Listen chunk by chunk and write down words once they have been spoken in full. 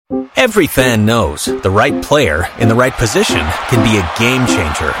Every fan knows the right player in the right position can be a game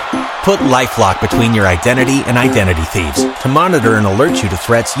changer. Put LifeLock between your identity and identity thieves to monitor and alert you to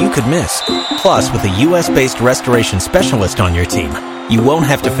threats you could miss. Plus, with a U.S.-based restoration specialist on your team, you won't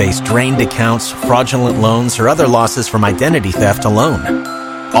have to face drained accounts, fraudulent loans, or other losses from identity theft alone.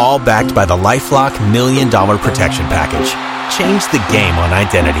 All backed by the LifeLock $1 Million Protection Package. Change the game on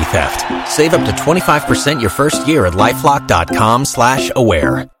identity theft. Save up to 25% your first year at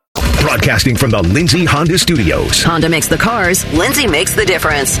LifeLock.com/aware. Broadcasting from the Lindsay Honda Studios. Honda makes the cars. Lindsay makes the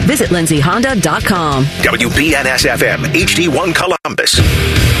difference. Visit lindsayhonda.com. WBNS-FM, HD1 Columbus. The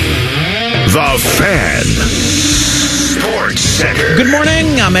Fan. Sports Center. Good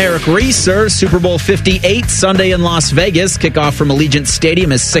morning. I'm Eric Reeser. Super Bowl 58 Sunday in Las Vegas. Kickoff from Allegiant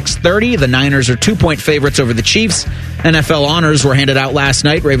Stadium is 6:30. The Niners are 2-point favorites over the Chiefs. NFL honors were handed out last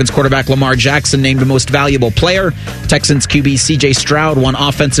night. Ravens quarterback Lamar Jackson named most valuable player. Texans QB C.J. Stroud won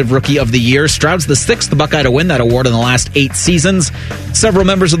Offensive Rookie of the Year. Stroud's the sixth Buckeye to win that award in the last 8 seasons. Several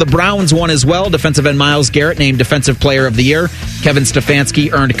members of the Browns won as well. Defensive end Myles Garrett named Defensive Player of the Year. Kevin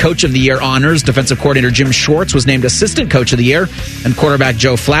Stefanski earned Coach of the Year honors. Defensive coordinator Jim Schwartz was named Assistant Coach of the Year. And quarterback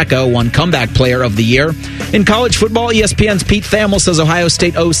Joe Flacco won Comeback Player of the Year. In college football, ESPN's Pete Thamel says Ohio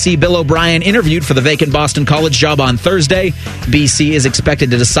State OC Bill O'Brien interviewed for the vacant Boston College job on Thursday. BC is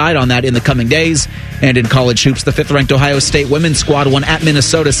expected to decide on that in the coming days. And in college hoops, the 5th-ranked Ohio State women's squad won at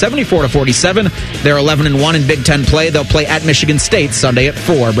Minnesota 74-47. They're 11-1 in Big Ten play. They'll play at Michigan State Sunday at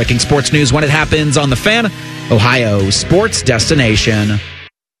 4. Breaking sports news when it happens on The Fan, Ohio sports destination.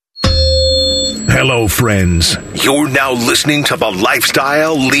 Hello, friends. You're now listening to the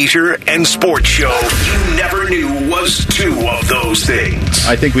lifestyle, leisure, and sports show you never knew was 2 of those things.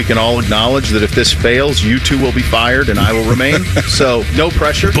 I think we can all acknowledge that if this fails, you two will be fired and I will remain. So, no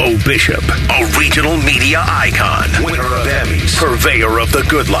pressure. Bo Bishop, a regional media icon, winner of Emmys, purveyor of the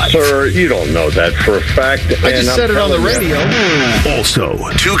good life. Sir, you don't know that for a fact. I just said it on the radio. Also,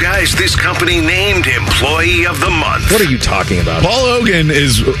 2 guys this company named Employee of the Month. What are you talking about? Paul Hogan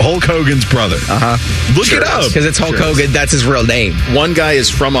is Hulk Hogan's brother. Look it up. Because it's Hulk Hogan. That's his real name. One guy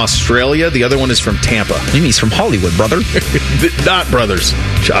is from Australia. The other one is from Tampa. You mean he's from Hollywood, brother? Not brothers.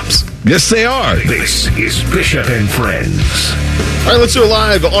 Chops. Yes, they are. This is Bishop and Friends. All right, let's do it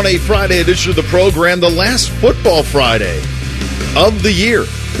live on a Friday edition of the program. The last football Friday of the year.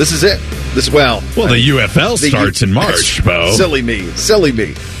 This is it. Well, the UFL starts in March, Bo. Silly me.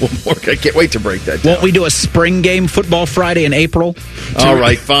 Well, I can't wait to break that down. Won't we do a spring game football Friday in April? All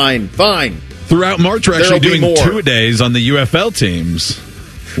right, fine. Throughout March, we're actually doing 2-a-days on the UFL teams.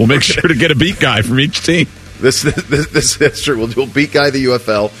 We'll make sure to get a beat guy from each team. That's true. We'll beat guy the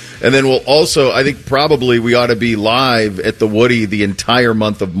UFL, and then we'll also, I think probably we ought to be live at the Woody the entire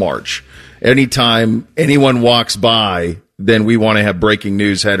month of March. Anytime anyone walks by, then we want to have breaking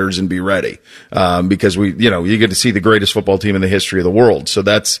news headers and be ready. Because you get to see the greatest football team in the history of the world. So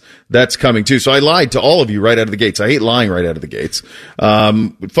that's coming too. So I lied to all of you right out of the gates. I hate lying right out of the gates.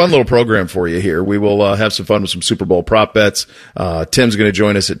 Fun little program for you here. We will have some fun with some Super Bowl prop bets. Tim's going to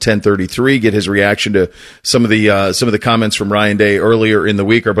join us at 10:33, get his reaction to some of the comments from Ryan Day earlier in the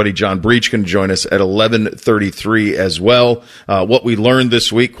week. Our buddy John Breech going to join us at 11:33 as well. What we learned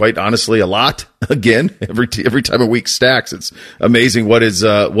this week, quite honestly, a lot. Again, every time a week stacks, it's amazing what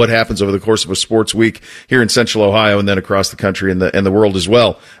happens over the course of a sports week here in Central Ohio and then across the country and the world as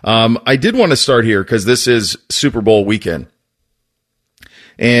well. I did want to start here because this is Super Bowl weekend,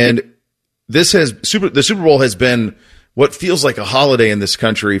 and the Super Bowl has been what feels like a holiday in this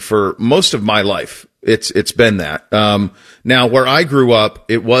country for most of my life. It's been that. Now, where I grew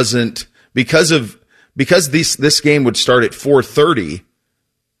up, it wasn't because this game would start at 4:30.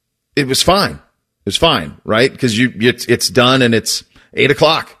 It was fine. It was fine, right? Because it's done and it's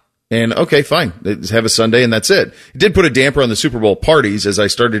 8:00. And okay, fine. Have a Sunday and that's it. It did put a damper on the Super Bowl parties as I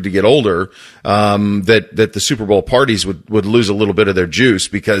started to get older, that the Super Bowl parties would lose a little bit of their juice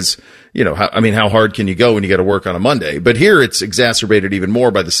because, how hard can you go when you got to work on a Monday? But here it's exacerbated even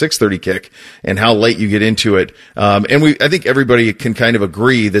more by the 6:30 kick and how late you get into it. I think everybody can kind of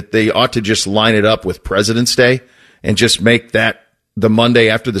agree that they ought to just line it up with President's Day and just make that the Monday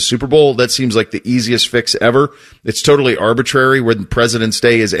after the Super Bowl. That seems like the easiest fix ever. It's totally arbitrary when President's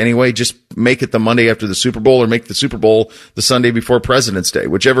Day is anyway. Just make it the Monday after the Super Bowl or make the Super Bowl the Sunday before President's Day.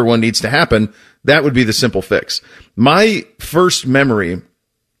 Whichever one needs to happen, that would be the simple fix. My first memory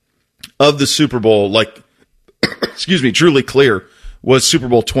of the Super Bowl, truly clear, was Super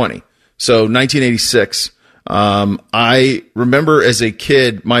Bowl 20. So 1986. I remember as a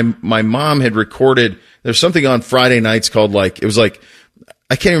kid, my mom had recorded, there's something on Friday nights called I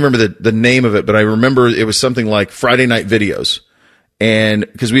can't remember the name of it, but I remember it was something like Friday Night Videos.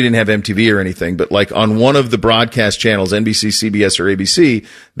 And because we didn't have MTV or anything, but like on one of the broadcast channels, NBC, CBS, or ABC,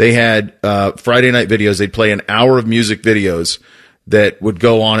 they had Friday night videos. They'd play an hour of music videos that would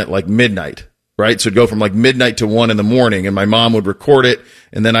go on at like midnight, right? So it'd go from like midnight to 1 a.m, and my mom would record it,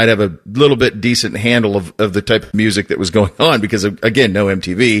 and then I'd have a little bit decent handle of the type of music that was going on because, again, no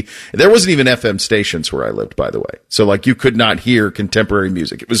MTV. There wasn't even FM stations where I lived, by the way. So, like, you could not hear contemporary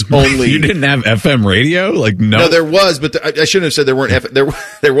music. It was only... You didn't have FM radio? Like, no? No, there was, but I shouldn't have said there weren't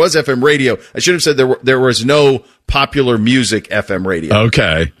there was FM radio. I should have said there was no popular music FM radio.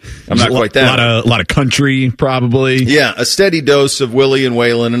 Okay. I'm not quite that. A lot of country, probably. Yeah, a steady dose of Willie and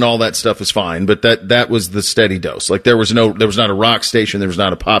Waylon and all that stuff is fine, but that was the steady dose. Like there was not a rock station, there was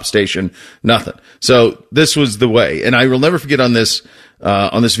not a pop station, nothing. So this was the way. And I will never forget on this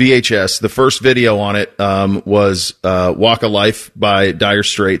VHS, the first video on it was Walk of Life by Dire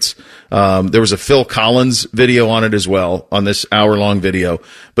Straits. There was a Phil Collins video on it as well, on this hour-long video.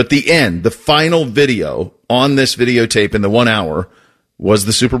 But the final video on this videotape in the 1 hour was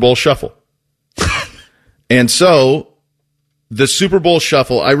the Super Bowl Shuffle. And so the Super Bowl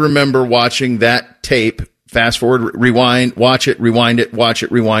Shuffle, I remember watching that tape, fast forward, rewind, watch it, rewind it, watch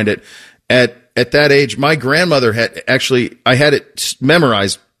it, rewind it. At that age, my grandmother I had it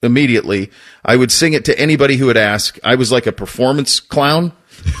memorized immediately. I would sing it to anybody who would ask. I was like a performance clown.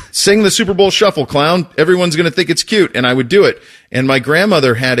 Sing the Super Bowl Shuffle, clown. Everyone's going to think it's cute. And I would do it. And my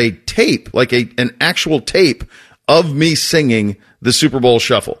grandmother had a tape, like an actual tape of me singing the Super Bowl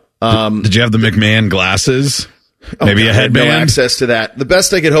Shuffle. Did you have the McMahon glasses? Maybe a headband? No access to that. The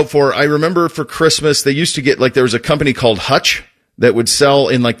best I could hope for, I remember for Christmas, they used to get, like, there was a company called Hutch that would sell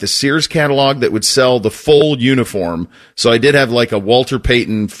in like the Sears catalog that would sell the full uniform. So I did have like a Walter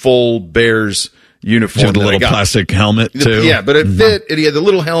Payton full Bears uniform. With the little plastic helmet too. Yeah, but it fit. It had the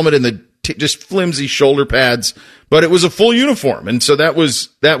little helmet and the just flimsy shoulder pads, but it was a full uniform. And so that was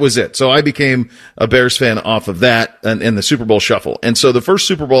it. So I became a Bears fan off of that and the Super Bowl Shuffle. And so the first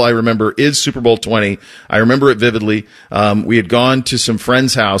Super Bowl I remember is Super Bowl 20. I remember it vividly. We had gone to some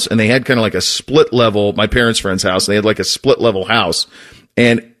friend's house and they had kind of like a split level, my parents' friend's house. They had like a split level house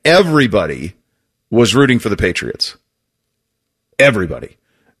and everybody was rooting for the Patriots. Everybody.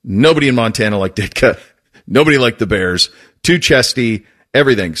 Nobody in Montana liked Ditka. Nobody liked the Bears. Too chesty.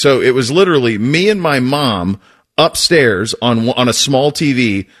 Everything. So it was literally me and my mom upstairs on a small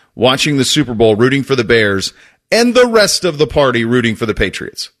TV watching the Super Bowl, rooting for the Bears, and the rest of the party rooting for the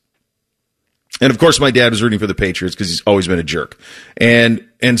Patriots. And of course, my dad was rooting for the Patriots because he's always been a jerk. And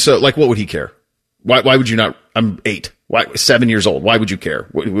so, like, what would he care? Why would you not? I'm 8. 7 years old. Why would you care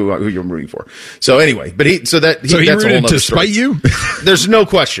who you're rooting for? So anyway, but that's a whole rooted nother to story. spite you? There's no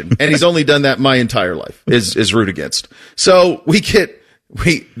question, and he's only done that my entire life. Is root against. So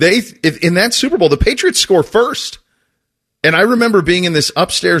in that Super Bowl, the Patriots score first. And I remember being in this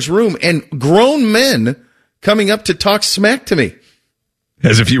upstairs room and grown men coming up to talk smack to me.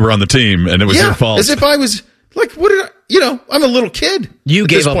 As if you were on the team and it was your fault. As if I was like, I'm a little kid. You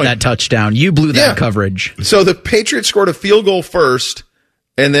gave up that touchdown. You blew that coverage. So the Patriots scored a field goal first,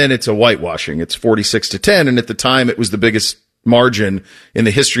 and then it's a whitewashing. It's 46-10. And at the time, it was the biggest margin in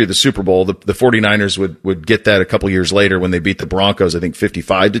the history of the Super Bowl. The 49ers would get that a couple years later when they beat the Broncos, I think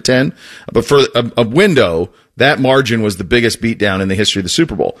 55-10. But for a window, that margin was the biggest beatdown in the history of the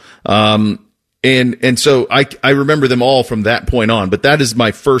Super Bowl. And so I remember them all from that point on, but that is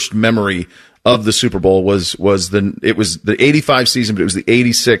my first memory of the Super Bowl was the 85 season, but it was the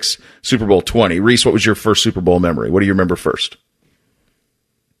 86 Super Bowl 20. Reese, what was your first Super Bowl memory? What do you remember first?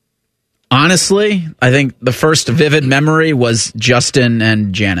 Honestly, I think the first vivid memory was Justin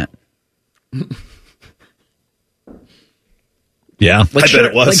and Janet. Yeah, I bet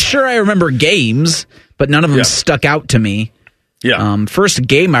it was. Sure, I remember games, but none of them stuck out to me. Yeah. First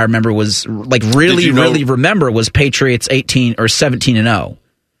game I remember was really remember was Patriots 17-0.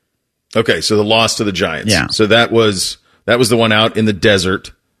 Okay, so the loss to the Giants. Yeah. So that was the one out in the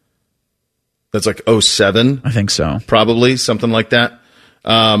desert. That's like 07. I think so. Probably something like that.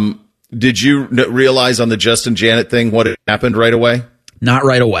 Did you realize on the Justin Janet thing what had happened right away? Not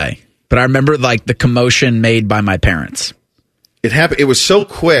right away, but I remember the commotion made by my parents. It happened. It was so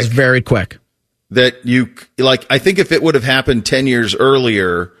quick. It was very quick. That I think if it would have happened 10 years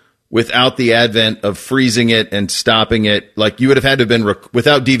earlier without the advent of freezing it and stopping it, you would have had to have been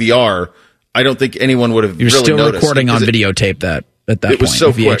without DVR. I don't think anyone would have You're really still noticed. Recording on videotape that at that point. It was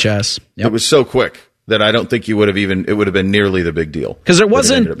so VHS. quick. Yep. It was so quick that I don't think it would have been nearly the big deal. Because it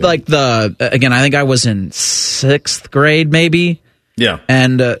wasn't again, I think I was in 6th grade maybe. Yeah.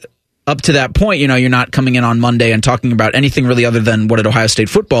 And up to that point, you're not coming in on Monday and talking about anything really other than what did Ohio State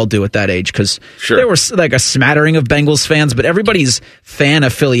football do at that age, because there was like a smattering of Bengals fans, but everybody's fan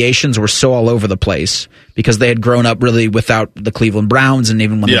affiliations were so all over the place because they had grown up really without the Cleveland Browns, and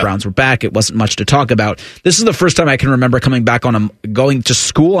even when the Browns were back, it wasn't much to talk about. This is the first time I can remember coming back going to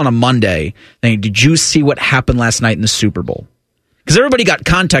school on a Monday thinking, did you see what happened last night in the Super Bowl? Because everybody got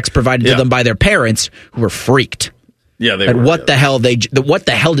context provided to them by their parents who were freaked. Yeah, they were. What the hell did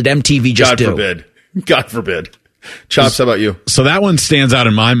MTV just do? God forbid. Chops, how about you? So that one stands out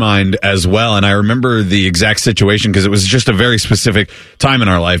in my mind as well, and I remember the exact situation because it was just a very specific time in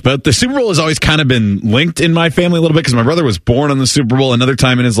our life. But the Super Bowl has always kind of been linked in my family a little bit because my brother was born on the Super Bowl. Another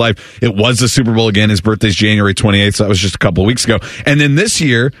time in his life, it was the Super Bowl again. His birthday's January 28th, so that was just a couple of weeks ago. And then this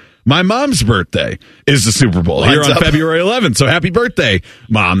year, my mom's birthday is the Super Bowl here on February 11th. So happy birthday,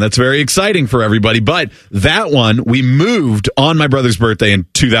 Mom. That's very exciting for everybody. But that one, we moved on my brother's birthday in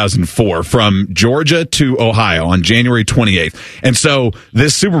 2004 from Georgia to Ohio on January 28th. And so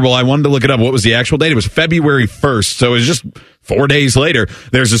this Super Bowl, I wanted to look it up. What was the actual date? It was February 1st. So it was just 4 days later,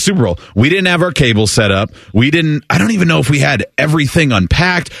 there's a Super Bowl. We didn't have our cable set up. I don't even know if we had everything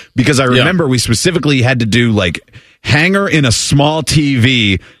unpacked because I remember we specifically had to do like hanger in a small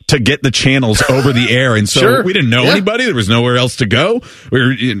TV to get the channels over the air. And so we didn't know anybody. There was nowhere else to go.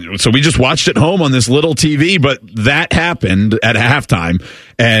 So we just watched at home on this little TV, but that happened at halftime.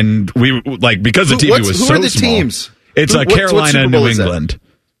 And we because the TV was so small. Who are the teams? It's Carolina and New England.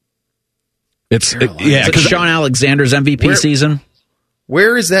 It's because Sean Alexander's MVP season.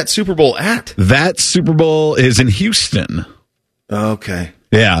 Where is that Super Bowl at? That Super Bowl is in Houston. Okay.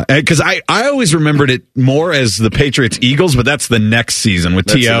 Yeah, because I always remembered it more as the Patriots-Eagles, but that's the next season with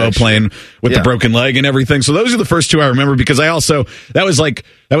T.O. playing with the broken leg and everything. So those are the first two I remember because that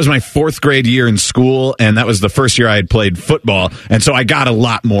was my fourth grade year in school, and that was the first year I had played football, and so I got a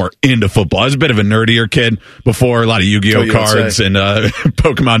lot more into football. I was a bit of a nerdier kid before, a lot of Yu-Gi-Oh cards and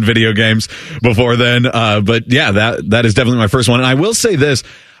Pokemon video games before then. But yeah, that is definitely my first one. And I will say this.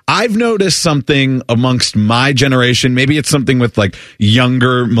 I've noticed something amongst my generation. Maybe it's something with like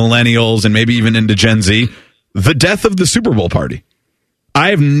younger millennials and maybe even into Gen Z. The death of the Super Bowl party. I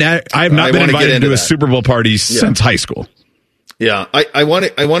have not been invited to a Super Bowl party since high school. Yeah, I want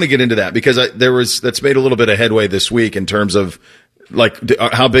to get into that because that's made a little bit of headway this week in terms of like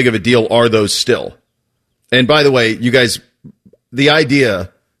how big of a deal are those still. And by the way, you guys, the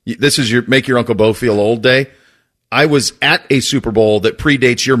idea, this is your make your Uncle Bo feel old day. I was at a Super Bowl that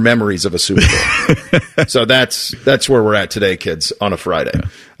predates your memories of a Super Bowl. So that's where we're at today, kids, on a Friday.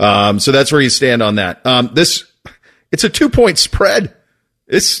 So that's where you stand on that. It's a 2-point spread.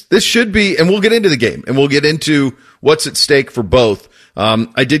 This should be, and we'll get into the game and we'll get into what's at stake for both.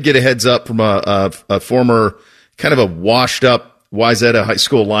 I did get a heads up from a former kind of a washed up Wayzata High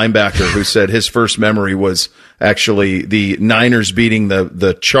School linebacker who said his first memory was actually the Niners beating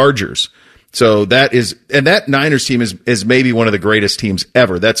the Chargers. So that Niners team is maybe one of the greatest teams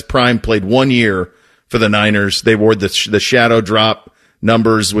ever. That's Prime played 1 year for the Niners. They wore the shadow drop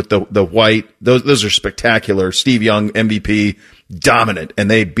numbers with the white. Those are spectacular. Steve Young, MVP, dominant, and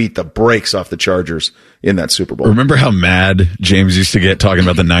they beat the brakes off the Chargers in that Super Bowl. Remember how mad James used to get talking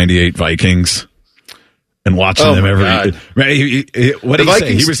about the 98 Vikings? And watching them every, what did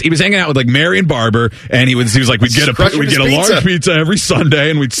he say? He was hanging out with like Marion Barber, and he was like, we'd get a large pizza every Sunday,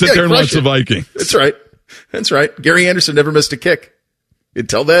 and we'd sit there and watch the Vikings. That's right. Gary Anderson never missed a kick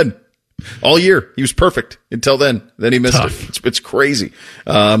until then. All year he was perfect until then. Then he missed it. It's crazy.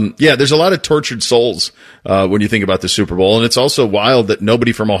 There's a lot of tortured souls when you think about the Super Bowl, and it's also wild that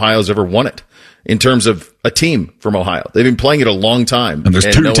nobody from Ohio's ever won it. In terms of a team from Ohio, they've been playing it a long time, and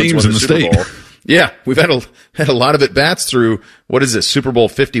there's two teams in the state. Yeah, we've had a lot of at bats through what is this Super Bowl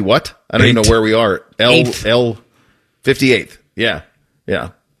 50? What I don't even know where we are. L 58th. Yeah.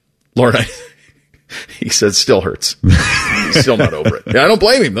 Lord, he says still hurts. He's still not over it. Yeah, I don't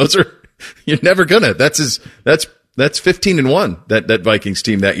blame him. You're never gonna. That's 15-1. That Vikings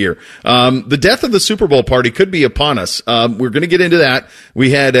team that year. The death of the Super Bowl party could be upon us. We're going to get into that.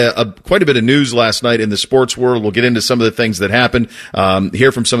 We had quite a bit of news last night in the sports world. We'll get into some of the things that happened.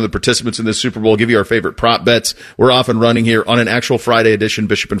 Hear from some of the participants in the Super Bowl. Give you our favorite prop bets. We're off and running here on an actual Friday edition.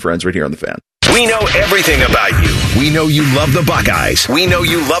 Bishop and Friends right here on the Fan. We know everything about you. We know you love the Buckeyes. We know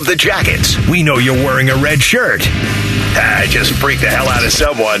you love the Jackets. We know you're wearing a red shirt. Just freak the hell out of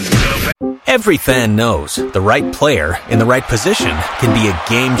someone. Every fan knows the right player in the right position can be a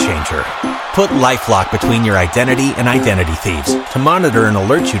game changer. Put LifeLock between your identity and identity thieves to monitor and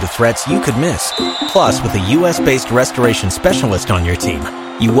alert you to threats you could miss. Plus, with a U.S.-based restoration specialist on your team,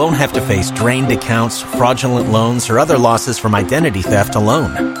 you won't have to face drained accounts, fraudulent loans, or other losses from identity theft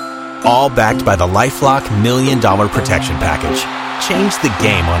alone. all backed by the LifeLock $1 Million Protection Package. Change the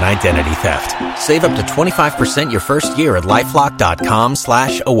game on identity theft. Save up to 25% your first year at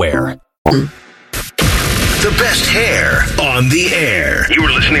LifeLock.com/aware. The best hair on the air. You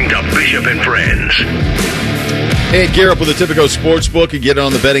are listening to Bishop and Friends. Hey, gear up with the Tipico Sportsbook and get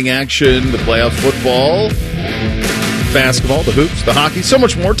on the betting action, the playoff football, basketball, the hoops, the hockey, so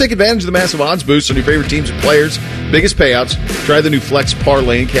much more. Take advantage of the massive odds boost on your favorite teams and players. Biggest payouts. Try the new Flex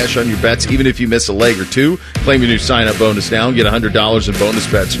Parlay and cash on your bets, even if you miss a leg or two. Claim your new sign-up bonus now and get $100 in bonus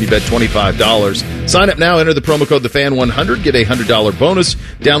bets when you bet $25. Sign up now, enter the promo code TheFan100, get a $100 bonus.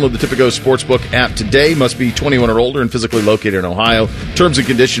 Download the Tipico Sportsbook app today. Must be 21 or older and physically located in Ohio. Terms and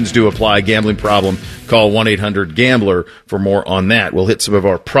conditions do apply. Gambling problem? Call 1-800-GAMBLER for more on that. We'll hit some of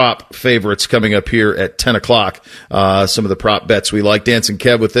our prop favorites coming up here at 10 o'clock. Some of the prop bets we like. Dancing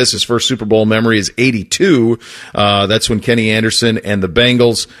Kev with this. His first Super Bowl memory is 82. That's when Kenny Anderson and the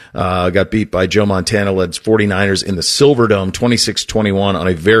Bengals got beat by Joe Montana-led 49ers in the Silverdome 26-21 on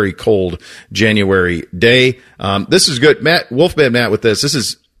a very cold January day. This is good. Wolfman Matt with this. This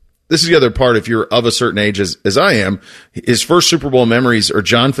is the other part, if you're of a certain age as I am. His first Super Bowl memories are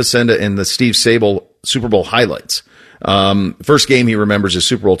John Facenda and the Steve Sable Super Bowl highlights. First game he remembers is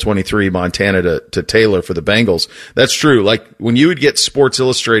Super Bowl 23, Montana to Taylor for the Bengals. That's true. Like when you would get Sports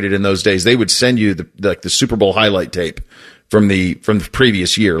Illustrated in those days, they would send you the Super Bowl highlight tape from the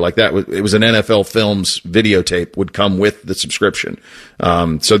previous year. Like that it was an NFL Films videotape would come with the subscription.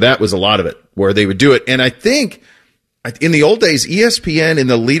 So that was a lot of it where they would do it. And I think in the old days, ESPN in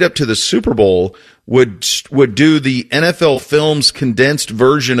the lead up to the Super Bowl would do the NFL Films condensed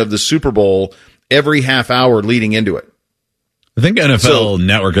version of the Super Bowl every half hour leading into it. I think NFL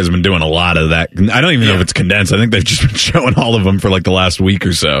Network has been doing a lot of that. I don't even know if it's condensed. I think they've just been showing all of them for like the last week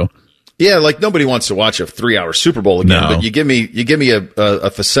or so. Yeah, like nobody wants to watch a 3-hour Super Bowl again. No. But you give me a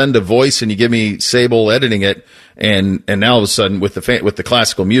Facenda voice and you give me Sable editing it, and now all of a sudden with the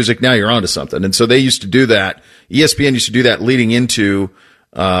classical music, now you're onto something. And so they used to do that. ESPN used to do that leading into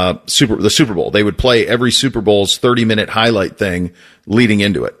the Super Bowl. They would play every Super Bowl's 30-minute highlight thing leading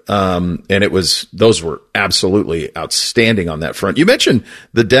into it. And those were absolutely outstanding on that front. You mentioned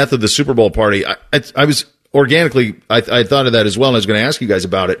the death of the Super Bowl party. I was organically, I thought of that as well, and I was going to ask you guys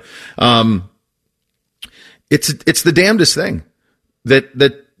about it. It's the damnedest thing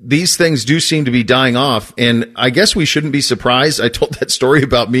that these things do seem to be dying off, and I guess we shouldn't be surprised. I told that story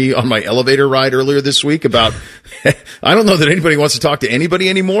about me on my elevator ride earlier this week about I don't know that anybody wants to talk to anybody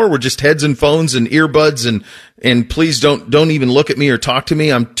anymore. We're just heads and phones and earbuds, and please don't even look at me or talk to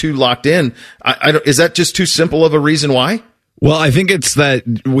me. I'm too locked in. Is that just too simple of a reason why? Well, I think it's that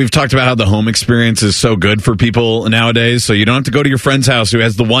we've talked about how the home experience is so good for people nowadays. So you don't have to go to your friend's house who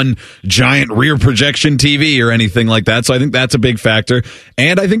has the one giant rear projection TV or anything like that. So I think that's a big factor.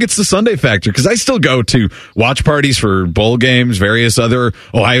 And I think it's the Sunday factor because I still go to watch parties for bowl games, various other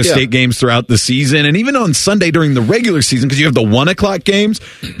Ohio State games throughout the season. And even on Sunday during the regular season, because you have the 1:00 games,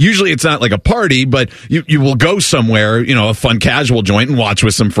 usually it's not like a party, but you will go somewhere, a fun casual joint and watch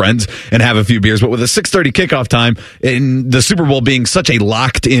with some friends and have a few beers. But with a 6:30 kickoff time in the Super Bowl being such a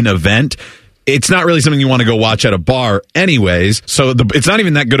locked-in event, it's not really something you want to go watch at a bar anyways. So it's not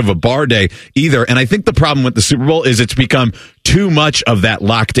even that good of a bar day either. And I think the problem with the Super Bowl is it's become too much of that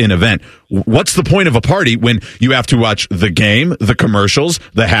locked-in event. What's the point of a party when you have to watch the game, the commercials,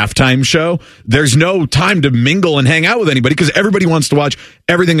 the halftime show? There's no time to mingle and hang out with anybody because everybody wants to watch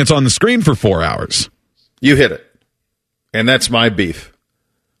everything that's on the screen for 4 hours. You hit it. And that's my beef.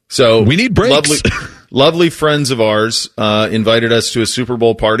 So we need breaks. Lovely friends of ours invited us to a Super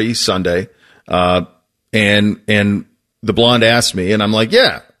Bowl party Sunday, and the blonde asked me, and I'm like,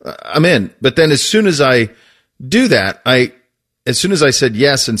 yeah, I'm in. But then as soon as I do that, as soon as I said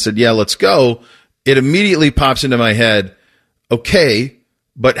yes and said, yeah, let's go, it immediately pops into my head, okay,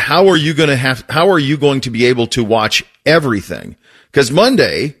 but how are you going to be able to watch everything? Because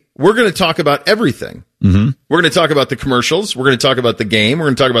Monday, we're going to talk about everything. Mm-hmm. We're going to talk about the commercials. We're going to talk about the game. We're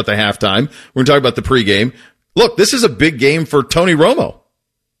going to talk about the halftime. We're going to talk about the pregame. Look, this is a big game for Tony Romo.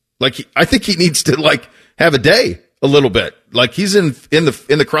 I think he needs to have a day a little bit. Like he's in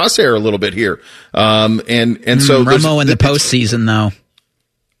the crosshair a little bit here. And so Romo in the postseason though.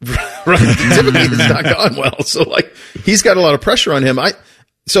 Right. Typically it's not gone well. So he's got a lot of pressure on him.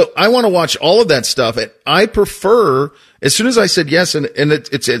 So I want to watch all of that stuff, and I prefer, as soon as I said yes, and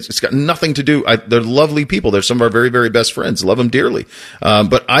it's got nothing to do, they're lovely people. They're some of our very, very best friends. Love them dearly.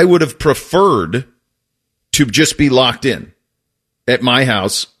 But I would have preferred to just be locked in at my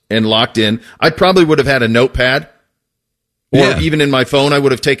house and locked in. I probably would have had a notepad, or even in my phone, I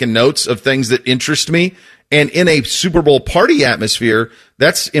would have taken notes of things that interest me And in a Super Bowl party atmosphere,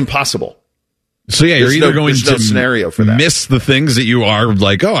 that's impossible. So yeah, you're either going to scenario for that. miss the things that you are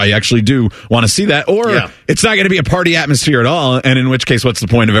like, oh, I actually do want to see that, or it's not going to be a party atmosphere at all. And in which case, what's the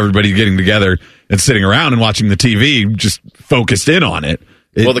point of everybody getting together and sitting around and watching the TV, just focused in on it?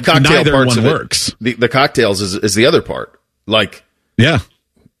 Well, the cocktail parts of it works. The cocktails is the other part. Like,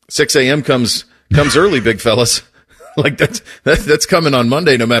 6 a.m. comes early, big fellas. Like that's coming on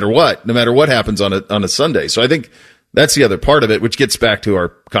Monday, no matter what happens on a Sunday. So I think that's the other part of it, which gets back to our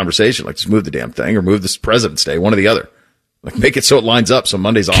conversation. Like, just move the damn thing or move this President's Day, one or the other. Like, make it so it lines up so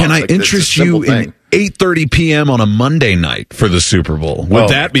Monday's off. Can I interest you in 8:30 p.m. on a Monday night for the Super Bowl? Would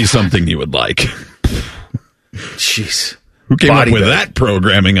that be something you would like? Jeez. Who came up with that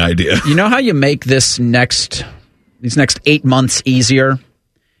programming idea? You know how you make these next 8 months easier?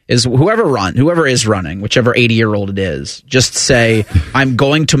 Is whoever is running, whichever 80-year-old it is, just say, I'm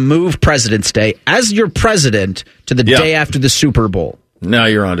going to move President's Day as your president to the day after the Super Bowl. Now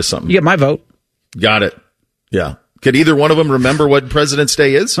you're onto something. You get my vote. Got it. Yeah. Could either one of them remember what President's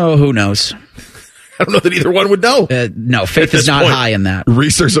Day is? Oh, who knows? I don't know that either one would know. No, faith is not high in that.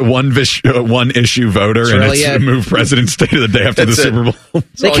 Reese's a one-issue voter, and it's to move President's Day to the day after the Super Bowl.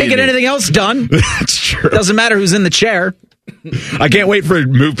 They can't get anything else done. That's true. Doesn't matter who's in the chair. I can't wait for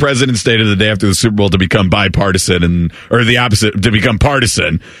move President's Day to the day after the Super Bowl to become bipartisan or the opposite, to become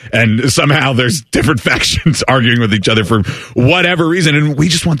partisan. And somehow there's different factions arguing with each other for whatever reason. And we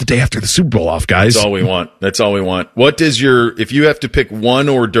just want the day after the Super Bowl off, guys. That's all we want. What is if you have to pick one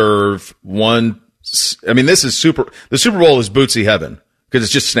hors d'oeuvre, the Super Bowl is Bootsy heaven because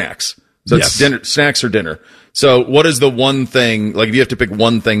it's just snacks. So it's dinner, snacks or dinner. So what is the one thing, like if you have to pick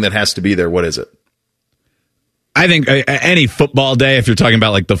one thing that has to be there, what is it? I think any football day, if you're talking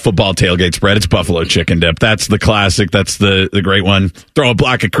about like the football tailgate spread, it's buffalo chicken dip. That's the classic. That's the great one. Throw a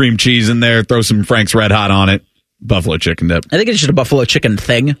block of cream cheese in there. Throw some Frank's Red Hot on it. Buffalo chicken dip. I think it's just a buffalo chicken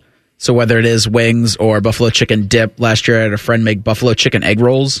thing. So whether it is wings or buffalo chicken dip, last year I had a friend make buffalo chicken egg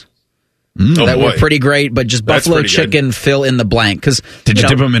rolls. Were pretty great, but just buffalo chicken fill in the blank. Did you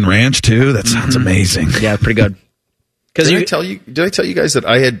dip them in ranch too? That sounds amazing. Yeah, pretty good. Did I tell you guys that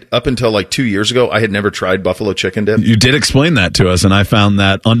I had, up until like 2 years ago, I had never tried buffalo chicken dip? You did explain that to us, and I found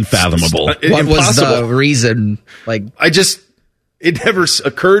that unfathomable. What was the reason? It never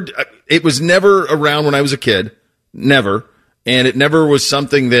occurred. It was never around when I was a kid. Never. And it never was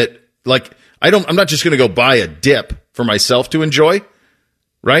something that, like, I'm not just going to go buy a dip for myself to enjoy.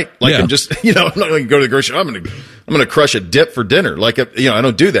 Right? Like, I'm just, I'm not going to go to the grocery. I'm going to crush a dip for dinner. Like, I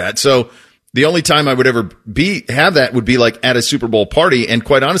don't do that. So the only time I would ever have that would be like at a Super Bowl party. And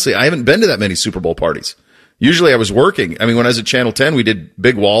quite honestly, I haven't been to that many Super Bowl parties. Usually I was working. I mean, when I was at Channel 10, we did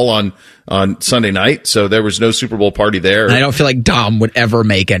Big Wall on Sunday night. So there was no Super Bowl party there. And I don't feel like Dom would ever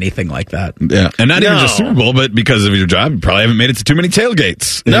make anything like that. Yeah. And not even just Super Bowl, but because of your job, you probably haven't made it to too many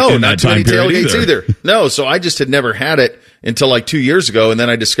tailgates. No, not too many tailgates either. No. So I just had never had it until like 2 years ago. And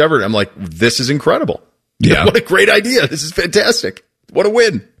then I discovered it. I'm like, this is incredible. Yeah. What a great idea. This is fantastic. What a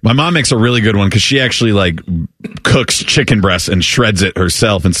win. My mom makes a really good one because she actually like cooks chicken breasts and shreds it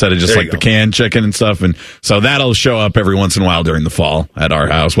herself instead of just like the canned chicken and stuff. And so that'll show up every once in a while during the fall at our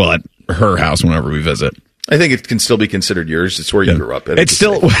house. Well, at her house whenever we visit. I think it can still be considered yours. It's where you grew up. It's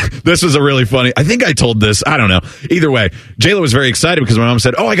still, this was a really funny, I think I told this, I don't know. Either way, Jayla was very excited because my mom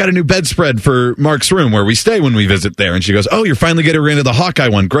said, I got a new bedspread for Mark's room where we stay when we visit there. And she goes, you're finally getting rid of the Hawkeye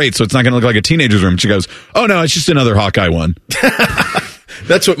one. Great. So it's not going to look like a teenager's room. She goes, no, it's just another Hawkeye one.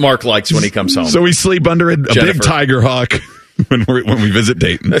 That's what Mark likes when he comes home. So we sleep under a big tiger hawk when we visit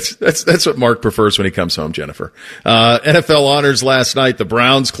Dayton. That's what Mark prefers when he comes home, Jennifer. NFL honors last night. The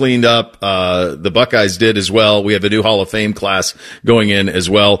Browns cleaned up. The Buckeyes did as well. We have a new Hall of Fame class going in as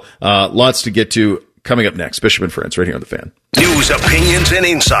well. Lots to get to coming up next. Bishop and Friends right here on The Fan. News, opinions, and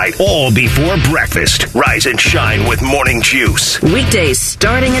insight all before breakfast. Rise and shine with Morning Juice. Weekdays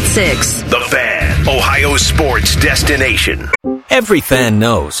starting at 6. The Fan, Ohio's sports destination. Every fan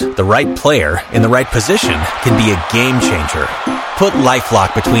knows the right player in the right position can be a game changer. Put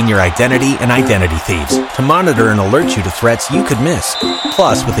LifeLock between your identity and identity thieves to monitor and alert you to threats you could miss.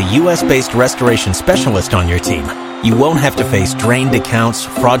 Plus, with a U.S.-based restoration specialist on your team, you won't have to face drained accounts,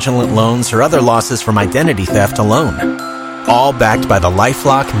 fraudulent loans, or other losses from identity theft alone. All backed by the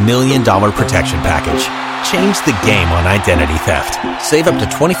LifeLock $1 Million Protection Package. Change the game on identity theft. Save up to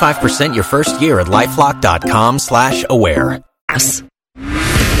 25% your first year at LifeLock.com/aware. What's up?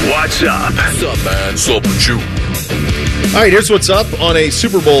 What's up, man? What's up with you? All right, here's what's up on a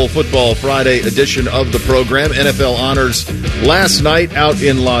Super Bowl Football Friday edition of the program. NFL honors last night out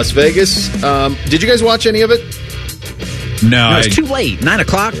in Las Vegas. Did you guys watch any of it? No, it's too late. 9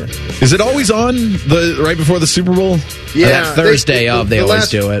 o'clock. Is it always on right before the Super Bowl? Yeah, that Thursday they always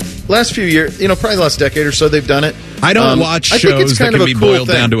do it. Last few years, probably the last decade or so, they've done it. I don't watch shows that can be boiled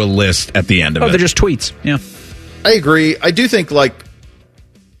down to a list at the end of it. They're just tweets. Yeah, I agree. I do think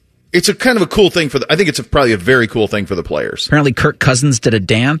it's a kind of a cool thing I think it's probably a very cool thing for the players. Apparently, Kirk Cousins did a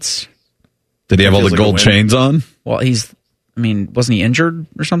dance. Did he have all the gold chains on? Well, wasn't he injured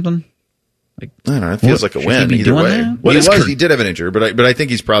or something? I don't know. It feels like a win either way. Well, he did have an injury, but I think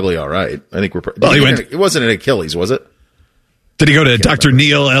he's probably all right. I think it wasn't an Achilles, was it? Did he go to Dr.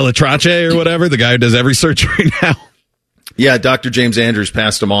 Neil Elatrache or whatever, the guy who does every surgery now? Yeah, Dr. James Andrews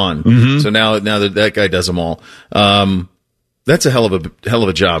passed him on. Mm-hmm. So now that guy does them all. That's a hell of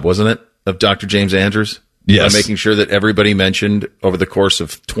a job, wasn't it, of Dr. James Andrews? Yes. Making sure that everybody mentioned over the course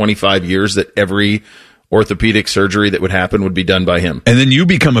of 25 years that every orthopedic surgery that would happen would be done by him. And then you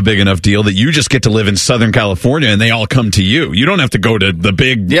become a big enough deal that you just get to live in Southern California and they all come to you. You don't have to go to the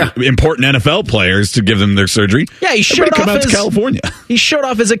big, important NFL players to give them their surgery. Yeah, he showed come out to California. He showed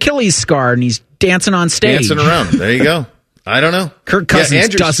off his Achilles scar and he's dancing on stage. Dancing around. There you go. I don't know. Kirk Cousins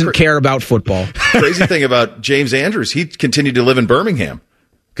doesn't care about football. Crazy thing about James Andrews, he continued to live in Birmingham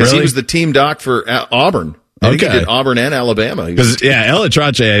because he was the team doc for Auburn. I think he did Auburn and Alabama. Because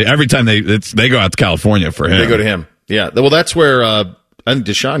Elatrache, every time they go out to California for him. They go to him. Yeah. Well, that's where I think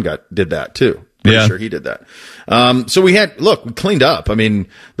Deshaun did that too. Pretty sure he did that. So we cleaned up. I mean,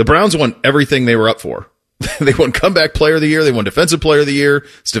 the Browns won everything they were up for. They won comeback player of the year. They won defensive player of the year.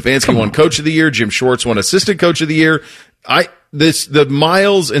 Stefanski won coach of the year. Jim Schwartz won assistant coach of the year. The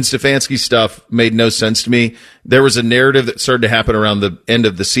Miles and Stefanski stuff made no sense to me. There was a narrative that started to happen around the end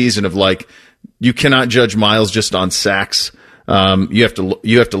of the season of you cannot judge Miles just on sacks. You have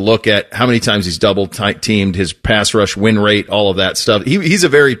to look at how many times he's double teamed, his pass rush win rate, all of that stuff. He's a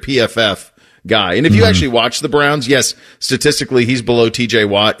very PFF guy. And if you actually watch the Browns, yes, statistically he's below TJ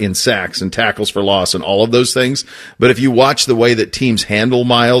Watt in sacks and tackles for loss and all of those things. But if you watch the way that teams handle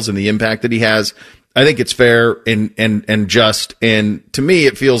Miles and the impact that he has, I think it's fair and just. And to me,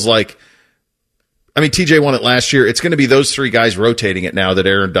 it feels like, TJ won it last year. It's going to be those three guys rotating it now that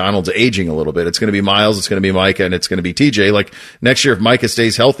Aaron Donald's aging a little bit. It's going to be Miles, it's going to be Micah, and it's going to be TJ. Next year, if Micah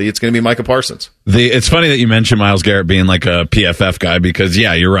stays healthy, it's going to be Micah Parsons. It's funny that you mentioned Myles Garrett being a PFF guy because,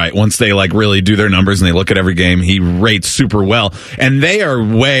 you're right. Once they really do their numbers and they look at every game, he rates super well. And they are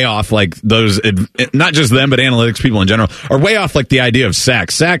way off those, not just them, but analytics people in general, are way off the idea of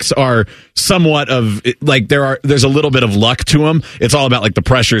sacks. Sacks are somewhat of, there's a little bit of luck to them. It's all about the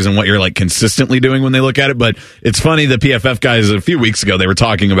pressures and what you're consistently doing when they look at it. But it's funny, the PFF guys a few weeks ago, they were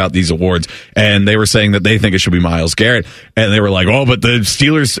talking about these awards and they were saying that they think it should be Myles Garrett. And they were like, oh, but the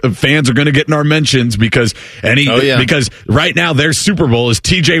Steelers fans are going to get in our mentions because right now their Super Bowl is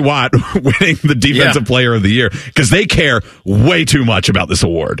TJ Watt winning the defensive player of the year because they care way too much about this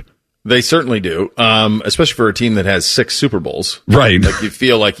award. They certainly do, especially for a team that has 6 Super Bowls. Right. You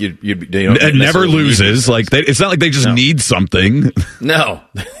feel like you it never loses. It's not like they just need something. No.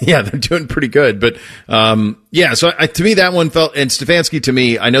 Yeah, they're doing pretty good. But, so to me, that one felt, and Stefanski, to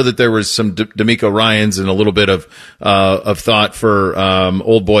me, I know that there was some D'Amico Ryans and a little bit of thought for,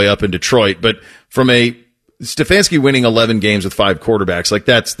 old boy up in Detroit. But from Stefanski winning 11 games with 5 quarterbacks,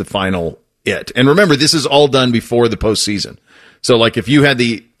 that's the final it. And remember, this is all done before the postseason. So if you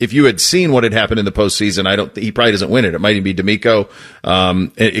had seen what had happened in the postseason, he probably doesn't win it. It might even be D'Amico.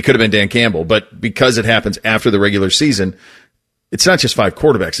 It could have been Dan Campbell, but because it happens after the regular season, it's not just 5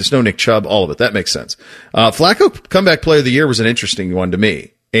 quarterbacks. It's no Nick Chubb, all of it. That makes sense. Flacco comeback player of the year was an interesting one to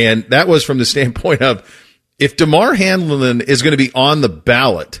me. And that was from the standpoint of if DeMar Hamlin is going to be on the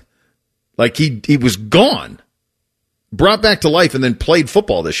ballot, he was gone, brought back to life and then played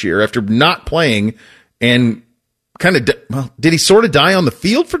football this year after not playing and did he sort of die on the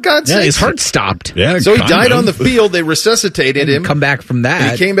field, for God's sake? Yeah, his heart stopped. Yeah, so he died on the field. They resuscitated him. Come back from that.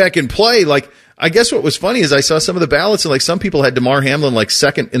 And he came back and played. I guess what was funny is I saw some of the ballots and some people had DeMar Hamlin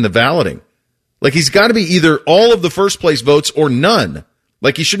second in the balloting. He's got to be either all of the first place votes or none.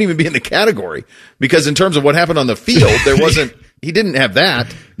 He shouldn't even be in the category because in terms of what happened on the field, he didn't have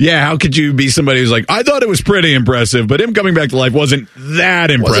that. Yeah, how could you be somebody who's I thought it was pretty impressive, but him coming back to life wasn't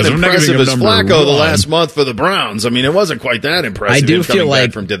that impressive. Wasn't impressive as Flacco the last month for the Browns. It wasn't quite that impressive. I do feel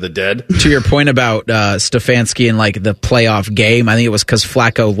back from the dead. To your point about Stefanski and the playoff game, I think it was because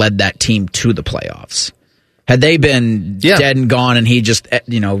Flacco led that team to the playoffs. Had they been dead and gone and he just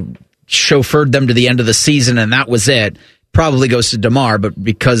chauffeured them to the end of the season and that was it, probably goes to DeMar, but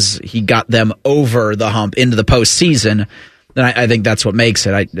because he got them over the hump into the postseason, then I think that's what makes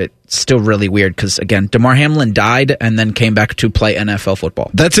it. It's still really weird because, again, DeMar Hamlin died and then came back to play NFL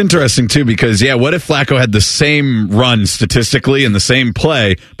football. That's interesting, too, because, what if Flacco had the same run statistically and the same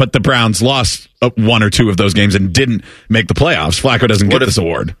play, but the Browns lost one or two of those games and didn't make the playoffs? Flacco doesn't get this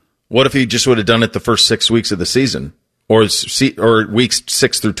award. What if he just would have done it the first 6 weeks of the season or weeks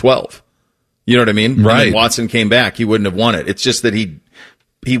 6 through 12? You know what I mean? Right. When Watson came back, he wouldn't have won it. It's just that he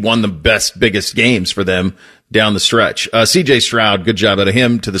won the biggest games for them down the stretch. C.J. Stroud, good job out of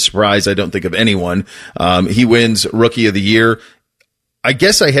him. To the surprise, I don't think of anyone. He wins Rookie of the Year. I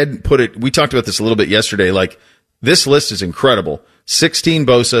guess I hadn't put it. We talked about this a little bit yesterday. Like, this list is incredible. 16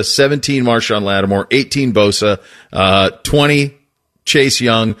 Bosa, 17 Marshawn Lattimore, 18 Bosa, 20 Chase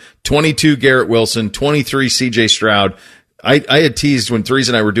Young, 22 Garrett Wilson, 23 C.J. Stroud. I had teased when Threes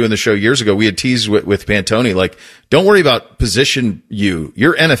and I were doing the show years ago, we had teased with Pantone, like, don't worry about position you.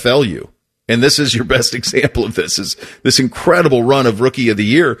 You're NFL you. And this is your best example of this, is this incredible run of Rookie of the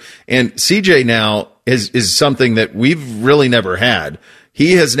Year. And CJ now is something that we've really never had.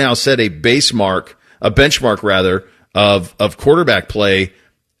 He has now set a benchmark of quarterback play.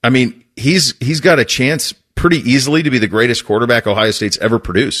 I mean, he's got a chance pretty easily to be the greatest quarterback Ohio State's ever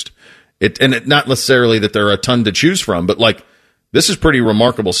produced. Not necessarily that there are a ton to choose from, but like, this is pretty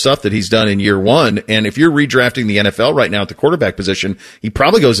remarkable stuff that he's done in year one. And if you're redrafting the NFL right now at the quarterback position, he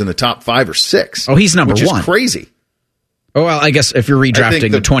probably goes in the top 5 or 6. Oh, he's number 1. Which is crazy. Oh, well, I guess if you're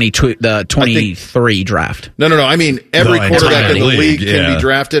redrafting the 23 draft. No. I mean, every quarterback in the league can be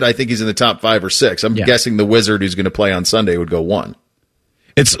drafted. I think he's in the top 5 or 6. I'm guessing the Wizard who's going to play on Sunday would go 1.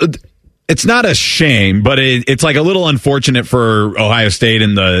 It's not a shame, but it's like a little unfortunate for Ohio State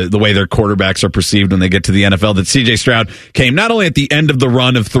and the way their quarterbacks are perceived when they get to the NFL that C.J. Stroud came not only at the end of the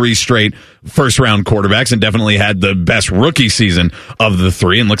run of 3 straight first-round quarterbacks and definitely had the best rookie season of the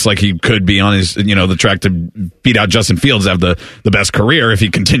 3 and looks like he could be on his, the track to beat out Justin Fields, have the best career if he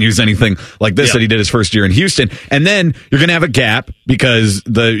continues anything like this that he did his first year in Houston. And then you're going to have a gap because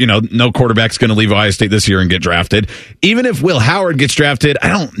no quarterback's going to leave Ohio State this year and get drafted. Even if Will Howard gets drafted, I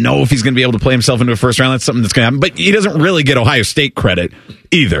don't know if he's going to be able to play himself into a first round. That's something that's going to happen. But he doesn't really get Ohio State credit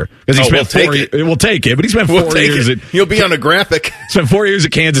either because he spent 4 years. We'll take it, but he spent 4 years. He'll be on a graphic. Spent 4 years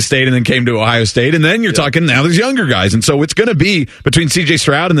at Kansas State and then came to Ohio State, and then you're talking now there's younger guys, and so it's going to be between C.J.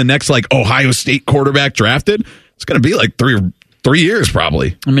 Stroud and the next Ohio State quarterback drafted. It's going to be like 3 years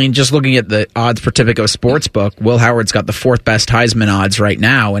probably. I mean, just looking at the odds per Tipico Sportsbook, Will Howard's got the 4th best Heisman odds right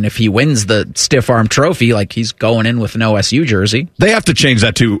now, and if he wins the Stiff Arm Trophy, he's going in with an OSU jersey. They have to change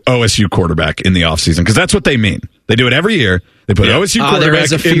that to OSU quarterback in the offseason because that's what they mean. They do it every year. They put OSU quarterback there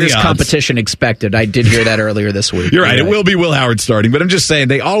is a in the fierce competition expected. I did hear that earlier this week. You're right. It will be Will Howard starting, but I'm just saying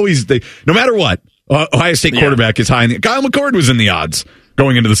no matter what, Ohio State quarterback is high. Kyle McCord was in the odds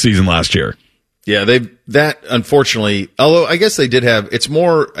going into the season last year. Yeah, unfortunately, although I guess they did have, it's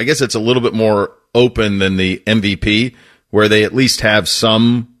a little bit more open than the MVP, where they at least have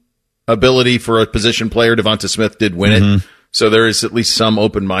some ability for a position player. Devonta Smith did win it. So there is at least some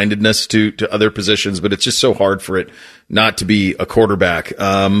open-mindedness to other positions, but it's just so hard for it not to be a quarterback.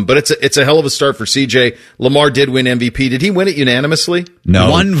 But it's a hell of a start for CJ. Lamar did win MVP. Did he win it unanimously?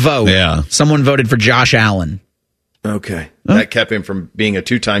 No. 1 vote. Yeah. Someone voted for Josh Allen. Okay. That kept him from being a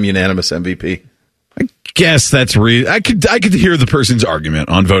 2-time unanimous MVP. I guess that's I could hear the person's argument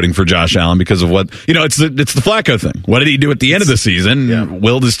on voting for Josh Allen because of what it's the Flacco thing. What did he do at the end of the season? Yeah.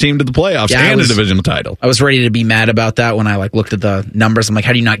 Willed his team to the playoffs and a divisional title. I was ready to be mad about that when I looked at the numbers. I'm like,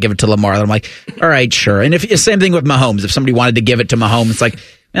 how do you not give it to Lamar? And I'm like, all right, sure. And same thing with Mahomes. If somebody wanted to give it to Mahomes, it's like,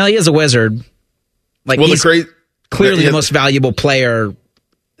 well, he is a wizard. He's clearly the most valuable player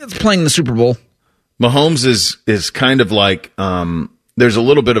that's playing the Super Bowl. Mahomes is kind of like there's a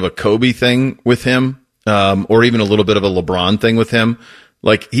little bit of a Kobe thing with him, or even a little bit of a LeBron thing with him.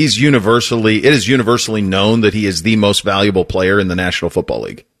 It is universally known that he is the most valuable player in the National Football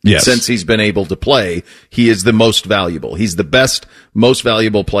League. Yes. Since he's been able to play, he is the most valuable. He's the best, most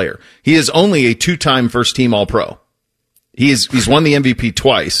valuable player. He is only a 2-time first-team All-Pro. He's won the MVP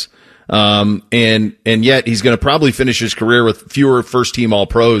twice. And yet he's going to probably finish his career with fewer first-team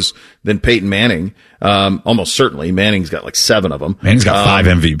All-Pros than Peyton Manning. Almost certainly. Manning's got 7 of them. Manning's got 5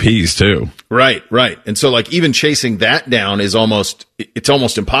 MVPs too. Right. And so even chasing that down is almost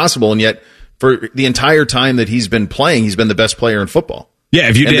impossible. And yet for the entire time that he's been playing, he's been the best player in football. Yeah.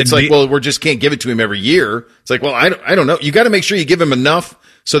 If you did, it's we just can't give it to him every year. It's I don't know. You got to make sure you give him enough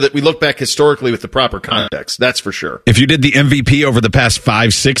so that we look back historically with the proper context. That's for sure. If you did the MVP over the past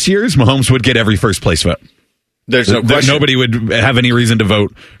 5-6 years, Mahomes would get every first place vote. There's no question. Nobody would have any reason to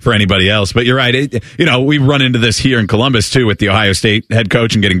vote for anybody else. But you're right. We run into this here in Columbus, too, with the Ohio State head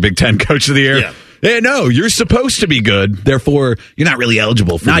coach and getting Big Ten Coach of the Year. No, you're supposed to be good. Therefore, you're not really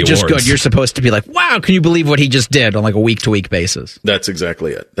eligible for not the just awards. good. You're supposed to be like, wow, can you believe what he just did on like a week-to-week basis? That's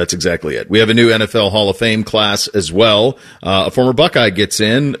exactly it. We have a new NFL Hall of Fame class as well. A former Buckeye gets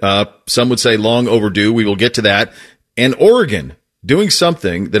in. Some would say long overdue. We will get to that. And Oregon doing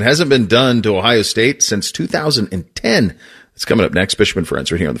something that hasn't been done to Ohio State since 2010. It's coming up next. Bishop and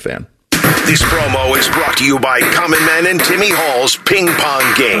Friends right here on The Fan. This promo is brought to you by Common Man and Timmy Hall's Ping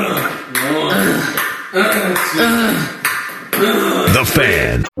Pong Game. The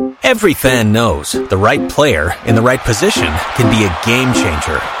Fan. Every fan knows the right player in the right position can be a game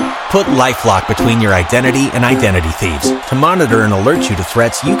changer. Put LifeLock between your identity and identity thieves to monitor and alert you to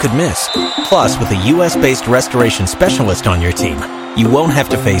threats you could miss. Plus, with a U.S.-based restoration specialist on your team, you won't have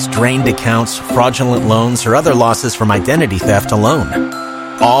to face drained accounts, fraudulent loans, or other losses from identity theft alone.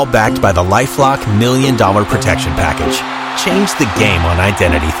 All backed by the LifeLock $1 Million Protection Package. Change the game on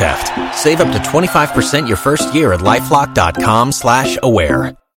identity theft. Save up to 25% your first year at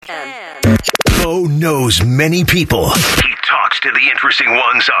LifeLock.com/aware. Bo knows many people. He talks to the interesting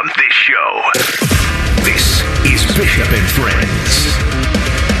ones on this show. This is Bishop and Friends.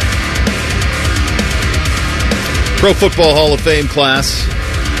 Pro Football Hall of Fame class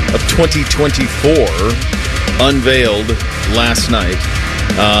of 2024 unveiled last night.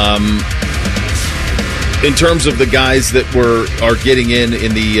 In terms of the guys that are getting in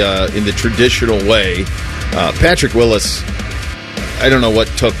the traditional way, Patrick Willis, I don't know what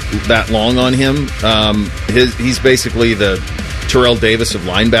took that long on him. He's basically the Terrell Davis of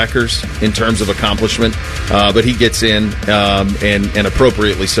linebackers in terms of accomplishment, but he gets in and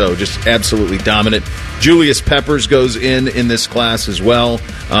appropriately so, just absolutely dominant. Julius Peppers goes in this class as well.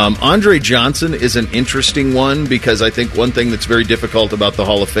 Andre Johnson is an interesting one because I think one thing that's very difficult about the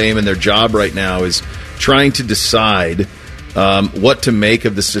Hall of Fame and their job right now is trying to decide what to make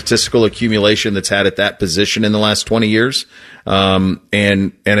of the statistical accumulation that's had at that position in the last 20 years. And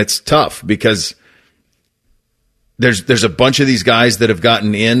it's tough because there's a bunch of these guys that have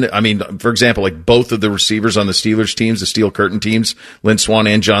gotten in. I mean, for example, like both of the receivers on the Steelers teams, the Steel Curtain teams, Lynn Swann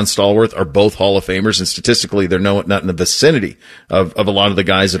and John Stallworth, are both Hall of Famers, and statistically they're not in the vicinity of a lot of the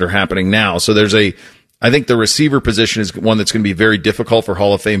guys that are happening now. So I think the receiver position is one that's going to be very difficult for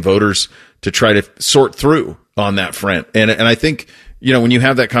Hall of Fame voters to try to sort through on that front. And I think, when you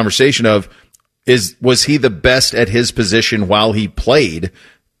have that conversation of was he the best at his position while he played,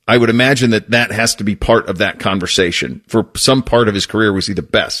 I would imagine that has to be part of that conversation. For some part of his career, was he the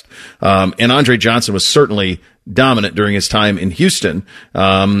best? And Andre Johnson was certainly dominant during his time in Houston.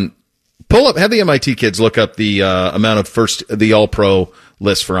 Have the MIT kids look up the amount of the All-Pro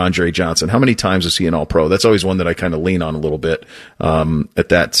list for Andre Johnson. How many times is he an All-Pro? That's always one that I kind of lean on a little bit at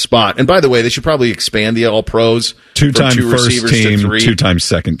that spot. And by the way, they should probably expand the All-Pros. Two-time from first receivers team, to 3. 2-time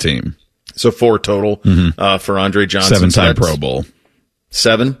second team. So 4 total for Andre Johnson. 7-time Pro Bowl.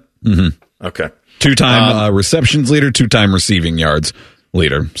 7? Mm-hmm. Okay. 2-time receptions leader, 2-time receiving yards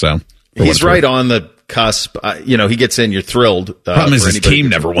leader. So he's right on the cusp. He gets in, you're thrilled. Problem is his team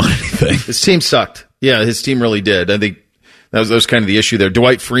never won anything. His team sucked. Yeah, his team really did. I think that was kind of the issue there.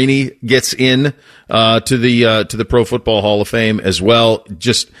 Dwight Freeney gets in to the Pro Football Hall of Fame as well.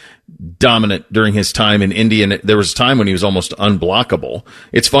 Just dominant during his time in Indy, and there was a time when he was almost unblockable.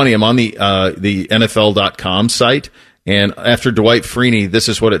 It's funny. I'm on the NFL.com site, and after Dwight Freeney, this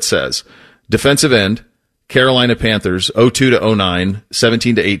is what it says: defensive end, Carolina Panthers 02-09,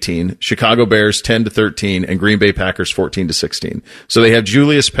 17-18, Chicago Bears 10-13, and Green Bay Packers 14-16. So they have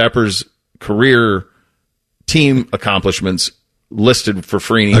Julius Peppers' career team accomplishments listed for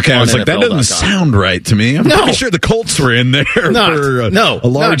Freeney. Okay, I was like, that doesn't sound right to me. I'm pretty sure the Colts were in there for a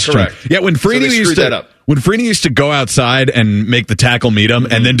large chunk. Yeah, when Freeney used to go outside and make the tackle meet him,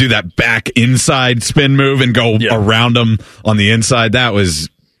 and then do that back inside spin move and go around him on the inside, that was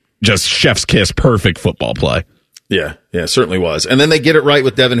just chef's kiss, perfect football play. Yeah, certainly was. And then they get it right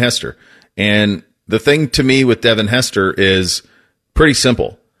with Devin Hester. And the thing to me with Devin Hester is pretty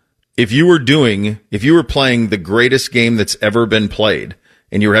simple. If you were playing the greatest game that's ever been played,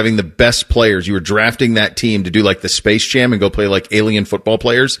 and you were having the best players, you were drafting that team to do like the Space Jam and go play like alien football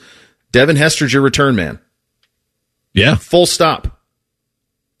players, Devin Hester's your return man. Yeah. Full stop.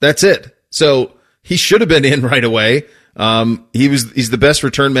 That's it. So he should have been in right away. He's the best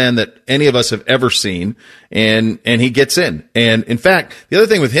return man that any of us have ever seen, and he gets in. And in fact, the other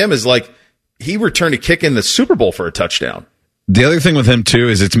thing with him is like he returned a kick in the Super Bowl for a touchdown. The other thing with him, too,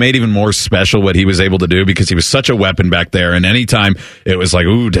 is it's made even more special what he was able to do because he was such a weapon back there. And anytime it was like,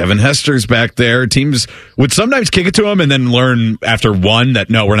 ooh, Devin Hester's back there, teams would sometimes kick it to him and then learn after one that,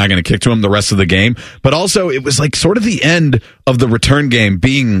 no, we're not going to kick to him the rest of the game. But also it was like sort of the end of the return game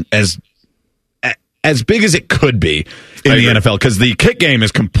being as as big as it could be in the NFL because the kick game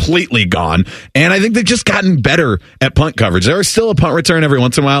is completely gone. And I think they've just gotten better at punt coverage. There is still a punt return every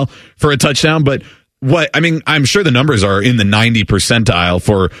once in a while for a touchdown, but I'm sure the numbers are in the 90 percentile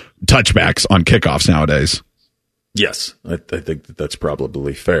for touchbacks on kickoffs nowadays. Yes, I think that's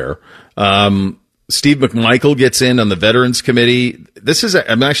probably fair. Steve McMichael gets in on the Veterans Committee.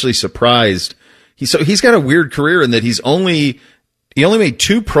 I'm actually surprised. He's got a weird career in that he only made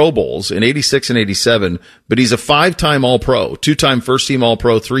 2 Pro Bowls in 86 and 87, but he's a 5-time All-Pro, 2-time first-team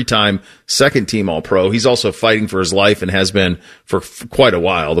All-Pro, 3-time second-team All-Pro. He's also fighting for his life and has been for quite a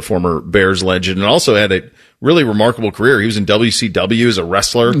while, the former Bears legend, and also had a really remarkable career. He was in WCW as a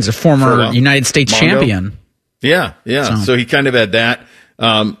wrestler. He's a former United States champion. Yeah. So he kind of had that.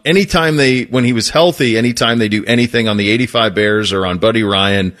 When he was healthy, anytime they do anything on the 85 Bears or on Buddy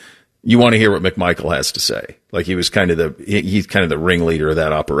Ryan, you want to hear what McMichael has to say. Like he's kind of the ringleader of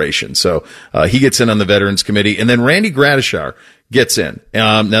that operation. So, he gets in on the Veterans Committee, and then Randy Gradishar gets in.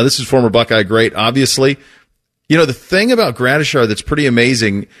 Now this is former Buckeye great, obviously. You know, the thing about Gradishar that's pretty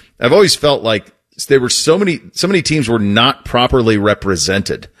amazing, I've always felt like there were so many teams were not properly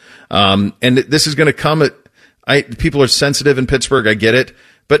represented. And this is going to come people are sensitive in Pittsburgh. I get it.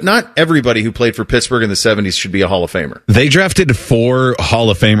 But not everybody who played for Pittsburgh in the 70s should be a Hall of Famer. They drafted 4 Hall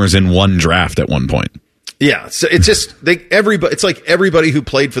of Famers in one draft at one point. Yeah, so it's just it's like everybody who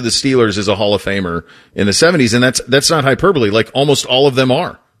played for the Steelers is a Hall of Famer in the 70s, and that's not hyperbole. Like almost all of them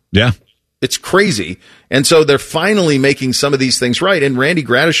are. Yeah. It's crazy. And so they're finally making some of these things right, and Randy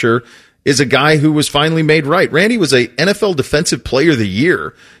Gradishar is a guy who was finally made right. Randy was a NFL Defensive Player of the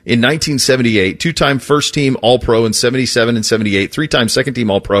Year in 1978, 2-time first-team All-Pro in 77 and 78, 3-time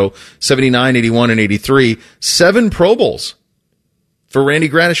second-team All-Pro, 79, 81, and 83, 7 Pro Bowls for Randy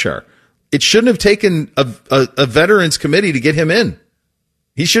Gradishar. It shouldn't have taken a Veterans Committee to get him in.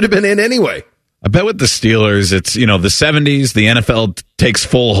 He should have been in anyway. I bet with the Steelers, it's, the 70s, the NFL takes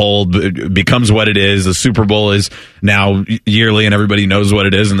full hold, it becomes what it is. The Super Bowl is now yearly and everybody knows what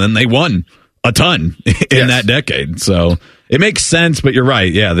it is. And then they won a ton in that decade. So it makes sense, but you're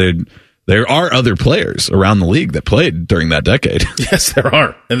right. Yeah, there are other players around the league that played during that decade. Yes, there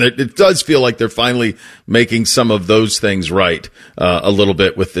are. And it does feel like they're finally making some of those things right a little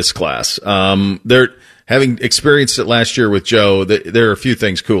bit with this class. They're having experienced it last year with Joe, there are a few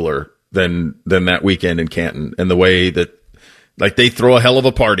things cooler than that weekend in Canton, and the way that they throw a hell of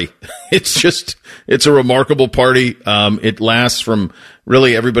a party. It's a remarkable party. It lasts from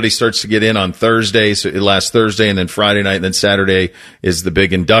really everybody starts to get in on Thursday. So it lasts Thursday and then Friday night, and then Saturday is the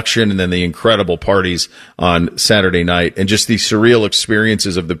big induction, and then the incredible parties on Saturday night, and just these surreal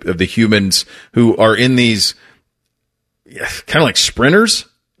experiences of the humans who are in these kind of like sprinters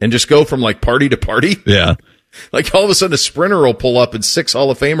and just go from like party to party. Yeah. Like all of a sudden a sprinter will pull up and 6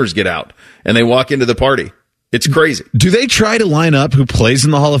 Hall of Famers get out and they walk into the party. It's crazy. Do they try to line up who plays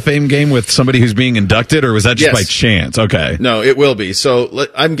in the Hall of Fame game with somebody who's being inducted, or was that just by chance? Okay. No, it will be. So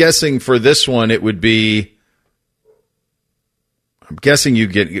I'm guessing for this one it would be, I'm guessing you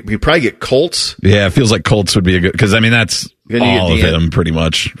probably get Colts. Yeah, it feels like Colts would be a good, because that's all of them pretty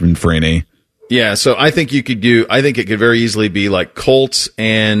much in Freeney. Yeah, so I think it could very easily be like Colts,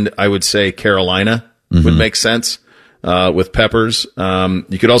 and I would say Carolina would make sense with Peppers.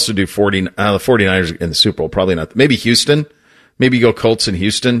 You could also do the 49ers in the Super Bowl, probably not. Maybe Houston. Maybe you go Colts in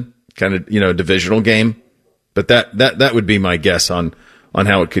Houston, kind of, a divisional game. But that would be my guess on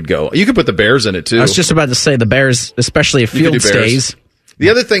how it could go. You could put the Bears in it too. I was just about to say the Bears, especially if Field stays. The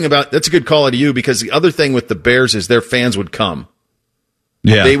other thing that's a good call out of you, because the other thing with the Bears is their fans would come.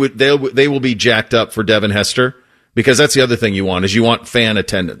 Yeah. They will be jacked up for Devin Hester, because that's the other thing you want fan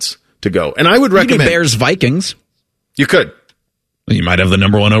attendance to go. And I would recommend Bears Vikings. You could. You might have the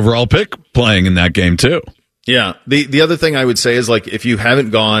number 1 overall pick playing in that game too. Yeah. The other thing I would say is, like, if you haven't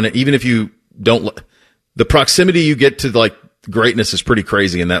gone, even if you don't, the proximity you get to like greatness is pretty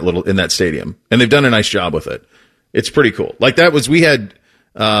crazy in that stadium, and they've done a nice job with it. It's pretty cool. Like we had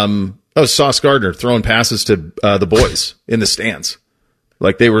Sauce Gardner throwing passes to the boys in the stands.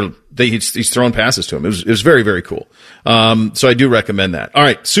 Like he's throwing passes to him. It was very, very cool. So I do recommend that. All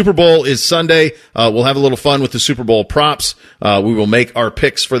right. Super Bowl is Sunday. We'll have a little fun with the Super Bowl props. We will make our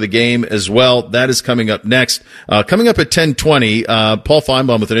picks for the game as well. That is coming up next. Coming up at 10:20, Paul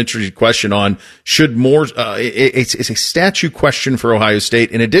Feinbaum with an interesting question on should more, it's a statue question for Ohio State.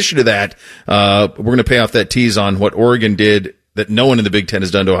 In addition to that, we're going to pay off that tease on what Oregon did that no one in the Big Ten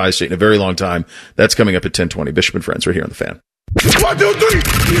has done to Ohio State in a very long time. That's coming up at 10:20. Bishop and Friends right here on The Fan. 1, 2, 3.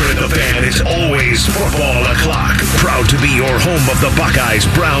 Here at The Fan, it's always football o'clock. Proud to be your home of the Buckeyes,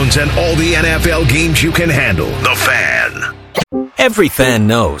 Browns, and all the NFL games you can handle. The Fan. Every fan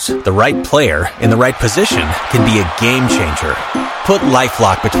knows the right player in the right position can be a game changer. Put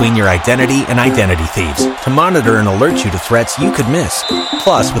LifeLock between your identity and identity thieves to monitor and alert you to threats you could miss.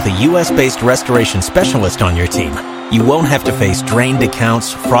 Plus, with a U.S.-based restoration specialist on your team, you won't have to face drained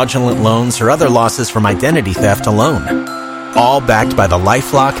accounts, fraudulent loans, or other losses from identity theft alone. All backed by the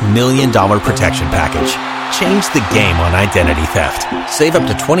LifeLock $1 Million Protection Package. Change the game on identity theft. Save up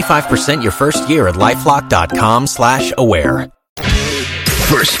to 25% your first year at LifeLock.com/aware.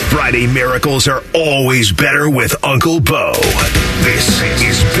 First Friday miracles are always better with Uncle Bo. This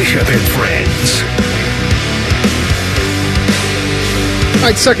is Bishop and Friends. All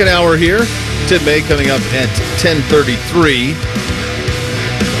right, second hour here. Tim May coming up at 10:33.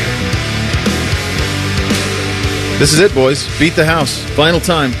 This is it, boys. Beat the house. Final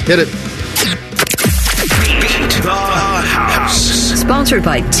time. Hit it. Beat the house. Sponsored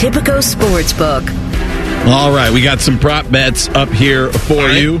by Tipico Sportsbook. All right, we got some prop bets up here for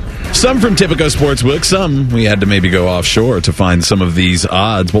you. Some from Tipico Sportsbook, some we had to maybe go offshore to find some of these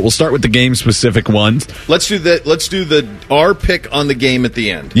odds. But we'll start with the game-specific ones. Let's do our pick on the game at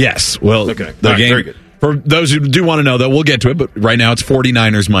the end. Yes. Well, okay. The All right, game. very good. For those who do want to know, though, we'll get to it. But right now, it's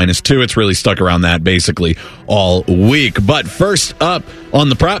 49ers -2. It's really stuck around that basically all week. But first up on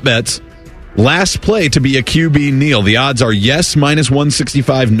the prop bets, last play to be a QB kneel. The odds are yes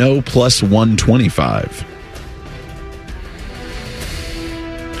 -165, no +125.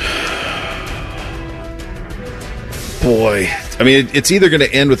 Boy, I mean, it's either going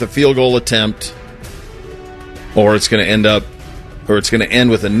to end with a field goal attempt, or it's going to end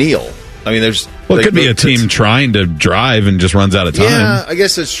with a kneel. I mean, there's it could be a team trying to drive and just runs out of time. Yeah, I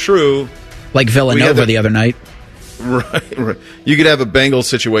guess it's true. Like Villanova the other night. Right. You could have a Bengals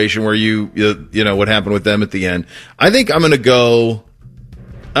situation where you know what happened with them at the end. I think I'm going to go.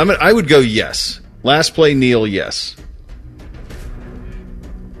 I would go yes. Last play kneel, yes.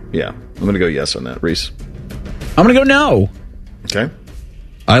 Yeah, I'm going to go yes on that, Reese. I'm going to go no. Okay.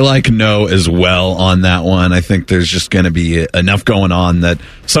 I like no as well on that one. I think there's just going to be enough going on that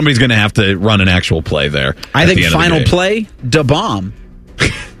somebody's going to have to run an actual play there. I think final play, da bomb.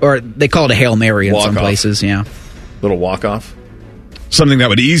 Or they call it a Hail Mary in some places, yeah. Little walk-off. Something that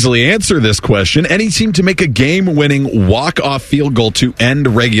would easily answer this question. Any team to make a game-winning walk-off field goal to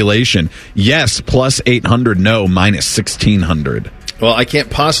end regulation. Yes, +800. No, -1600. Well, I can't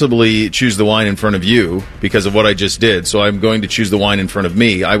possibly choose the wine in front of you because of what I just did, so I'm going to choose the wine in front of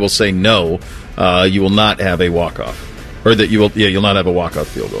me. I will say no, you will not have a walk-off. Or that you'll not have a walk-off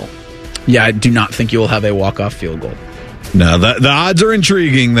field goal. Yeah, I do not think you will have a walk-off field goal. No, the odds are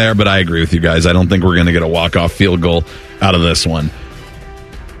intriguing there, but I agree with you guys. I don't think we're going to get a walk-off field goal out of this one.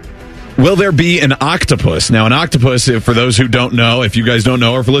 Will there be an octopus? Now, an octopus, for those who don't know, if you guys don't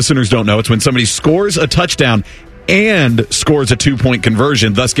know, or if listeners don't know, it's when somebody scores a touchdown and scores a 2-point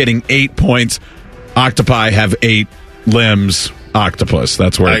conversion, thus getting 8 points. Octopi have 8 limbs. Octopus.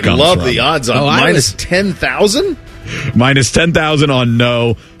 That's where it comes from. I love the odds on minus 10,000? Minus 10,000 on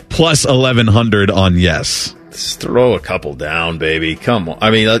no, +1100 on yes. Let's throw a couple down, baby. Come on.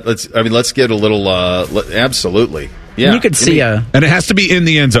 Let's get a little. Absolutely. Yeah. You could see and it has to be in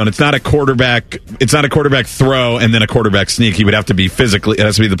the end zone. It's not a quarterback. It's not a quarterback throw and then a quarterback sneak. He would have to be physically. It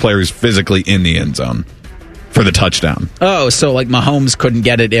has to be the player who's physically in the end zone for the touchdown. Oh, so like Mahomes couldn't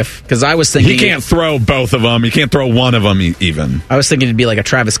get it because I was thinking he can't throw both of them. He can't throw one of them even. I was thinking it'd be like a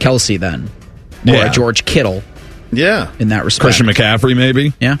Travis Kelce then, or a George Kittle. Yeah, in that respect. Christian McCaffrey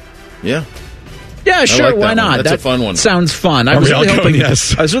maybe. Yeah. Yeah, sure. Like why not? That's a fun one. Sounds fun. I was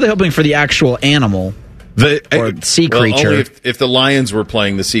really hoping for the actual animal. Or sea creature. Only if the Lions were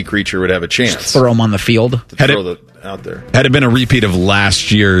playing, the sea creature would have a chance. Just throw them on the field. Out there. Had it been a repeat of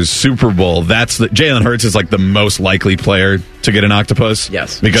last year's Super Bowl, Jalen Hurts is like the most likely player to get an octopus.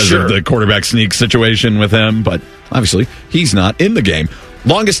 Yes. Because of the quarterback sneak situation with him, but obviously he's not in the game.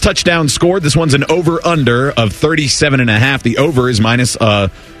 Longest touchdown scored. This one's an over-under of 37.5. The over is minus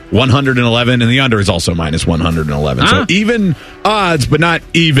 111, and the under is also minus 111. So even odds, but not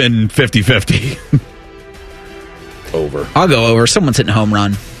even 50-50. Over. I'll go over. Someone's hitting a home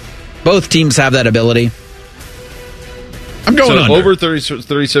run. Both teams have that ability. I'm going under. Over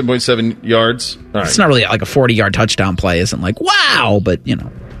 37.7 yards. All right. It's not really like a 40-yard touchdown play. Isn't like, wow, but, you know.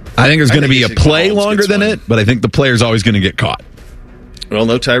 I think there's going to be a play longer than it, but I think the player's always going to get caught. Well,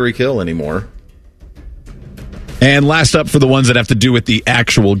 no Tyreek Hill anymore. And last up for the ones that have to do with the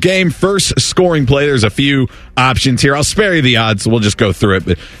actual game. First scoring play, there's a few options here. I'll spare you the odds, so we'll just go through it.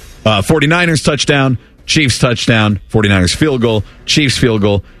 But 49ers touchdown, Chiefs touchdown, 49ers field goal, Chiefs field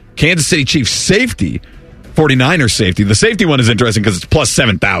goal, Kansas City Chiefs safety, 49ers safety. The safety one is interesting because it's plus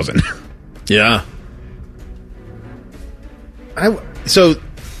 7,000. Yeah.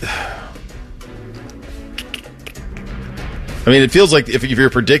 it feels like if you're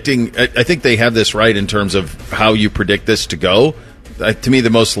predicting, I think they have this right in terms of how you predict this to go. To me, the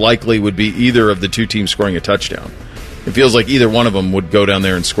most likely would be either of the two teams scoring a touchdown. It feels like either one of them would go down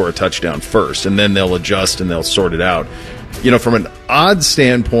there and score a touchdown first, and then they'll adjust and they'll sort it out. From an odds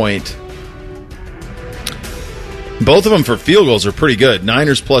standpoint, both of them for field goals are pretty good.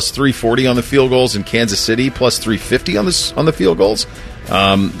 Niners plus 340 on the field goals, and Kansas City plus 350 on the field goals.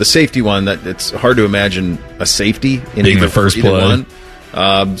 The safety one, that it's hard to imagine a safety in being the first play.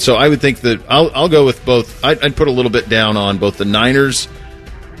 One. So I would think that I'll go with both. I'd put a little bit down on both the Niners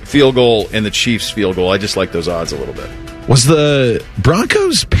field goal and the Chiefs field goal. I just like those odds a little bit. Was the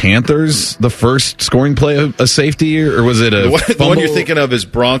Broncos-Panthers the first scoring play a safety, or was it a the one you're thinking of is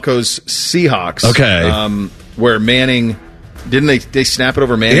Broncos-Seahawks. Okay. Where Manning, didn't they snap it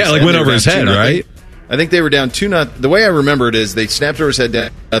over Manning? Yeah, like went over his head, right? I think they were down 2-0. The way I remember it is they snapped over his head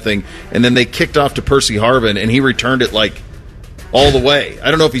down 0, and then they kicked off to Percy Harvin, and he returned it like all the way.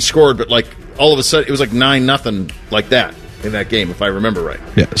 I don't know if he scored, but like all of a sudden it was like 9-0 like that in that game, if I remember right.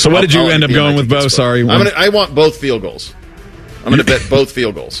 Yeah. So what did you end up going with, Bo? Sorry. I want both field goals. I'm going to bet both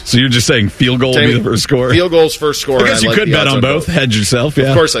field goals. So you're just saying field goal will be the first score? Field goals, first score. I guess you could bet on both. Hedge yourself, yeah.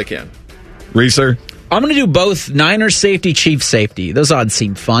 Of course I can. Reeser? I'm going to do both Niners safety, Chiefs safety. Those odds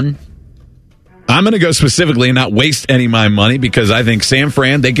seem fun. I'm going to go specifically and not waste any of my money because I think San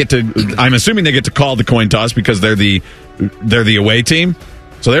Fran, I'm assuming they get to call the coin toss because they're the away team.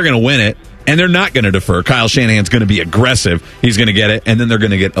 So they're going to win it. And they're not going to defer. Kyle Shanahan's going to be aggressive. He's going to get it, and then they're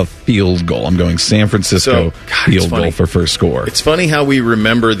going to get a field goal. I'm going San Francisco field goal for first score. It's funny how we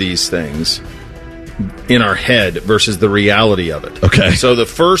remember these things in our head versus the reality of it. Okay. So the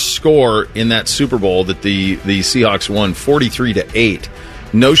first score in that Super Bowl that the Seahawks won 43-8,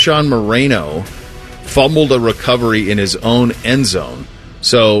 Noshan Moreno fumbled a recovery in his own end zone.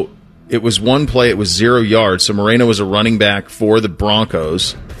 So it was one play, it was 0 yards. So Moreno was a running back for the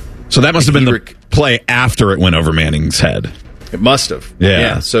Broncos. So that must have been the play after it went over Manning's head. It must have.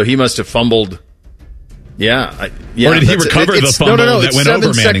 Yeah. So he must have fumbled. Yeah. Or did he recover the fumble that went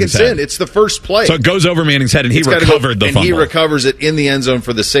over Manning's head? It's the first play. So it goes over Manning's head, and he recovered the fumble. And he recovers it in the end zone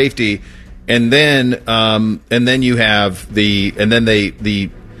for the safety. And then you have the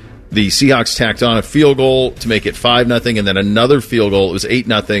Seahawks tacked on a field goal to make it 5-0, and then another field goal. It was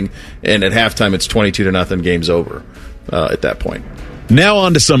 8-0, and at halftime it's 22-0. Game's over at that point. Now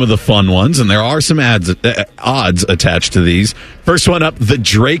on to some of the fun ones, and there are some odds attached to these. First one up, the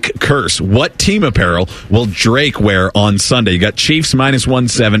Drake curse. What team apparel will Drake wear on Sunday? You got Chiefs minus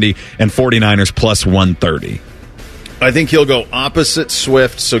 170 and 49ers plus 130. I think he'll go opposite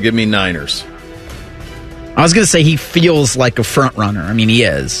Swift, so give me Niners. I was going to say he feels like a front runner. I mean, he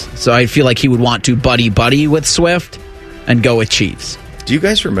is. So I feel like he would want to buddy with Swift and go with Chiefs. Do you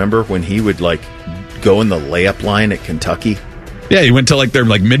guys remember when he would go in the layup line at Kentucky? Yeah, he went to their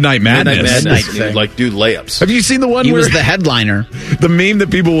Midnight Madness. He would do layups. Have you seen the one he where was the headliner? The meme that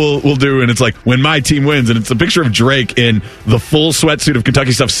people will do, and it's like when my team wins, and it's a picture of Drake in the full sweatsuit of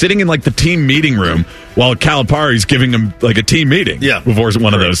Kentucky stuff, sitting in the team meeting room while Calipari's giving him a team meeting. Yeah, before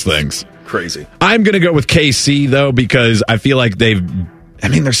one of those things. Crazy. I'm going to go with KC though because I feel like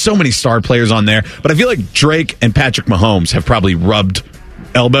there's so many star players on there, but I feel like Drake and Patrick Mahomes have probably rubbed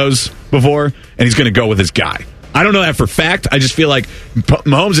elbows before, and he's going to go with his guy. I don't know that for fact. I just feel like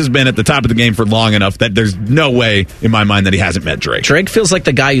Mahomes has been at the top of the game for long enough that there's no way in my mind that he hasn't met Drake. Drake feels like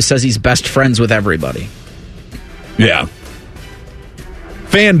the guy who says he's best friends with everybody. Yeah.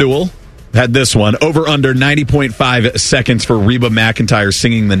 FanDuel had this one. Over under 90.5 seconds for Reba McEntire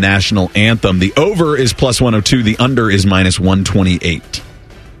singing the national anthem. The over is plus 102. The under is minus 128.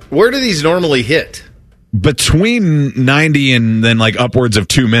 Where do these normally hit? Between 90 and then upwards of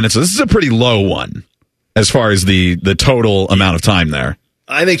 2 minutes. So this is a pretty low one. As far as the total amount of time there,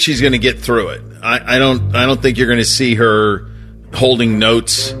 I think she's going to get through it. I don't think you're going to see her holding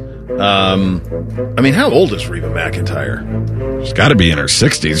notes. How old is Reba McEntire? She's got to be in her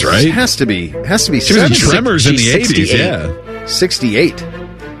 60s, right? She has to be. She was in Tremors in the 80s. Yeah, 68.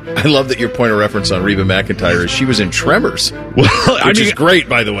 I love that your point of reference on Reba McEntire is she was in Tremors. Which is great,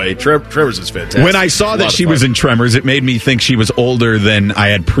 by the way. Tremors is fantastic. When I saw that she was in Tremors, it made me think she was older than I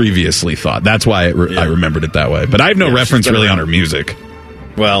had previously thought. That's why I remembered it that way. But I have no reference really on her music.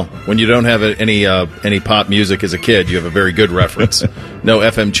 Well, when you don't have any pop music as a kid, you have a very good reference. No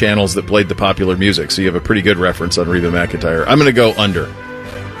FM channels that played the popular music, so you have a pretty good reference on Reba McEntire. I'm going to go under.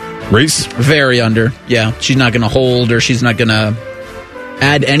 Reese? Very under. Yeah, she's not going to hold, or she's not going to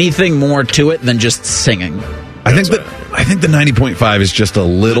add anything more to it than just singing. I I think the 90.5 is just a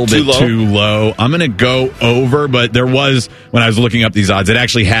little bit too low. I'm going to go over, but there was, when I was looking up these odds, it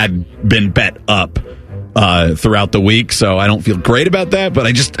actually had been bet up throughout the week, so I don't feel great about that, but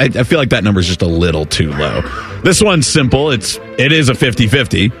I feel like that number is just a little too low. This one's simple. It is a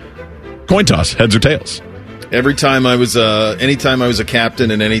 50-50. Coin toss, heads or tails. Anytime I was a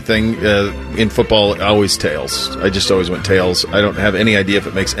captain in anything in football, always tails. I just always went tails. I don't have any idea if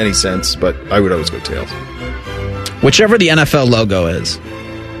it makes any sense, but I would always go tails. Whichever the NFL logo is.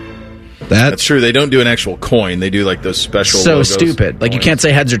 That's true. They don't do an actual coin. They do like those special logos. So stupid. Like, you can't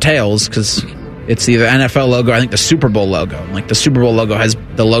say heads or tails because it's either NFL logo or I think the Super Bowl logo. Like, the Super Bowl logo has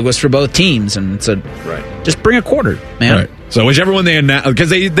the logos for both teams, and it's just bring a quarter, man. Right. So whichever one they announce, because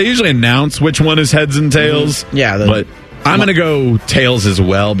they usually announce which one is heads and tails. Mm-hmm. Yeah. But I'm going to go tails as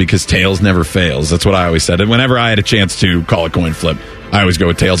well because tails never fails. That's what I always said. And whenever I had a chance to call a coin flip, I always go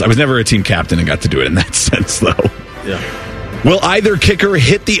with tails. I was never a team captain and got to do it in that sense, though. Yeah. Will either kicker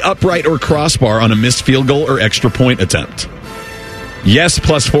hit the upright or crossbar on a missed field goal or extra point attempt? Yes,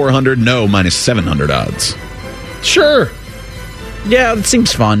 plus 400. No, minus 700 odds. Sure. Yeah, it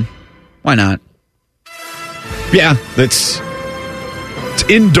seems fun. Why not? Yeah, it's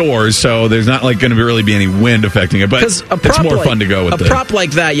indoors, so there's not like going to really be any wind affecting it. But it's more fun to go with a prop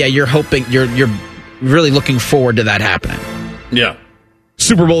like that. Yeah, you're hoping you're really looking forward to that happening. Yeah.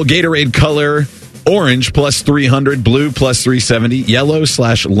 Super Bowl Gatorade color: orange plus 300, blue plus 370,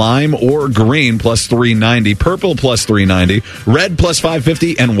 yellow/lime or green plus 390, purple plus 390, red plus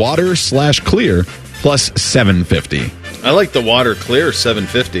 550, and water/clear plus 750. I like the water clear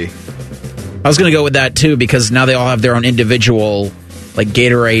 750. I was going to go with that too because now they all have their own individual like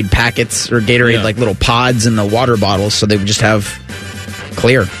Gatorade packets or Gatorade like little pods in the water bottles, so they would just have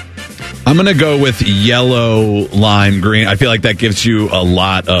clear. I'm going to go with yellow, lime, green. I feel like that gives you a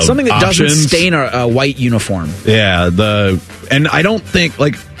lot of something that options. Doesn't stain a white uniform. Yeah, and I don't think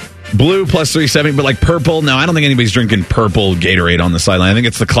like blue plus 370, but like purple. No, I don't think anybody's drinking purple Gatorade on the sideline. I think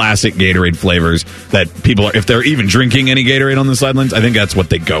it's the classic Gatorade flavors that people are, if they're even drinking any Gatorade on the sidelines, I think that's what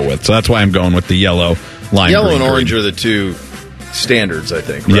they go with. So that's why I'm going with the yellow, lime, yellow, green, and orange green. are the two standards, I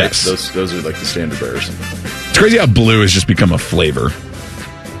think. Right? Yes, those are like the standard bearers. It's crazy how blue has just become a flavor.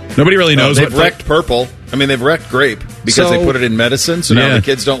 Nobody really knows they've wrecked purple. I mean, they've wrecked grape because they put it in medicine, so now the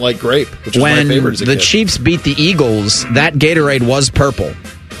kids don't like grape, which is my favorite as a kid. When the Chiefs beat the Eagles, that Gatorade was purple.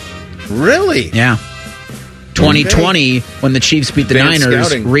 Really? Yeah. 2020, when the Chiefs beat the Niners,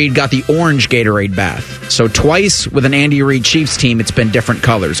 scouting. Reed got the orange Gatorade bath. So twice with an Andy Reid Chiefs team, it's been different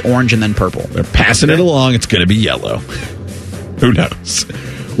colors, orange and then purple. They're passing it along. It's going to be yellow. Who knows?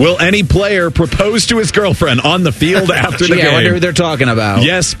 Will any player propose to his girlfriend on the field after the game? I wonder who they're talking about.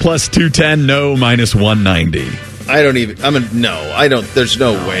 Yes, plus 210. No, minus 190. I don't. There's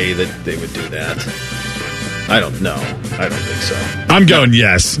no way that they would do that. I don't know. I don't think so. I'm going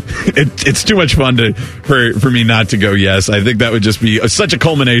yes. It's too much fun for me not to go yes. I think that would just be such a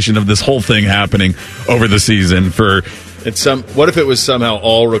culmination of this whole thing happening over the season. What if it was somehow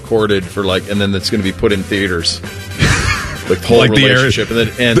all recorded and then it's going to be put in theaters? Like the whole relationship,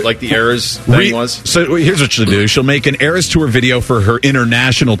 like the Eras thing was. So here's what she'll do: she'll make an Eras tour video for her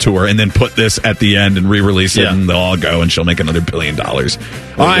international tour, and then put this at the end and re-release it, and they'll all go, and she'll make another $1 billion.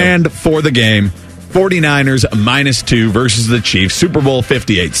 And for the game, 49ers -2 versus the Chiefs. Super Bowl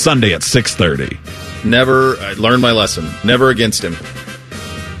 58 Sunday at 6:30. I learned my lesson. Never against him.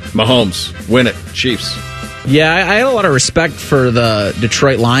 Mahomes, win it, Chiefs. Yeah, I had a lot of respect for the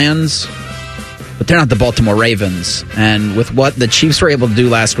Detroit Lions. But they're not the Baltimore Ravens. And with what the Chiefs were able to do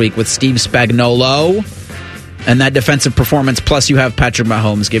last week with Steve Spagnuolo and that defensive performance, plus you have Patrick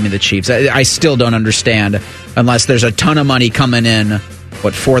Mahomes, give me the Chiefs. I still don't understand, unless there's a ton of money coming in,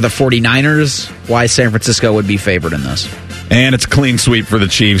 for the 49ers, why San Francisco would be favored in this. And it's a clean sweep for the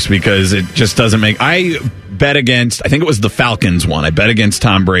Chiefs because it just doesn't make... I bet against... I think it was the Falcons one. I bet against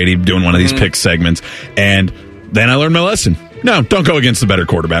Tom Brady doing one of these pick segments. And then I learned my lesson. No, don't go against the better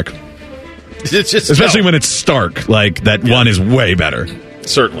quarterback. Especially when it's Stark, like that one is way better.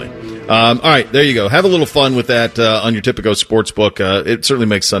 Certainly. All right, there you go. Have a little fun with that on your Tipico Sportsbook. It certainly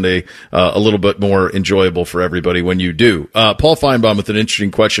makes Sunday a little bit more enjoyable for everybody when you do. Paul Feinbaum with an interesting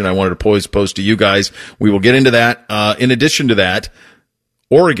question I wanted to pose to you guys. We will get into that. In addition to that,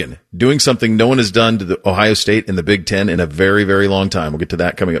 Oregon doing something no one has done to the Ohio State in the Big Ten in a very, very long time. We'll get to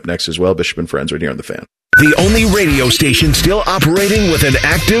that coming up next as well. Bishop and Friends right here on The Fan. The only radio station still operating with an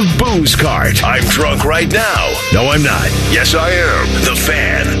active booze cart. I'm drunk right now. No, I'm not. Yes, I am. The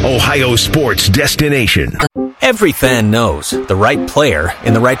Fan, Ohio sports destination. Every fan knows the right player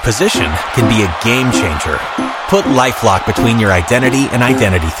in the right position can be a game changer. Put LifeLock between your identity and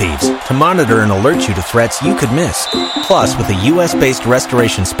identity thieves to monitor and alert you to threats you could miss. Plus, with a U.S.-based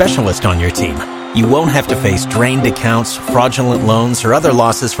restoration specialist on your team, you won't have to face drained accounts, fraudulent loans, or other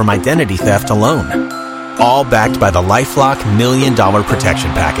losses from identity theft alone. All backed by the LifeLock $1 Million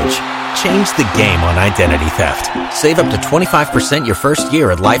Protection Package. Change the game on identity theft. Save up to 25% your first year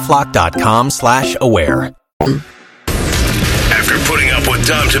at LifeLock.com/aware. After putting up with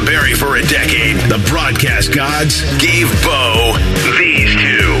Dom Tiberi for a decade, the broadcast gods gave Bo these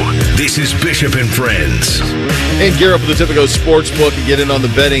two. This is Bishop and Friends. And gear up with the Tipico Sportsbook and get in on the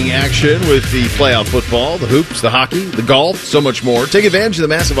betting action with the playoff football, the hoops, the hockey, the golf, so much more. Take advantage of the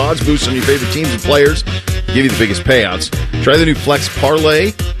massive odds boosts on your favorite teams and players. Give you the biggest payouts. Try the new Flex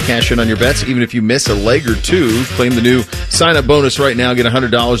Parlay. Cash in on your bets even if you miss a leg or two. Claim the new sign-up bonus right now. Get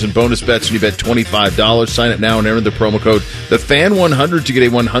 $100 in bonus bets when you bet $25. Sign up now and enter the promo code TheFan100 to get a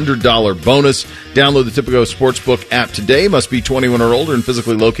 $100 bonus. Download the Tipico Sportsbook app today. Must be 21 or older and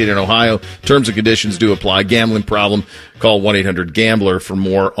physically located in Ohio. Terms and conditions do apply. Gambling problem? Call 1-800-GAMBLER for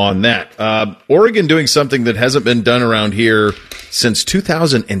more on that. Oregon doing something that hasn't been done around here since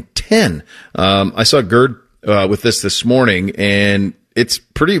 2010. I saw Gerd with this morning, and it's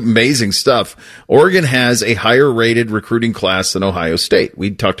pretty amazing stuff. Oregon has a higher rated recruiting class than Ohio State.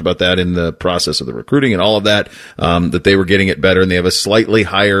 We talked about that in the process of the recruiting and all of that, that they were getting it better, and they have a slightly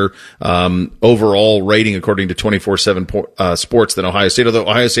higher overall rating according to 24/7 Sports than Ohio State, although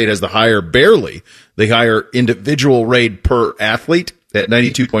Ohio State has the higher individual rate per athlete at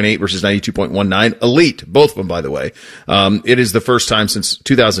 92.8 versus 92.19. Elite, both of them, by the way. It is the first time since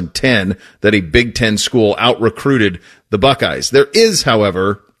 2010 that a Big Ten school out-recruited the Buckeyes. There is,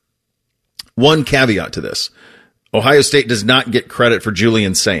 however, one caveat to this. Ohio State does not get credit for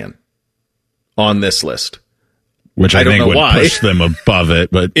Julian Sayin on this list. Which I don't think know would why. push them above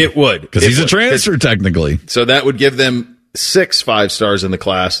it, but it would. Because he's a transfer, technically. So that would give them 6 5-stars in the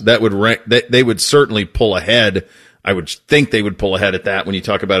class. That would rank, they would certainly pull ahead. I would think they would pull ahead at that when you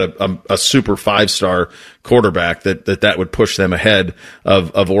talk about a super 5-star quarterback, that would push them ahead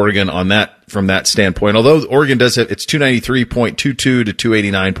of Oregon on that, from that standpoint. Although Oregon does have, it's 293.22 to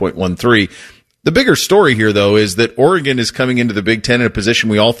 289.13. The bigger story here, though, is that Oregon is coming into the Big Ten in a position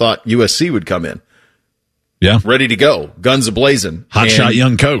we all thought USC would come in. Yeah. Ready to go. Guns a-blazing. Hotshot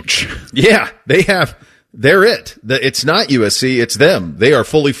young coach. Yeah, they're it. It's not USC, it's them. They are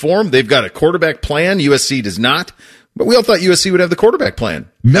fully formed. They've got a quarterback plan. USC does not. But we all thought USC would have the quarterback plan.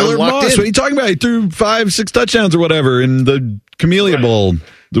 Miller Moss, what are you talking about? He threw 5-6 touchdowns or whatever in the Camellia Bowl,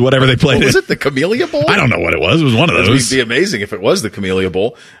 whatever they played. Was it the Camellia Bowl? I don't know what it was. It was one of those. It would be amazing if it was the Camellia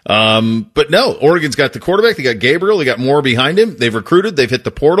Bowl. But no, Oregon's got the quarterback. They got Gabriel. They got more behind him. They've recruited. They've hit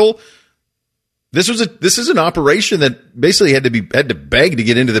the portal. This is an operation that basically had to beg to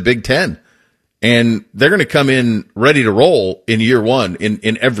get into the Big Ten. And they're going to come in ready to roll in year one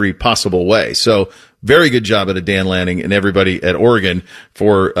in every possible way. So very good job out of Dan Lanning and everybody at Oregon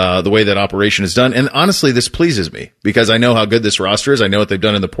for the way that operation is done. And honestly, this pleases me because I know how good this roster is. I know what they've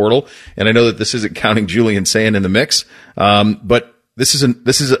done in the portal, and I know that this isn't counting Julian Sayin in the mix. But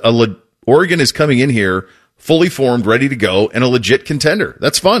Oregon is coming in here fully formed, ready to go, and a legit contender.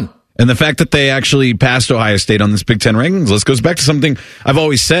 That's fun. And the fact that they actually passed Ohio State on this Big Ten rankings list goes back to something I've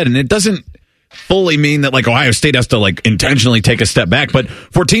always said, and it doesn't fully mean that like Ohio State has to like intentionally take a step back, but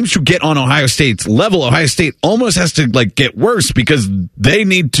for teams to get on Ohio State's level, Ohio State almost has to like get worse because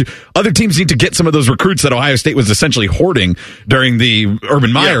other teams need to get some of those recruits that Ohio State was essentially hoarding during the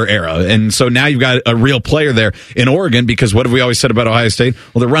Urban Meyer era. And so now you've got a real player there in Oregon, because what have we always said about Ohio State?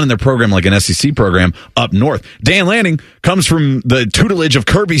 Well, they're running their program like an SEC program up north. Dan Lanning comes from the tutelage of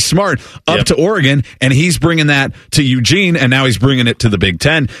Kirby Smart up to Oregon, and he's bringing that to Eugene, and now he's bringing it to the Big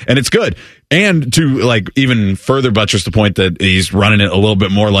Ten, and it's good. And to like even further buttress the point that he's running it a little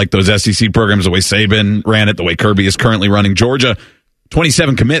bit more like those SEC programs, the way Saban ran it, the way Kirby is currently running Georgia.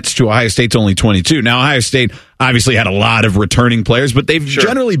 27 commits to Ohio State's only 22. Now, Ohio State obviously had a lot of returning players, but they've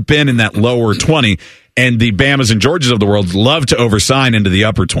generally been in that lower 20, and the Bamas and Georgias of the world love to oversign into the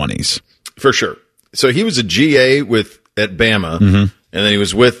upper 20s. For sure. So he was a GA at Bama, and then he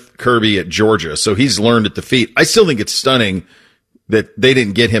was with Kirby at Georgia. So he's learned at the feet. I still think it's stunning that they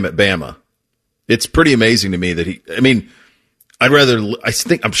didn't get him at Bama. It's pretty amazing to me that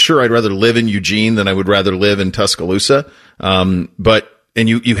I'm sure I'd rather live in Eugene than I would rather live in Tuscaloosa. But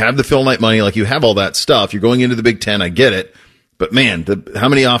you have the Phil Knight money, like you have all that stuff. You're going into the Big Ten. I get it. But man, how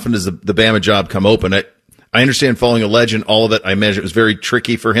many often does the Bama job come open? I understand following a legend, all of it. I imagine it was very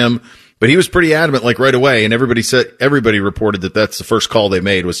tricky for him, but he was pretty adamant, like right away. And everybody reported that that's the first call they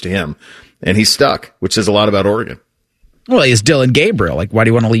made was to him. and he's stuck, which says a lot about Oregon. Well, he's Dylan Gabriel. Like, why do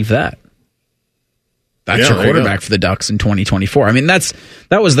you want to leave that? That's your quarterback for the Ducks in 2024. I mean, that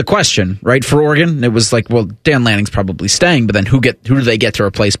was the question, right, for Oregon? It was like, well, Dan Lanning's probably staying, but then who do they get to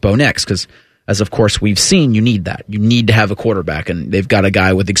replace Bo Nix? Because, as of course we've seen, you need that. You need to have a quarterback, and they've got a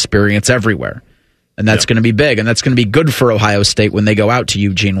guy with experience everywhere. And that's going to be big, and that's going to be good for Ohio State when they go out to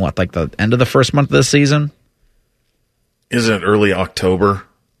Eugene, like the end of the first month of the season? Isn't it early October?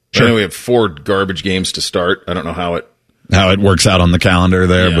 Sure. I know we have 4 garbage games to start. I don't know how it works out on the calendar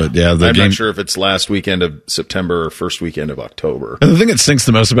there, but I'm not sure if it's last weekend of September or first weekend of October. And the thing that stinks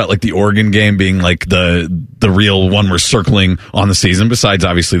the most about like the Oregon game being like the real one we're circling on the season, besides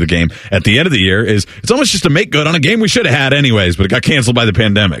obviously the game at the end of the year, is it's almost just a make good on a game we should have had anyways, but it got canceled by the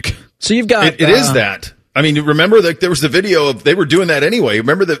pandemic. So you've got it is that. I mean, remember that there was the video of they were doing that anyway.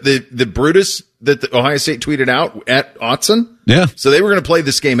 Remember the Brutus that the Ohio State tweeted out at Autzen? Yeah. So they were going to play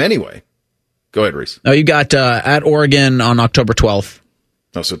this game anyway. Go ahead, Reese. Oh, you got at Oregon on October 12th.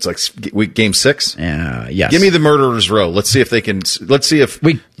 Oh, so it's like game 6? Yes. Give me the Murderers Row. Let's see if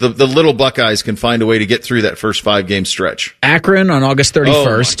the little Buckeyes can find a way to get through that first 5-game stretch. Akron on August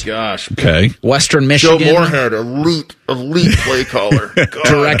 31st. Oh, my gosh. Okay. Western Michigan. Joe Moorhead, elite play caller. God,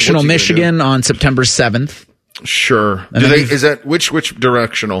 Directional Michigan on September 7th. Sure. Is that which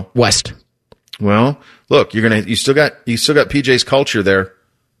directional? West. Well, look, you still got PJ's culture there.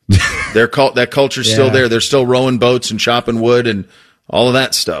 That culture's still there. They're still rowing boats and chopping wood and all of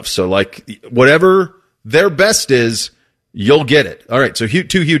that stuff. So, like, whatever their best is, you'll get it. All right, so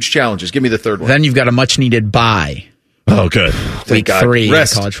 2 huge challenges. Give me the third one. Then you've got a much-needed bye. Oh, good. Week 3 of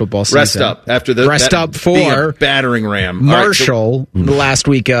college football season. Rest up. After up for battering ram. Marshall last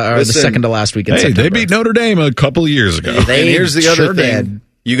week, or the second to last week in September. They beat Notre Dame a couple of years ago. And here's the other thing.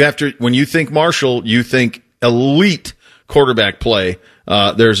 You have to, when you think Marshall, you think elite quarterback play.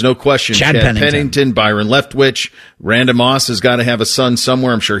 There's no question. Chad Pennington, Byron Leftwich, Random Moss has got to have a son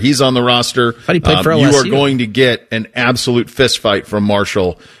somewhere. I'm sure he's on the roster. He played for LSU. You are going to get an absolute fist fight from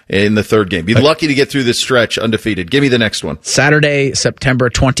Marshall in the third game. Be lucky to get through this stretch undefeated. Give me the next one. Saturday, September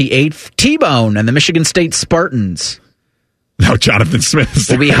 28th, T-Bone and the Michigan State Spartans. No, Jonathan Smith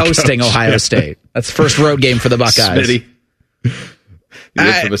will be hosting Ohio State. That's the first road game for the Buckeyes. Smitty.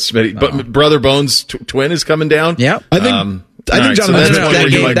 Smitty. But Brother Bones twin is coming down. Yeah, I think Jonathan Smith will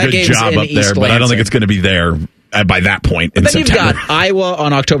do a good job up there, but I don't think it's going to be there by that point in September. Then you've got Iowa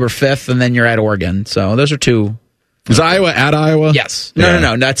on October 5th, and then you're at Oregon. So those are 2. Is Iowa at Iowa? Yes.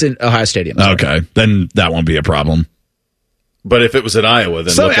 No. That's in Ohio Stadium. Okay, then that won't be a problem. But if it was at Iowa,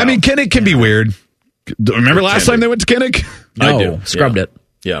 then look out. Kinnick can be weird. Remember last time they went to Kinnick? No, I do. Scrubbed it.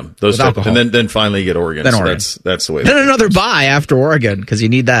 Yeah, those alcohol. And then finally you get Oregon. Then so Oregon. That's the way. Then another bye after Oregon because you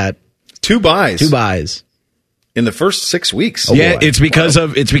need that. 2 buys. 2 buys in the first 6 weeks. Yeah, it's because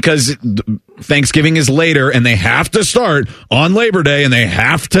Thanksgiving is later, and they have to start on Labor Day, and they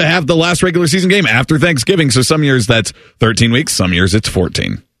have to have the last regular season game after Thanksgiving. So some years that's 13 weeks, some years it's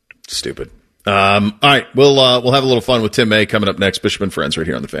 14. Stupid. All right, we'll have a little fun with Tim May coming up next. Bishop and Friends right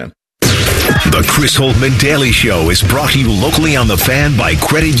here on The Fan. The Chris Holtman Daily Show is brought to you locally on The Fan by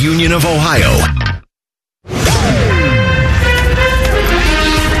Credit Union of Ohio.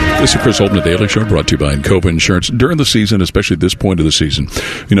 This is Chris Holtman, the Daily Show, brought to you by Encova Insurance. During the season, especially at this point of the season,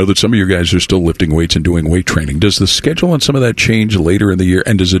 you know that some of your guys are still lifting weights and doing weight training. Does the schedule on some of that change later in the year,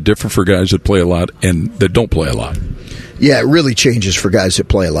 and does it differ for guys that play a lot and that don't play a lot? Yeah, it really changes for guys that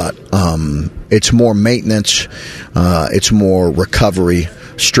play a lot. It's more maintenance. It's more recovery,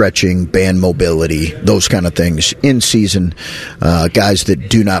 stretching, band mobility, those kind of things. In season, guys that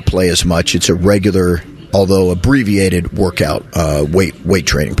do not play as much, it's a regular, although abbreviated, workout weight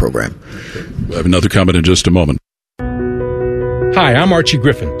training program. We'll have another comment in just a moment. Hi, I'm Archie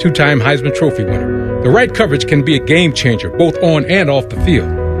Griffin, 2-time Heisman Trophy winner. The right coverage can be a game changer, both on and off the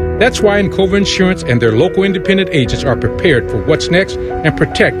field. That's why Encova Insurance and their local independent agents are prepared for what's next and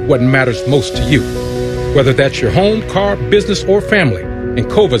protect what matters most to you. Whether that's your home, car, business, or family,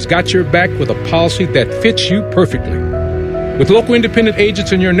 Encova's got your back with a policy that fits you perfectly. With local independent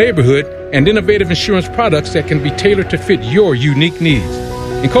agents in your neighborhood and innovative insurance products that can be tailored to fit your unique needs,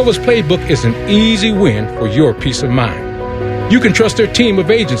 Encova's playbook is an easy win for your peace of mind. You can trust their team of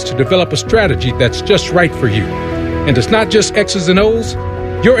agents to develop a strategy that's just right for you. And it's not just X's and O's.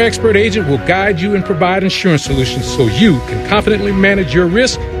 Your expert agent will guide you and provide insurance solutions so you can confidently manage your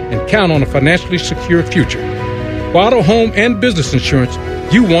risk and count on a financially secure future. For auto, home, and business insurance,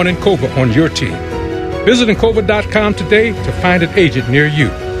 you want Encova on your team. Visit Encova.com today to find an agent near you.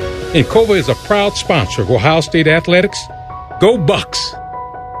 Encova is a proud sponsor of Ohio State Athletics. Go Bucks!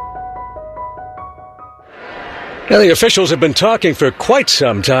 Now, the officials have been talking for quite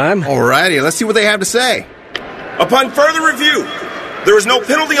some time. All righty, let's see what they have to say. Upon further review, there is no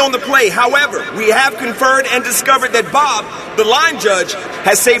penalty on the play. However, we have conferred and discovered that Bob, the line judge,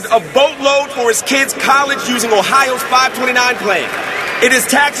 has saved a boatload for his kids' college using Ohio's 529 plan. It is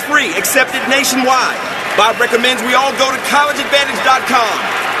tax-free, accepted nationwide. Bob recommends we all go to collegeadvantage.com.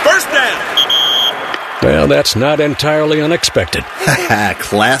 First down. Well, that's not entirely unexpected.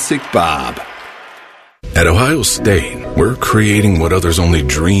 Classic Bob. At Ohio State, we're creating what others only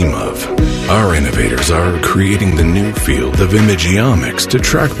dream of. Our innovators are creating the new field of imageomics to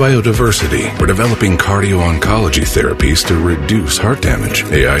track biodiversity. We're developing cardio-oncology therapies to reduce heart damage,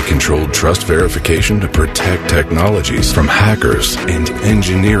 AI-controlled trust verification to protect technologies from hackers, and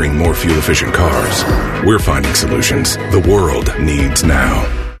engineering more fuel-efficient cars. We're finding solutions the world needs now.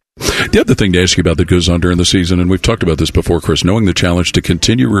 The other thing to ask you about that goes on during the season, and we've talked about this before, Chris, knowing the challenge to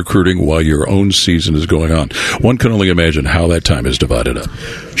continue recruiting while your own season is going on. One can only imagine how that time is divided up.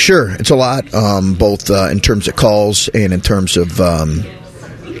 Sure, it's a lot, both in terms of calls and in terms of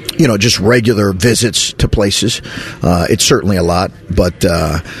just regular visits to places. It's certainly a lot, but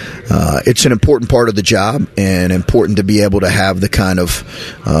it's an important part of the job, and important to be able to have the kind of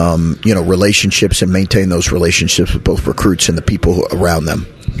relationships and maintain those relationships with both recruits and the people around them.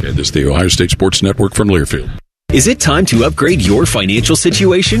 Okay, this is the Ohio State Sports Network from Learfield. Is it time to upgrade your financial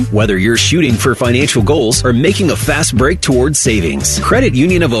situation? Whether you're shooting for financial goals or making a fast break towards savings, Credit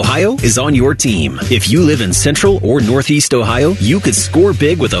Union of Ohio is on your team. If you live in Central or Northeast Ohio, you could score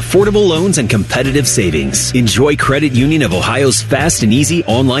big with affordable loans and competitive savings. Enjoy Credit Union of Ohio's fast and easy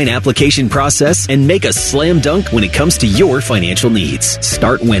online application process and make a slam dunk when it comes to your financial needs.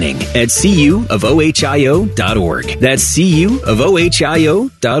 Start winning at cuofohio.org. That's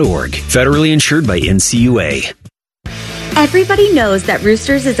cuofohio.org. Federally insured by NCUA. Everybody knows that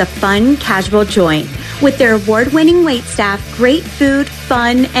Roosters is a fun, casual joint. With their award-winning waitstaff, great food,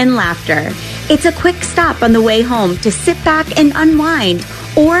 fun, and laughter. It's a quick stop on the way home to sit back and unwind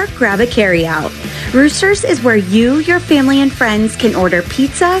or grab a carryout. Roosters is where you, your family, and friends can order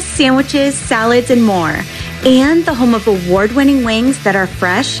pizza, sandwiches, salads, and more. And the home of award-winning wings that are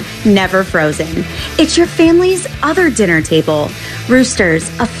fresh, never frozen. It's your family's other dinner table. Roosters,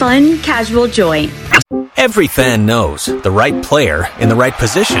 a fun, casual joint. Every fan knows the right player in the right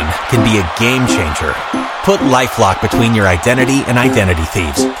position can be a game changer. Put LifeLock between your identity and identity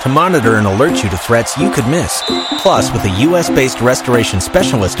thieves to monitor and alert you to threats you could miss. Plus, with a U.S.-based restoration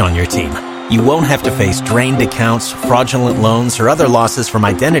specialist on your team, you won't have to face drained accounts, fraudulent loans, or other losses from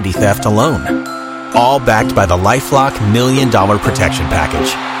identity theft alone. All backed by the LifeLock $1 Million Protection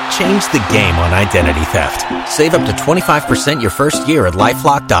Package. Change the game on identity theft. Save up to 25% your first year at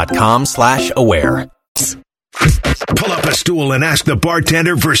LifeLock.com/aware. Pull up a stool and ask the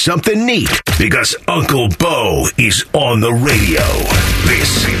bartender for something neat, because Uncle Bo is on the radio.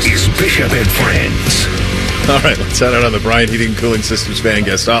 This is Bishop and Friends. All right, let's head out on the Bryant Heating and Cooling Systems fan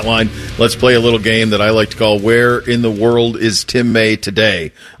guest hotline. Let's play a little game that I like to call Where in the World is Tim May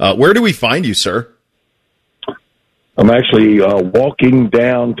Today? Where do we find you, sir? I'm actually walking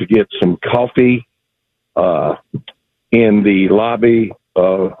down to get some coffee in the lobby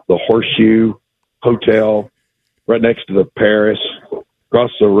of the Horseshoe Hotel right next to the Paris,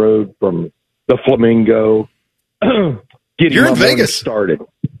 across the road from the Flamingo. You're in Vegas. Started.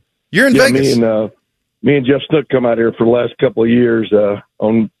 You're in Vegas. Me and Jeff Snook come out here for the last couple of years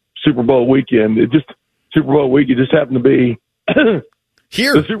on Super Bowl weekend. Super Bowl weekend just happened to be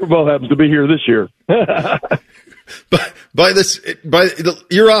here. The Super Bowl happens to be here this year.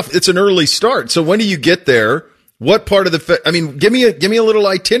 You're off. It's an early start. So when do you get there? What part of the? Give me a little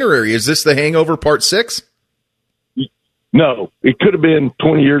itinerary. Is this The Hangover Part 6? No, it could have been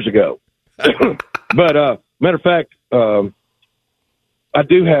 20 years ago. But matter of fact, I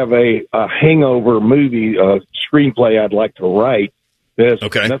do have a Hangover movie screenplay I'd like to write. That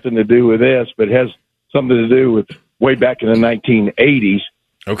has nothing to do with this, but it has something to do with way back in the 1980s.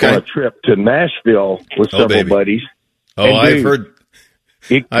 Okay, on a trip to Nashville with several buddies. I've heard.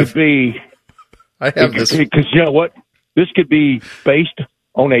 It could be. I have this because you know what? This could be based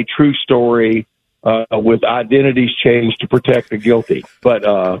on a true story with identities changed to protect the guilty. But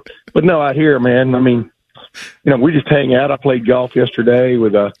no, out here, man. We just hang out. I played golf yesterday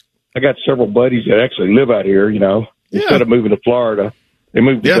with I got several buddies that actually live out here. Instead of moving to Florida, they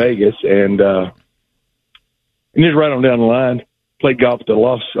moved to Vegas, and just right on down the line, played golf at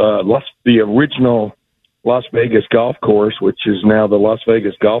the original Las Vegas golf course, which is now the Las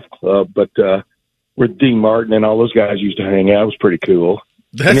Vegas Golf Club, but where Dean Martin and all those guys used to hang out. It was pretty cool.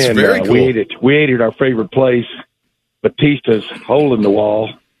 That's very cool. We ate at our favorite place, Batista's Hole in the Wall,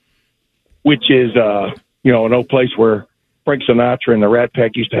 which is an old place where Frank Sinatra and the Rat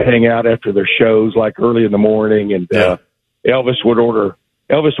Pack used to hang out after their shows, like early in the morning. And Elvis ordered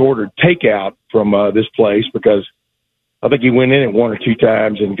takeout from this place because I think he went in it 1 or 2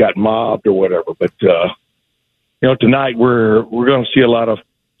 times and got mobbed or whatever. But tonight we're going to see a lot of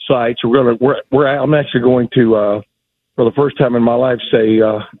sights. I'm actually going to for the first time in my life say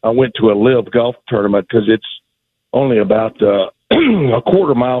I went to a live golf tournament because it's only about a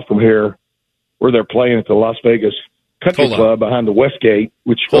quarter mile from here where they're playing at the Las Vegas Country Club behind the Westgate,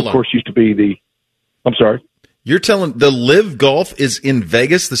 which of course used to be I'm sorry. You're telling the live golf is in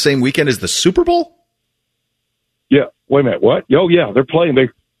Vegas the same weekend as the Super Bowl? Yeah. Wait a minute. What? Oh yeah, they're playing. They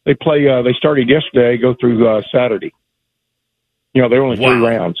play. They started yesterday. Go through Saturday. They're only 3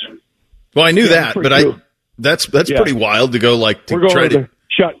 rounds. Well, I knew that, but cool. That's pretty wild to go the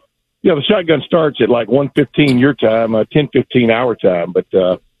shotgun starts at like 1:15 your time, 10:15 our time. But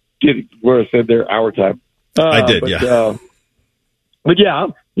where I said their our time. I did, yeah. But yeah,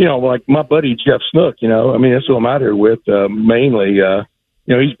 like my buddy Jeff Snook. That's who I'm out here with mainly.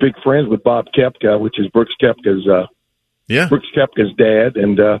 He's big friends with Bob Koepka, which is Brooks Koepka's dad,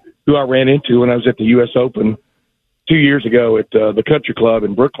 and who I ran into when I was at the U.S. Open 2 years ago at the Country Club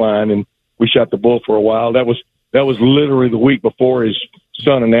in Brookline, and we shot the bull for a while. That was literally the week before his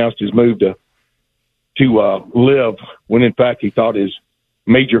son announced his move to live, when in fact he thought his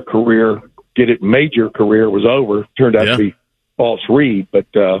major career was over. Turned out to be false read, but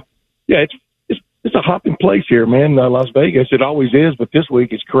it's a hopping place here, man. Las Vegas, it always is, but this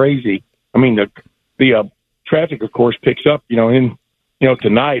week it's crazy. I mean, the traffic, of course, picks up.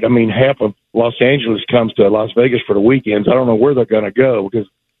 Tonight, half of Los Angeles comes to Las Vegas for the weekends. I don't know where they're going to go because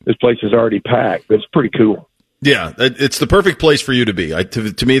this place is already packed. But it's pretty cool. Yeah, it's the perfect place for you to be.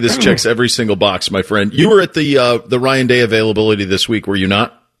 To me, this checks every single box, my friend. You were at the Ryan Day availability this week, were you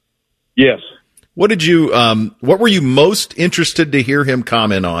not? Yes. What did you? What were you most interested to hear him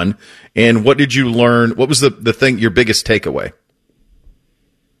comment on, and what did you learn? What was the thing? Your biggest takeaway?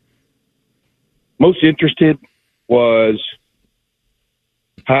 Most interested was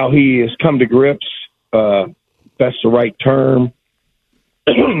how he has come to grips. That's the right term.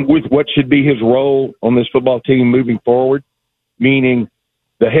 With what should be his role on this football team moving forward, meaning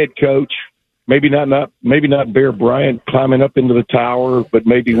the head coach, maybe not Bear Bryant climbing up into the tower, but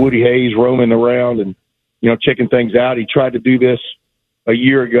maybe Woody Hayes roaming around and, checking things out. He tried to do this a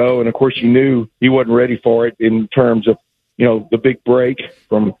year ago, and of course you knew he wasn't ready for it in terms of, the big break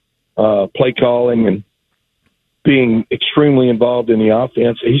from play calling and being extremely involved in the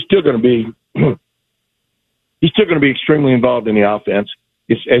offense. He's still going to be extremely involved in the offense.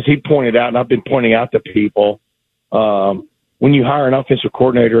 As he pointed out, and I've been pointing out to people, when you hire an offensive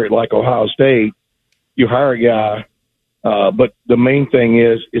coordinator at like Ohio State, you hire a guy, but the main thing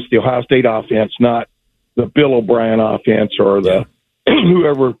is it's the Ohio State offense, not the Bill O'Brien offense or the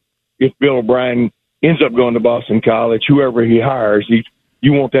whoever. If Bill O'Brien ends up going to Boston College, whoever he hires,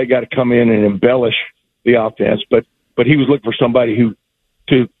 you want that guy to come in and embellish the offense. But he was looking for somebody who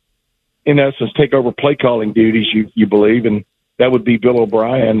to, in essence, take over play calling duties. You believe, and that would be Bill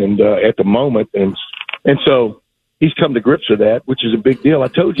O'Brien, and at the moment, and so he's come to grips with that, which is a big deal. I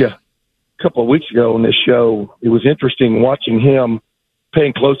told you a couple of weeks ago on this show, it was interesting watching him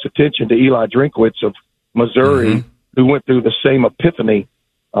paying close attention to Eli Drinkwitz of Missouri, who went through the same epiphany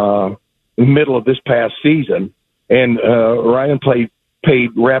in the middle of this past season, and Ryan paid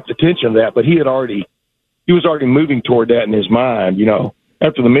rapt attention to that, but he was already moving toward that in his mind.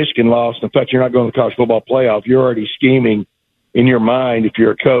 After the Michigan loss, in fact, you're not going to the college football playoff, you're already scheming in your mind, if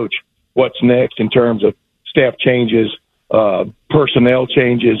you're a coach, what's next in terms of staff changes, personnel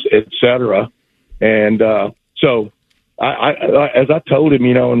changes, et cetera. And so as I told him,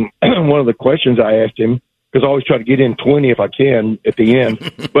 and one of the questions I asked him, because I always try to get in 20 if I can at the end,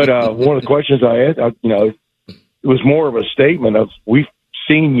 but one of the questions I asked, it was more of a statement of, we've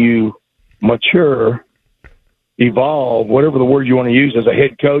seen you mature, evolve, whatever the word you want to use, as a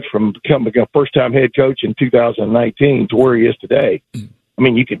head coach, from becoming a first-time head coach in 2019 to where he is today. I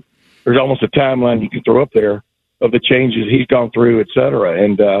mean, there's almost a timeline you can throw up there of the changes he's gone through, et cetera.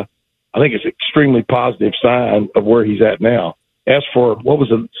 And I think it's an extremely positive sign of where he's at now. As for, what was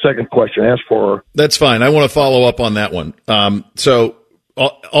the second question? That's fine. I want to follow up on that one. So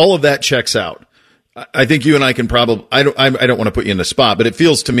all of that checks out. I think you and I can probably, I don't want to put you in the spot, but it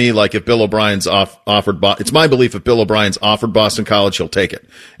feels to me like if Bill O'Brien's it's my belief if Bill O'Brien's offered Boston College, he'll take it.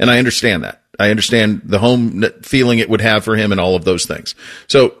 And I understand that. I understand the home feeling it would have for him and all of those things.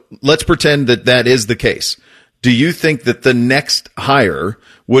 So let's pretend that is the case. Do you think that the next hire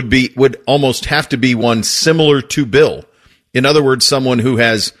would almost have to be one similar to Bill? In other words, someone who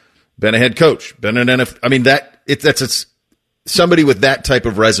has been a head coach, been an NFL. I mean, that's somebody with that type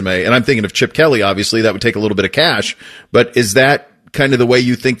of resume. And I'm thinking of Chip Kelly, obviously. That would take a little bit of cash. But is that kind of the way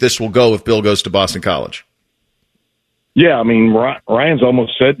you think this will go if Bill goes to Boston College? Yeah, I mean, Ryan's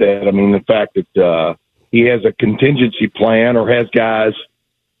almost said that. I mean, the fact that he has a contingency plan or has guys,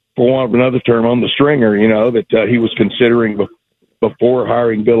 for want of another term, on the stringer, that he was considering before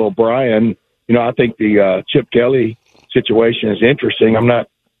hiring Bill O'Brien. I think the Chip Kelly situation is interesting.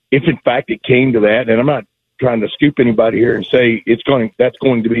 If in fact it came to that, and I'm not trying to scoop anybody here and say that's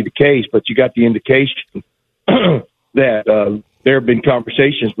going to be the case, but you got the indication that there have been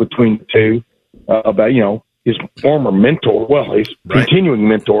conversations between the two about, his former mentor, his continuing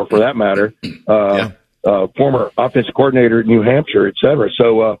mentor for that matter, former offensive coordinator at New Hampshire, et cetera.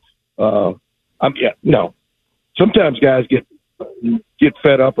 So, sometimes guys get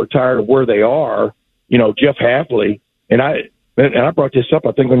fed up or tired of where they are. Jeff Hafley, and I brought this up,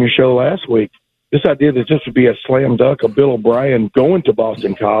 I think, on your show last week. This idea that this would be a slam dunk of Bill O'Brien going to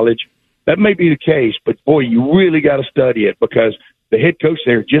Boston College, that may be the case, but boy, you really got to study it, because the head coach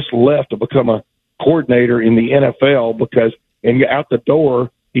there just left to become a coordinator in the NFL and out the door,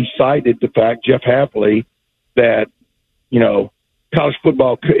 he cited the fact, Jeff Hafley, that, college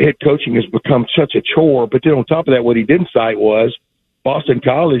football head coaching has become such a chore. But then on top of that, what he didn't cite was Boston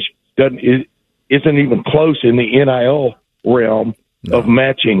College isn't even close in the NIL realm of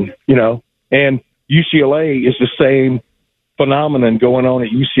matching, and UCLA is the same phenomenon going on at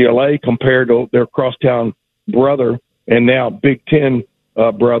UCLA compared to their crosstown brother and now Big Ten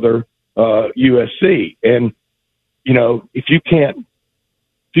brother, USC. And, if you can't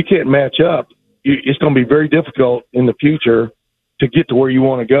match up, it's going to be very difficult in the future to get to where you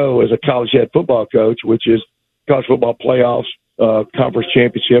want to go as a college head football coach, which is college football playoffs, conference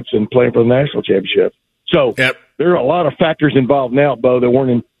championships, and playing for the national championship. So there are a lot of factors involved now, Bo, that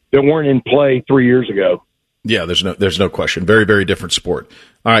weren't in play 3 years ago. Yeah, there's no question. Very, very different sport.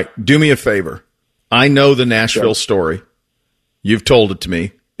 All right, do me a favor. I know the Nashville story. You've told it to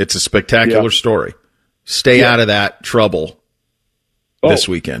me. It's a spectacular story. Stay out of that trouble this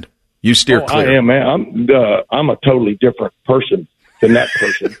weekend. You steer clear. I am, man. I'm a totally different person than that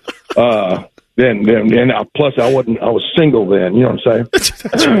person. Plus I was single then. You know what I'm saying?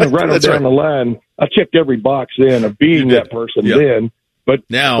 That's right. Right down the line, I checked every box then of being that person then. But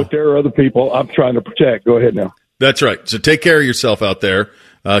there are other people I'm trying to protect. Go ahead now. That's right. So take care of yourself out there.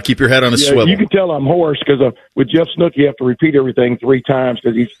 Keep your head on a swivel. You can tell I'm hoarse because with Jeff Snook, you have to repeat everything 3 times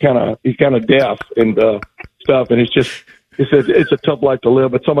because he's kind of deaf and stuff, and it's a tough life to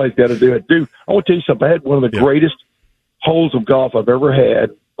live. But somebody's got to do it, dude. I want to tell you something. I had one of the greatest holes of golf I've ever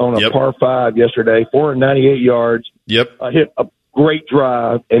had on a par 5 yesterday, 498 yards. Yep. I hit a great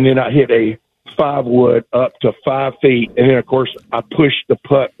drive, and then I hit a 5-wood up to 5 feet, and then of course I pushed the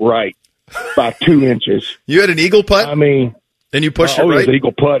putt right by 2 inches. You had an eagle putt? I mean, and you pushed it right? It was an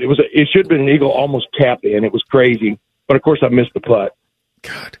eagle putt. It should have been an eagle almost tap in. It was crazy, but of course I missed the putt.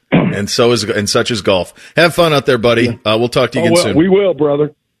 God, and such is golf. Have fun out there, buddy. We'll talk to you again soon. We will,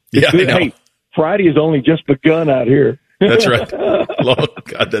 brother. Hey, Friday has only just begun out here. That's right. Oh,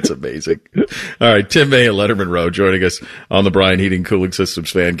 God, that's amazing. All right, Tim May at Lettermen Row joining us on the Brian Heating Cooling Systems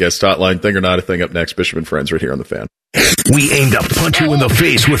Fan Guest Hotline. Thing or Not a Thing up next. Bishop and Friends right here on the Fan. We aim to punch you in the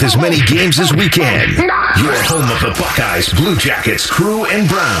face with as many games as we can. Your home of the Buckeyes, Blue Jackets, Crew, and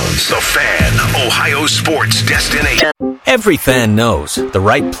Browns. The Fan, Ohio sports destination. Every fan knows the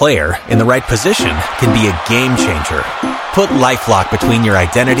right player in the right position can be a game changer. Put LifeLock between your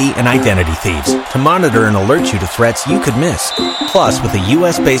identity and identity thieves to monitor and alert you to threats you could miss. Plus, with a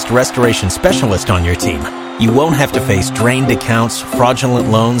U.S.-based restoration specialist on your team, you won't have to face drained accounts, fraudulent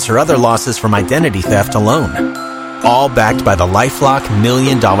loans, or other losses from identity theft alone. All backed by the LifeLock $1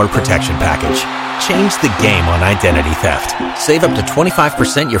 Million Protection Package. Change the game on identity theft. Save up to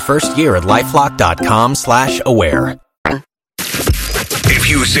 25% your first year at LifeLock.com/aware. If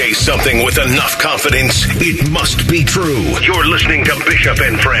you say something with enough confidence, it must be true. You're listening to Bishop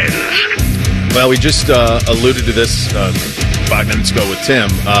and Friends. Well, we just alluded to this 5 minutes ago with Tim.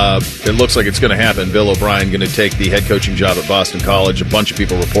 It looks like it's going to happen. Bill O'Brien going to take the head coaching job at Boston College. A bunch of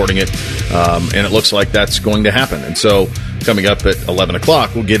people reporting it, and it looks like that's going to happen. And so coming up at 11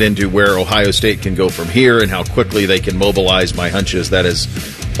 o'clock, we'll get into where Ohio State can go from here and how quickly they can mobilize. My hunch is that has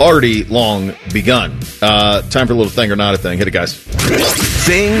already long begun. Time for a little Thing or Not a Thing. Hit it, guys.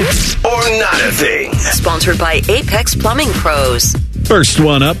 Thing or Not a Thing. Sponsored by Apex Plumbing Pros. First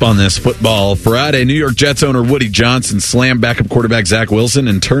one up on this Football Friday. New York Jets owner Woody Johnson slammed backup quarterback Zach Wilson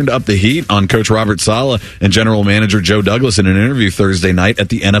and turned up the heat on Coach Robert Saleh and general manager Joe Douglas in an interview Thursday night at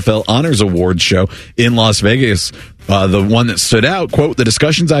the NFL Honors Awards show in Las Vegas. The one that stood out, quote, the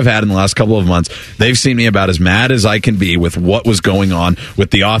discussions I've had in the last couple of months, they've seen me about as mad as I can be with what was going on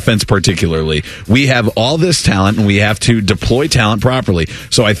with the offense particularly. We have all this talent, and we have to deploy talent properly.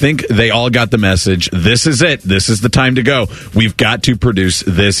 So I think they all got the message. This is it. This is the time to go. We've got to produce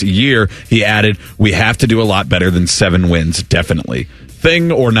this year. He added, we have to do a lot better than 7 wins, definitely.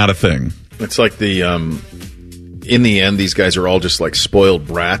 Thing or not a thing? It's like the, in the end, these guys are all just like spoiled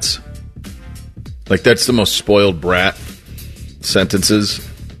brats. Like, that's the most spoiled brat sentences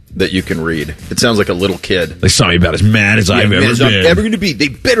that you can read. It sounds like a little kid. They saw me about as mad as I've ever been. I'm ever going to be. They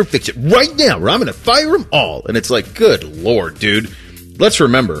better fix it right now, or I'm going to fire them all. And it's like, good Lord, dude. Let's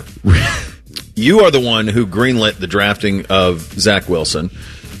remember, you are the one who greenlit the drafting of Zach Wilson.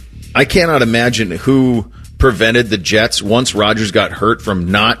 I cannot imagine who prevented the Jets, once Rodgers got hurt,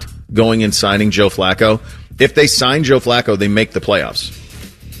 from not going and signing Joe Flacco. If they sign Joe Flacco, they make the playoffs.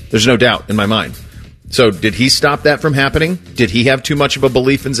 There's no doubt in my mind. So did he stop that from happening? Did he have too much of a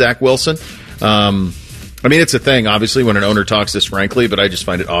belief in Zach Wilson? I mean, it's a thing, obviously, when an owner talks this frankly, but I just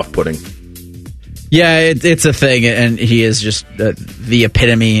find it off-putting. Yeah, it's a thing, and he is just the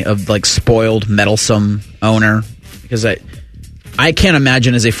epitome of, like, spoiled, meddlesome owner. Because I can't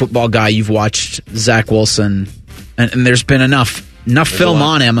imagine, as a football guy, you've watched Zach Wilson, and there's been enough film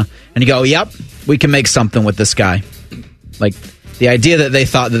on him, and you go, yep, we can make something with this guy. Like, the idea that they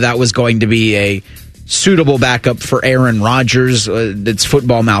thought that was going to be a suitable backup for Aaron Rodgers, it's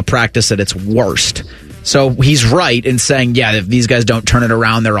football malpractice at its worst. So he's right in saying, yeah, if these guys don't turn it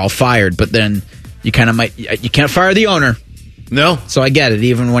around, they're all fired. But then you can't fire the owner. No. So I get it,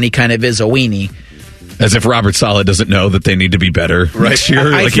 even when he kind of is a weenie. As if Robert Saleh doesn't know that they need to be better next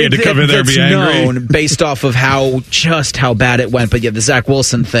year. Like, he had to come in there and be angry. Known based off of how bad it went. But yeah, the Zach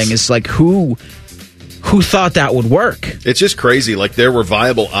Wilson thing is like, who thought that would work? It's just crazy. Like, there were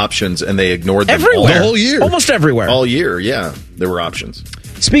viable options, and they ignored them everywhere. The whole year. Almost everywhere. All year, yeah. There were options.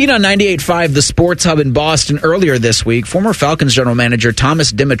 Speaking on 98.5, the Sports Hub in Boston earlier this week, former Falcons general manager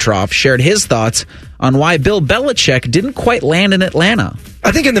Thomas Dimitroff shared his thoughts on why Bill Belichick didn't quite land in Atlanta.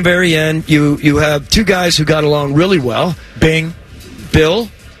 I think in the very end, you have two guys who got along really well. Bill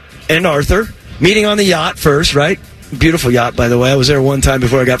and Arthur, meeting on the yacht first, right? Beautiful yacht, by the way. I was there one time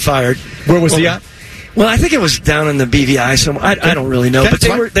before I got fired. Where was the yacht? Well, I think it was down in the BVI somewhere. I don't really know, but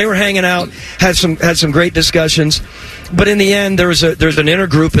they were hanging out, had some great discussions. But in the end, there's an inner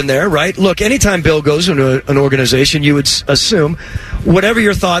group in there, right? Look, anytime Bill goes into an organization, you would assume whatever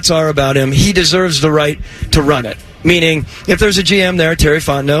your thoughts are about him, he deserves the right to run it. Meaning, if there's a GM there, Terry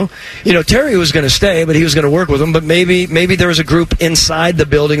Fontenot, Terry was going to stay, but he was going to work with him. But maybe there was a group inside the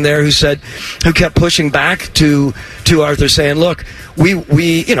building there who kept pushing back to Arthur, saying, "Look,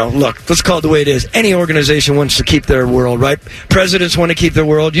 look, let's call it the way it is. Any organization wants to keep their world, right? Presidents want to keep their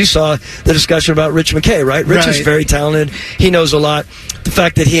world. You saw the discussion about Rich McKay, right? Rich is very talented. He knows a lot. The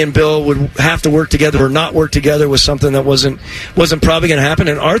fact that he and Bill would have to work together or not work together was something that wasn't probably going to happen.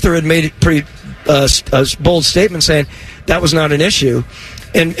 And Arthur had made it pretty." A bold statement saying that was not an issue.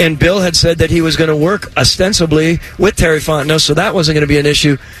 And Bill had said that he was going to work ostensibly with Terry Fontenot, so that wasn't going to be an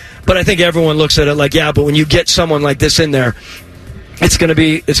issue. But I think everyone looks at it like, yeah, but when you get someone like this in there, it's going to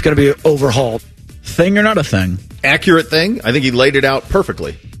be overhauled. Thing or not a thing? Accurate thing. I think he laid it out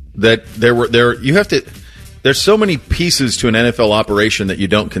perfectly. That there's so many pieces to an NFL operation that you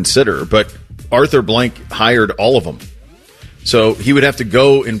don't consider, but Arthur Blank hired all of them. So he would have to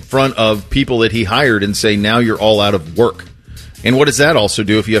go in front of people that he hired and say, now you're all out of work. And what does that also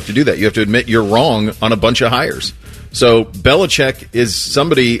do if you have to do that? You have to admit you're wrong on a bunch of hires. So Belichick is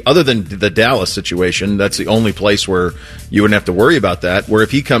somebody, other than the Dallas situation, that's the only place where you wouldn't have to worry about that, where if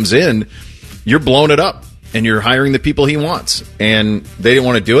he comes in, you're blowing it up and you're hiring the people he wants. And they didn't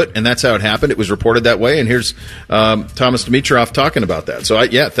want to do it, and that's how it happened. It was reported that way, and here's Thomas Dimitroff talking about that. So,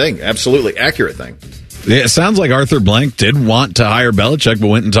 absolutely accurate thing. Yeah, it sounds like Arthur Blank did want to hire Belichick, but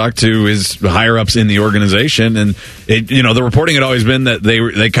went and talked to his higher-ups in the organization. And, the reporting had always been that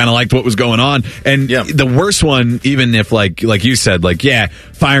they kind of liked what was going on. And the worst one, even if, like you said,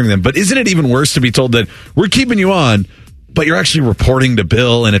 firing them. But isn't it even worse to be told that we're keeping you on, but you're actually reporting to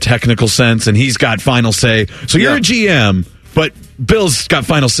Bill in a technical sense, and he's got final say. So you're a GM, but Bill's got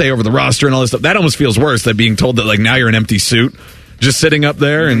final say over the roster and all this stuff. That almost feels worse than being told that, now you're an empty suit, just sitting up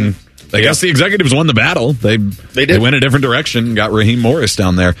there and... I guess the executives won the battle. They went a different direction and got Raheem Morris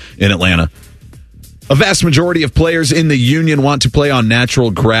down there in Atlanta. A vast majority of players in the union want to play on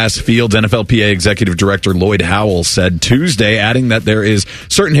natural grass fields. NFLPA Executive Director Lloyd Howell said Tuesday, adding that there is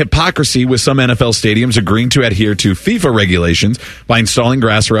certain hypocrisy with some NFL stadiums agreeing to adhere to FIFA regulations by installing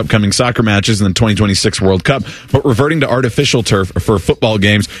grass for upcoming soccer matches in the 2026 World Cup, but reverting to artificial turf for football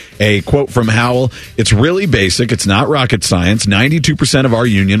games. A quote from Howell, "It's really basic. It's not rocket science. 92% of our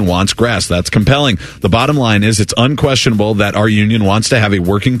union wants grass. That's compelling. The bottom line is it's unquestionable that our union wants to have a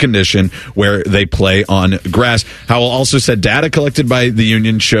working condition where they play on grass." Howell also said data collected by the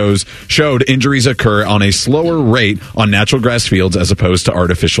union showed injuries occur on a slower rate on natural grass fields as opposed to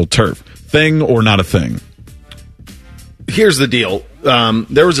artificial turf. Thing or not a thing? Here's the deal.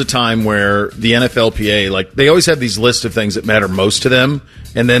 There was a time where the NFLPA, they always have these lists of things that matter most to them,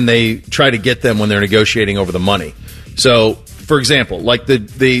 and then they try to get them when they're negotiating over the money. So, for example,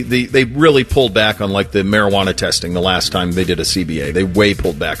 they really pulled back on the marijuana testing the last time they did a CBA. They way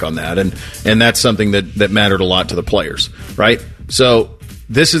pulled back on that, and that's something that mattered a lot to the players, right? So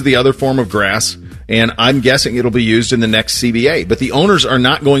this is the other form of grass, and I'm guessing it'll be used in the next CBA. But the owners are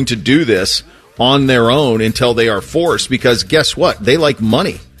not going to do this on their own until they are forced, because guess what? They like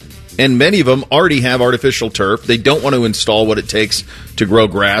money. And many of them already have artificial turf. They don't want to install what it takes to grow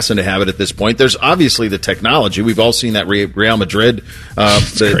grass and to have it at this point. There's obviously the technology. We've all seen that Real Madrid,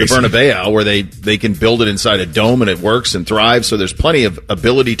 the Bernabeu, where they can build it inside a dome and it works and thrives. So there's plenty of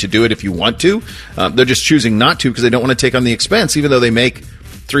ability to do it if you want to. They're just choosing not to because they don't want to take on the expense, even though they make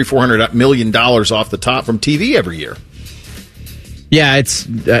 $300-400 million off the top from TV every year. Yeah, it's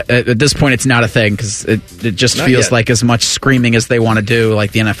at this point it's not a thing because it just not feels yet. Like as much screaming as they want to do.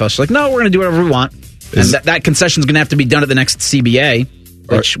 Like the NFL's like, no, we're going to do whatever we want, and that concession's going to have to be done at the next CBA.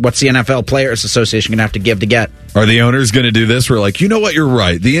 What's the NFL Players Association going to have to give to get? Are the owners going to do this? We're like, you know what? You're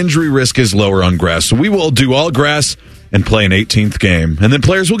right. The injury risk is lower on grass, so we will do all grass and play an 18th game, and then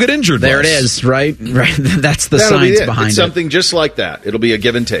players will get injured. There it is, right? That's the science behind it's something just like that. It'll be a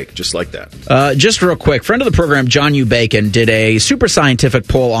give and take, just like that. Just real quick, friend of the program, John U. Bacon, did a super scientific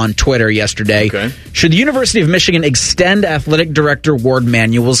poll on Twitter yesterday. Okay. Should the University of Michigan extend athletic director Ward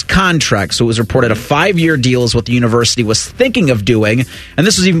Manuel's contract? So it was reported a 5-year deal is what the university was thinking of doing, and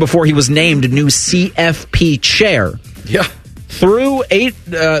this was even before he was named new CFP chair. Yeah. Through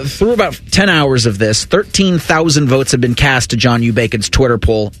about 10 hours of this, 13,000 votes have been cast to John U. Bacon's Twitter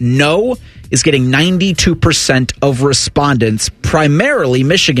poll. No is getting 92% of respondents, primarily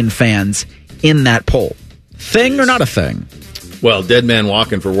Michigan fans, in that poll. Thing or not a thing? Well, dead man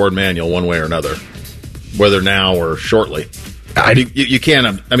walking for Ward Manuel one way or another, whether now or shortly. You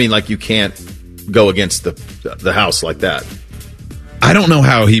can't. I mean, you can't go against the House like that. I don't know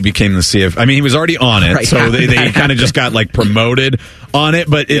how he became the CF. I mean, he was already on it, so they kind of just got promoted on it.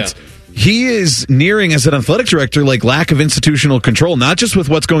 But he is nearing, as an athletic director, lack of institutional control, not just with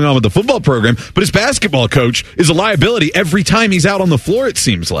what's going on with the football program, but his basketball coach is a liability every time he's out on the floor, it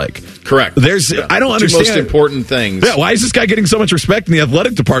seems like. Correct. I don't understand. Two most important things. Yeah, why is this guy getting so much respect in the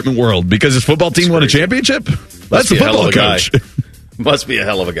athletic department world? Because his football team won a championship? That's the football coach. Must be a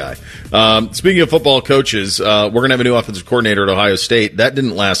hell of a guy. Speaking of football coaches, we're going to have a new offensive coordinator at Ohio State. That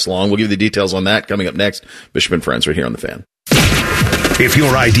didn't last long. We'll give you the details on that coming up next. Bishop and Friends right here on The Fan. If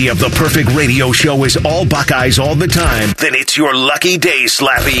your idea of the perfect radio show is all Buckeyes all the time, then it's your lucky day,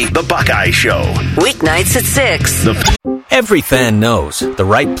 Slappy, the Buckeye Show. Weeknights at 6. Every fan knows the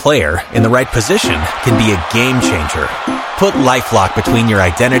right player in the right position can be a game changer. Put LifeLock between your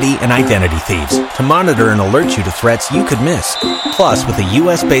identity and identity thieves to monitor and alert you to threats you could miss. Plus, with a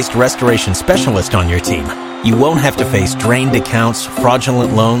U.S.-based restoration specialist on your team, you won't have to face drained accounts,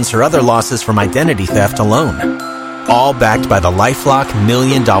 fraudulent loans, or other losses from identity theft alone. All backed by the LifeLock $1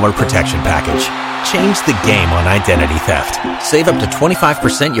 Million Protection Package. Change the game on identity theft. Save up to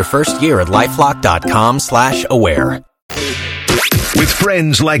 25% your first year at LifeLock.com/aware. With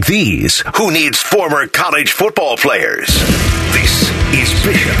friends like these, who needs former college football players? This is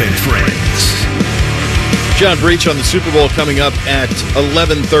Bishop and Friends. John Breech on the Super Bowl coming up at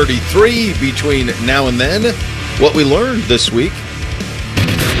 11:33. Between now and then, what we learned this week.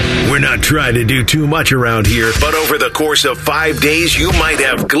 We're not trying to do too much around here, but over the course of 5 days, you might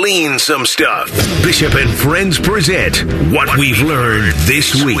have gleaned some stuff. Bishop and Friends present What We've Learned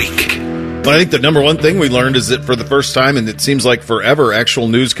This Week. Well, I think the number one thing we learned is that for the first time, and it seems like forever, actual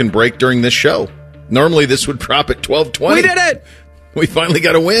news can break during this show. Normally, this would drop at 12:20. We did it! We finally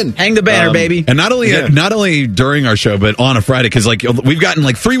got a win. Hang the banner, baby. And not only during our show, but on a Friday, because we've gotten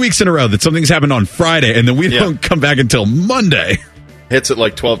 3 weeks in a row that something's happened on Friday, and then we don't come back until Monday. Hits at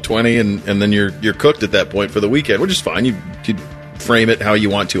 12:20, and then you're cooked at that point for the weekend, which is fine. You frame it how you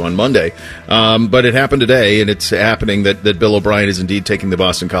want to on Monday. But it happened today, and it's happening that Bill O'Brien is indeed taking the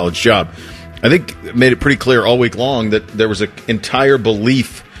Boston College job. I think made it pretty clear all week long that there was an entire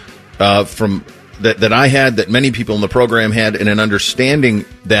belief from that I had, that many people in the program had, and an understanding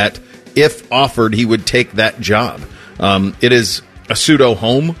that if offered, he would take that job. It is a pseudo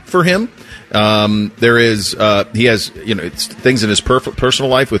home for him. He has things in his personal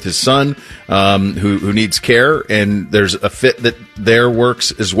life with his son who needs care, and there's a fit that there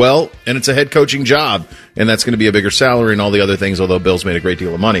works as well, and it's a head coaching job, and that's going to be a bigger salary and all the other things, although Bill's made a great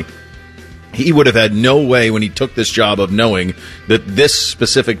deal of money. He would have had no way when he took this job of knowing that this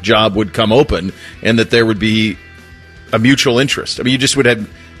specific job would come open and that there would be a mutual interest. I mean, you just would have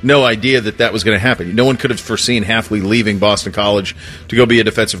no idea that was going to happen. No one could have foreseen Hafley leaving Boston College to go be a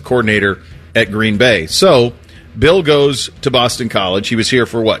defensive coordinator at Green Bay. So Bill goes to Boston College. He was here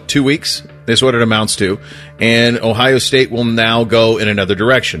for 2 weeks? That's what it amounts to. And Ohio State will now go in another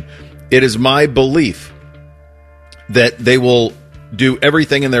direction. It is my belief that they will do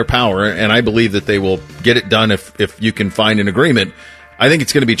everything in their power, and I believe that they will get it done if you can find an agreement. I think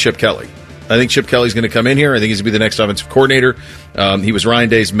it's going to be Chip Kelly. I think Chip Kelly's going to come in here. I think he's going to be the next offensive coordinator. He was Ryan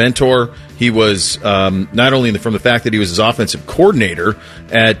Day's mentor. He was not only from the fact that he was his offensive coordinator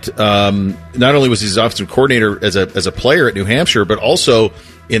not only was he his offensive coordinator as a player at New Hampshire, but also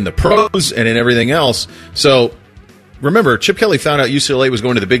in the pros and in everything else. So remember, Chip Kelly found out UCLA was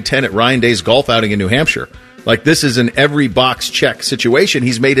going to the Big Ten at Ryan Day's golf outing in New Hampshire. Like, this is an every box check situation.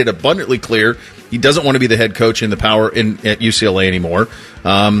 He's made it abundantly clear he doesn't want to be the head coach in the power at UCLA anymore.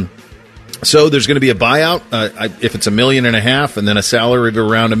 So there's going to be a buyout if it's $1.5 million, and then a salary of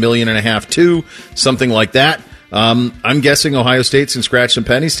around $1.5 million too, something like that. I'm guessing Ohio State's can scratch some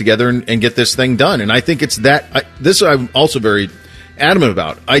pennies together and get this thing done. And I think it's that. This I'm also very adamant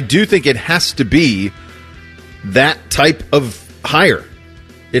about. I do think it has to be that type of hire.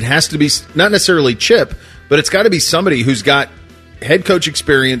 It has to be not necessarily Chip, but it's got to be somebody who's got head coach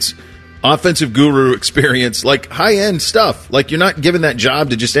experience, offensive guru experience, like high-end stuff. Like, you're not giving that job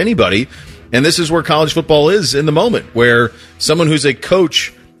to just anybody. And this is where college football is in the moment, where someone who's a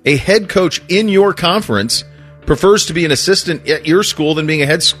coach, a head coach in your conference, prefers to be an assistant at your school than being a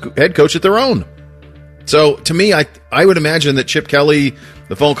head coach at their own. So, to me, I would imagine that Chip Kelly,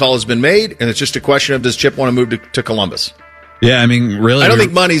 the phone call has been made, and it's just a question of, does Chip want to move to Columbus? Yeah, I mean, really? I don't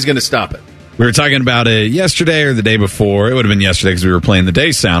think money's going to stop it. We were talking about it yesterday or the day before. It would have been yesterday because we were playing the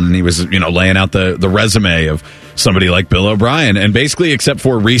day sound, and he was, laying out the resume of somebody like Bill O'Brien. And basically, except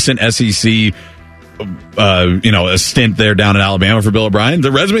for recent SEC, a stint there down in Alabama for Bill O'Brien,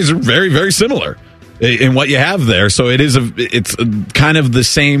 the resumes are very, very similar in what you have there. So it's kind of the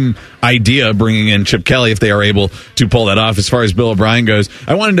same idea, bringing in Chip Kelly if they are able to pull that off. As far as Bill O'Brien goes,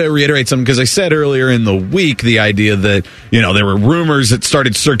 I wanted to reiterate something because I said earlier in the week the idea that there were rumors that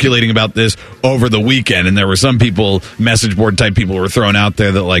started circulating about this over the weekend, and there were some people, message board type people, who were thrown out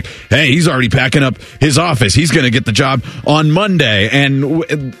there that, like, hey, he's already packing up his office, he's going to get the job on Monday.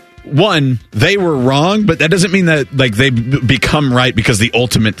 And one, they were wrong, but that doesn't mean that they become right because the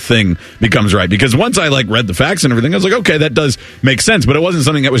ultimate thing becomes right. Because once I read the facts and everything, I was like, okay, that does make sense. But it wasn't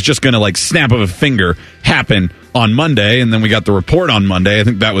something that was just going to snap of a finger happen on Monday. And then we got the report on Monday. I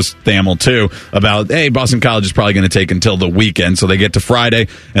think that was Thamel too, about, hey, Boston College is probably going to take until the weekend. So they get to Friday,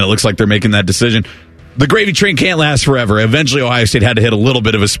 and it looks like they're making that decision. The gravy train can't last forever. Eventually, Ohio State had to hit a little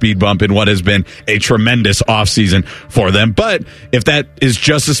bit of a speed bump in what has been a tremendous offseason for them. But if that is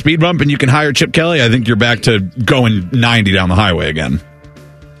just a speed bump and you can hire Chip Kelly, I think you're back to going 90 down the highway again.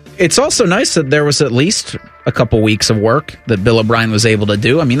 It's also nice that there was at least a couple weeks of work that Bill O'Brien was able to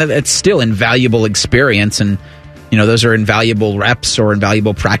do. I mean, it's still invaluable experience, and those are invaluable reps or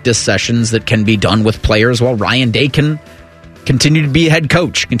invaluable practice sessions that can be done with players while Ryan Day can continue to be a head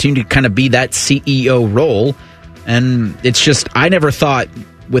coach, continue to kind of be that CEO role. And it's just, I never thought,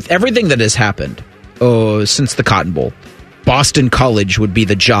 with everything that has happened since the Cotton Bowl, Boston College would be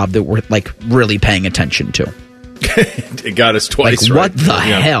the job that we're really paying attention to. It got us twice. What the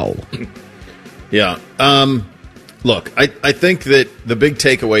hell? Yeah. Look, I think that the big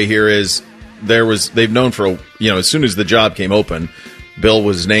takeaway here is they've known for as soon as the job came open, Bill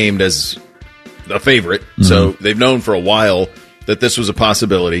was named as a favorite. Mm-hmm. So they've known for a while that this was a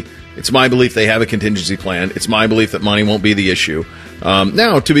possibility. It's my belief they have a contingency plan. It's my belief that money won't be the issue.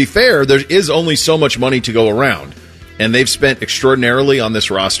 Now, to be fair, there is only so much money to go around, and they've spent extraordinarily on this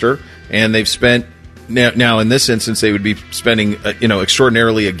roster, and they've spent now in this instance they would be spending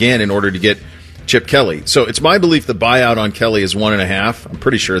extraordinarily again in order to get Chip Kelly. So it's my belief the buyout on Kelly is 1.5. I'm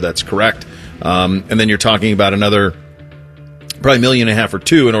pretty sure that's correct. And then you're talking about another probably $1.5 million or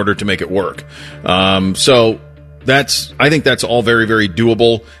 $2 million in order to make it work. So I think that's all very, very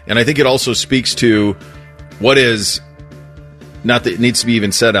doable. And I think it also speaks to what is not that it needs to be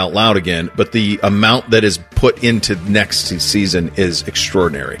even said out loud again, but the amount that is put into next season is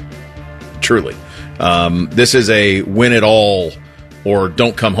extraordinary. Truly. This is a win it all or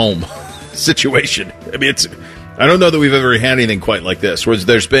don't come home situation. I mean, I don't know that we've ever had anything quite like this, where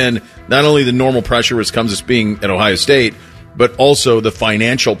there's been not only the normal pressure which comes as being at Ohio State, but also the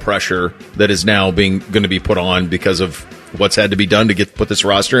financial pressure that is now going to be put on because of what's had to be done to put this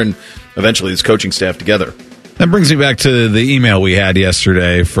roster and eventually this coaching staff together. That brings me back to the email we had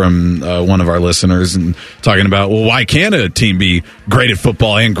yesterday from one of our listeners and talking about, well, why can't a team be great at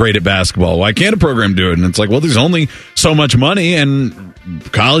football and great at basketball? Why can't a program do it? And it's like, well, there's only so much money, and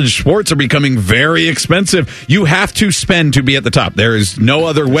college sports are becoming very expensive. You have to spend to be at the top. There is no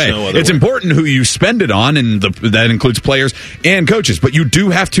other way. It's important who you spend it on, and that includes players and coaches. But you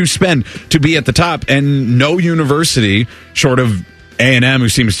do have to spend to be at the top, and no university, short of A&M, who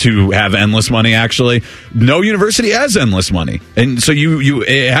seems to have endless money, actually, no university has endless money. And so you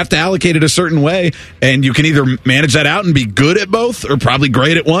have to allocate it a certain way, and you can either manage that out and be good at both or probably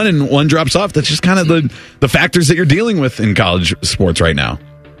great at one and one drops off. That's just kind of the factors that you're dealing with in college sports right now.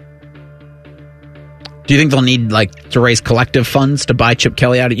 Do you think they'll need to raise collective funds to buy Chip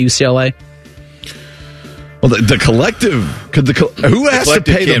Kelly out at UCLA? Well, the collective, who has to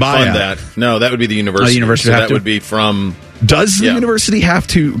pay the buyout? Fund that? No, that would be the university. The university so have that to? Would be from... Does the university have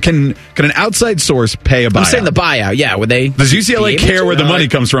to? Can an outside source pay a buyout? I'm saying the buyout. Yeah, would they? Does UCLA care where the money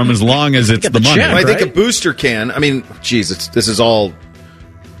comes from as long as it's the money? Check, I think a booster can. I mean, geez, this is all.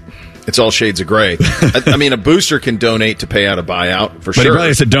 It's all shades of gray. I mean, a booster can donate to pay out a buyout for sure. But he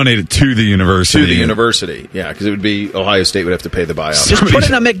probably said donate it to the university. To the university, yeah, because it would be Ohio State would have to pay the buyout. Just put it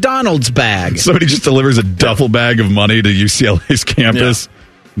in a McDonald's bag. Somebody just delivers a duffel bag of money to UCLA's campus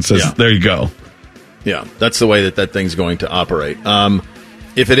and says, "There you go." Yeah, that's the way that thing's going to operate.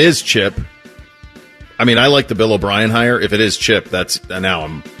 If it is Chip, I mean, I like the Bill O'Brien hire. If it is Chip, that's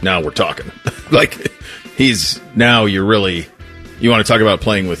now we're talking. You want to talk about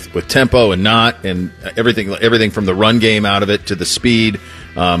playing with tempo and everything from the run game out of it to the speed,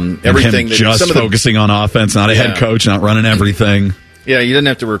 everything. Just focusing on offense, not a head coach, not running everything. Yeah, you didn't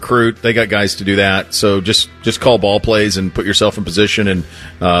have to recruit. They got guys to do that. So just call ball plays and put yourself in position and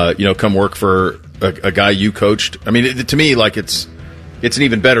come work for a guy you coached. I mean, to me, it's an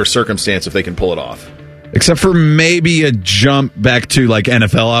even better circumstance if they can pull it off. Except for maybe a jump back to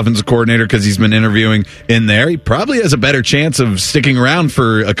NFL offensive coordinator because he's been interviewing in there. He probably has a better chance of sticking around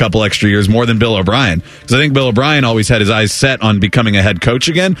for a couple extra years more than Bill O'Brien. Because I think Bill O'Brien always had his eyes set on becoming a head coach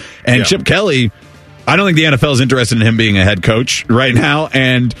again. And Chip Kelly, I don't think the NFL is interested in him being a head coach right now.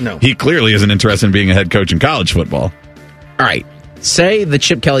 And he clearly isn't interested in being a head coach in college football. All right. Say the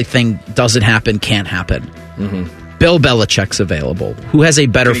Chip Kelly thing doesn't happen, can't happen. Mm-hmm. Bill Belichick's available. Who has a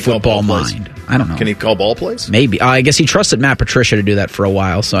better football mind? I don't know. Can he call ball plays? Maybe. I guess he trusted Matt Patricia to do that for a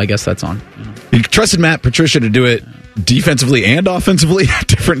while, so I guess that's on. He trusted Matt Patricia to do it defensively and offensively at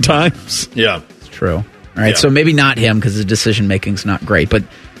different times. Yeah. It's true. All right, so maybe not him because his decision-making's not great, but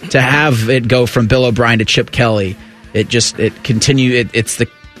to have it go from Bill O'Brien to Chip Kelly, it's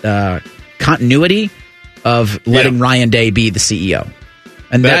the continuity of letting Ryan Day be the CEO.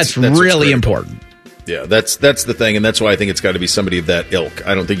 And that's really important. Yeah, that's the thing, and that's why I think it's got to be somebody of that ilk.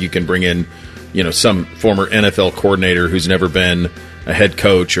 I don't think you can bring in, some former NFL coordinator who's never been a head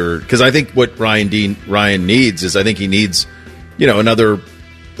coach, or because I think what Ryan needs is he needs, another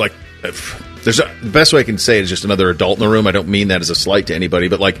the best way I can say it is just another adult in the room. I don't mean that as a slight to anybody,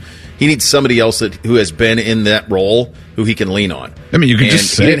 but he needs somebody else who has been in that role who he can lean on. I mean, you can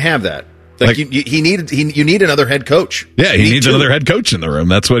just say he didn't have that. You need another head coach. Yeah, he needs another head coach in the room.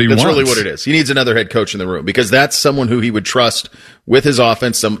 That's what he wants. That's really what it is. He needs another head coach in the room because that's someone who he would trust with his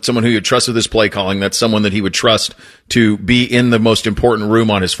offense, someone who he would trust with his play calling. That's someone that he would trust to be in the most important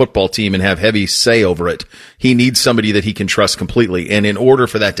room on his football team and have heavy say over it. He needs somebody that he can trust completely. And in order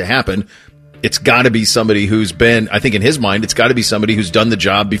for that to happen, it's got to be somebody who's been, I think in his mind, it's got to be somebody who's done the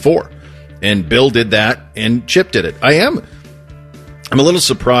job before. And Bill did that and Chip did it. I'm a little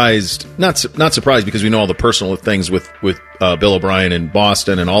surprised, not surprised because we know all the personal things with Bill O'Brien in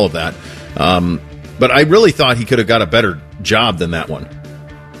Boston and all of that. But I really thought he could have got a better job than that one.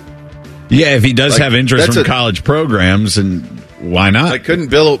 Yeah, if he does have interest from college programs, and why not? Wouldn't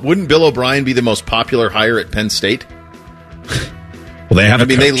Bill O'Brien be the most popular hire at Penn State? Well, they have.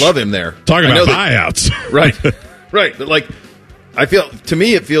 They love him there. Talking about buyouts, right? But to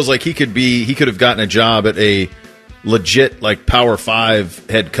me, it feels like he could have gotten a job at a legit Power 5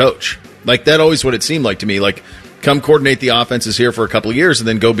 head coach. That always what it seemed like to me. Come coordinate the offenses here for a couple of years and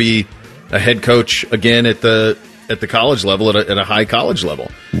then go be a head coach again at the college level at a high college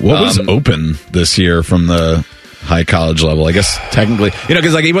level. What was open this year from the high college level. I guess technically,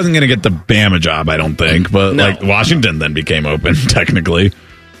 because he wasn't going to get the Bama job, I don't think. But Washington then became open technically.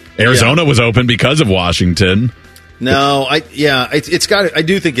 Arizona was open because of Washington. No, it's got. I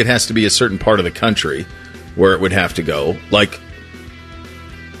do think it has to be a certain part of the country where it would have to go.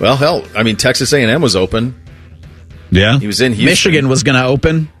 Texas A&M was open. Yeah, he was in Houston. Michigan was going to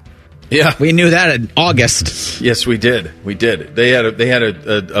open. Yeah, we knew that in August. Yes, we did. They had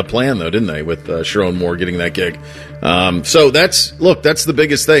a plan though, didn't they? With Sharon Moore getting that gig. So that's the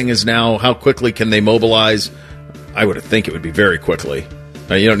biggest thing is now how quickly can they mobilize? I would think it would be very quickly.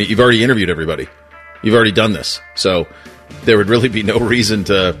 You've already interviewed everybody. You've already done this, so there would really be no reason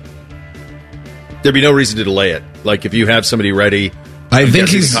to. There'd be no reason to delay it. If you have somebody ready. I think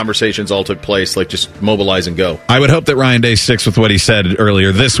the conversations all took place. Just mobilize and go. I would hope that Ryan Day sticks with what he said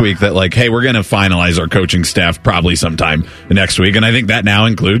earlier this week that hey, we're going to finalize our coaching staff probably sometime next week. And I think that now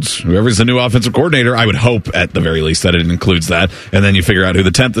includes whoever's the new offensive coordinator. I would hope at the very least that it includes that. And then you figure out who the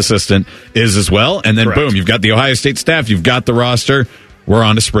 10th assistant is as well. And then boom, you've got the Ohio State staff. You've got the roster. We're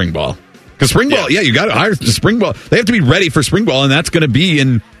on to spring ball. Because spring ball, you got to hire the spring ball. They have to be ready for spring ball. And that's going to be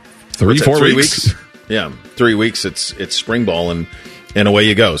in 3 weeks. Yeah, 3 weeks. It's spring ball and away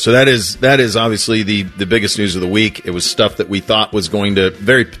you go. So that is obviously the biggest news of the week. It was stuff that we thought was going to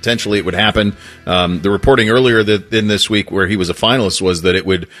very potentially it would happen. The reporting earlier in this week where he was a finalist was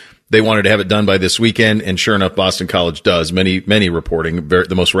that they wanted to have it done by this weekend, and sure enough, Boston College does. Many reporting,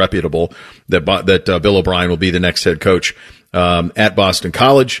 the most reputable, that Bill O'Brien will be the next head coach at Boston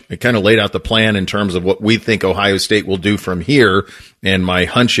College. It kind of laid out the plan in terms of what we think Ohio State will do from here, and my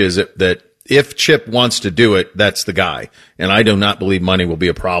hunch is that if Chip wants to do it, that's the guy. And I do not believe money will be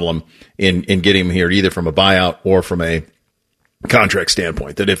a problem in getting him here, either from a buyout or from a contract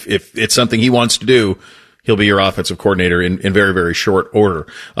standpoint. That if it's something he wants to do, he'll be your offensive coordinator in very, very short order.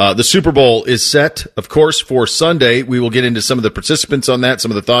 The Super Bowl is set, of course, for Sunday. We will get into some of the participants on that, some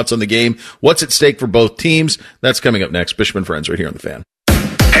of the thoughts on the game, what's at stake for both teams. That's coming up next. Bishop and Friends right here on The Fan.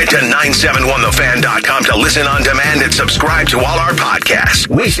 Head to 971thefan.com to listen on demand and subscribe to all our podcasts.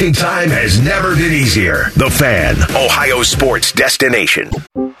 Wasting time has never been easier. The Fan, Ohio sports destination.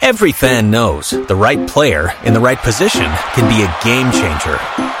 Every fan knows the right player in the right position can be a game changer.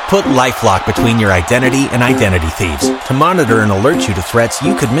 Put LifeLock between your identity and identity thieves to monitor and alert you to threats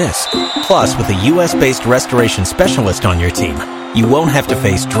you could miss. Plus, with a U.S.-based restoration specialist on your team, you won't have to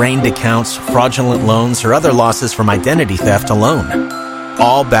face drained accounts, fraudulent loans, or other losses from identity theft alone.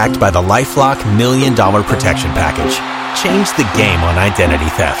 All backed by the LifeLock $1 Million Protection Package. Change the game on identity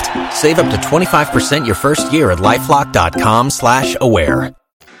theft. Save up to 25% your first year at LifeLock.com/aware.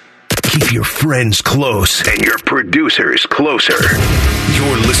 Keep your friends close and your producers closer.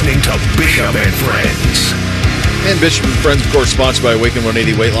 You're listening to Bishop and Friends. And Bishop and Friends, of course, sponsored by Awaken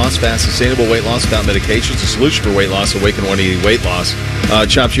 180 Weight Loss. Fast, sustainable weight loss without medications. A solution for weight loss. Awaken 180 Weight Loss.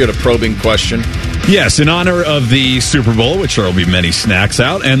 Chops, you had a probing question. Yes, in honor of the Super Bowl, which there will be many snacks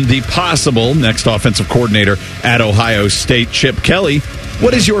out, and the possible next offensive coordinator at Ohio State, Chip Kelly,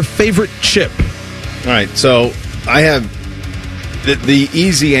 what is your favorite chip? All right, so I have the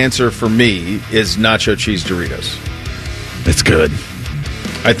easy answer for me is nacho cheese Doritos. It's good.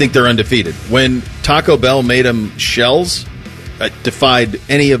 I think they're undefeated. When Taco Bell made them shells, it defied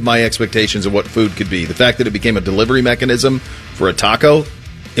any of my expectations of what food could be. The fact that it became a delivery mechanism for a taco,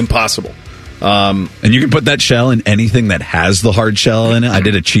 impossible. And you can put that shell in anything that has the hard shell in it. I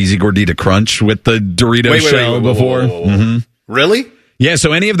did a cheesy gordita crunch with the Dorito shell before. Really? Yeah,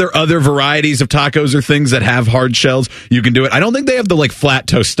 so any of their other varieties of tacos or things that have hard shells, you can do it. I don't think they have the flat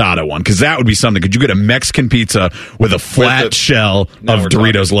tostada one, because that would be something. Could you get a Mexican pizza with a flat shell of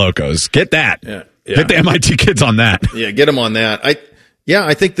Doritos Locos? Get that. Yeah. Get the MIT kids on that. Yeah, get them on that. I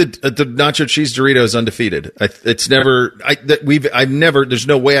think the nacho cheese Dorito is undefeated. It's never. There's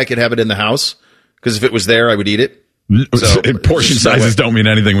no way I could have it in the house, because if it was there, I would eat it. So, portion sizes don't mean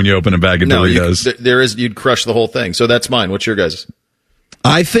anything when you open a bag of Doritos. You'd crush the whole thing. So that's mine. What's your guys'?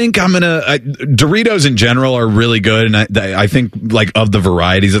 I think Doritos in general are really good, and I think of the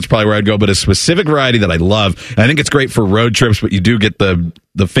varieties, that's probably where I'd go. But a specific variety that I love, and I think it's great for road trips, but you do get the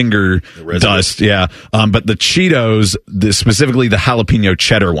finger dust, yeah. But the Cheetos, specifically the jalapeno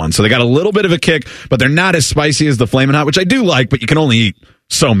cheddar one, so they got a little bit of a kick, but they're not as spicy as the Flamin' Hot, which I do like, but you can only eat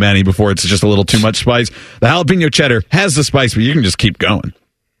so many before it's just a little too much spice. The jalapeno cheddar has the spice, but you can just keep going.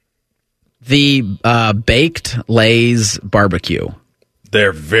 The baked Lay's barbecue.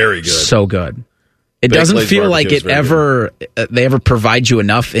 They're very good. So good. It doesn't feel like they ever provide you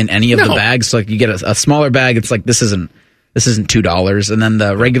enough in any of the bags. So you get a smaller bag, it's like this isn't $2, and then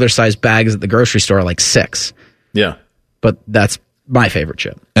the regular size bags at the grocery store are like $6. Yeah. But that's my favorite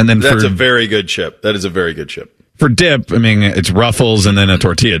chip. And then that's a very good chip. That is a very good chip. For dip, I mean, it's Ruffles and then a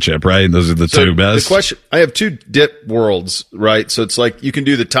tortilla chip, right? Those are the two best. The question, I have two dip worlds, right? So it's like you can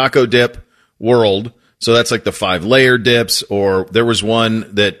do the taco dip world. So that's like the 5-layer dips, or there was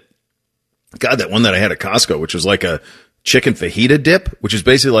one that I had at Costco, which was like a chicken fajita dip, which is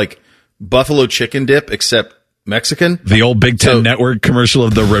basically like buffalo chicken dip, except Mexican. The old Big Ten Network commercial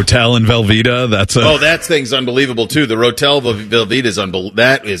of the Rotel and Velveeta. That thing's unbelievable too. The Rotel Velveeta is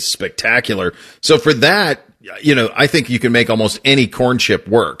that is spectacular. So for that, I think you can make almost any corn chip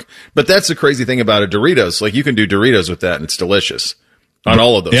work. But that's the crazy thing about a Doritos. Like you can do Doritos with that, and it's delicious on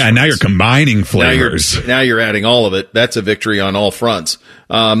all of those. Yeah, fronts. Now you're combining flavors. Now you're adding all of it. That's a victory on all fronts.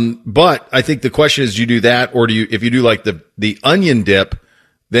 But I think the question is, do you do that, or if you do like the onion dip?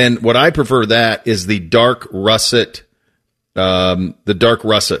 Then what I prefer that is the dark russet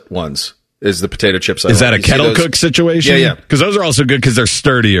ones is the potato chips. Is that a kettle cook situation? Yeah. Because those are also good because they're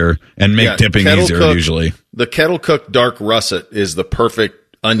sturdier and make dipping easier usually. The kettle cooked dark russet is the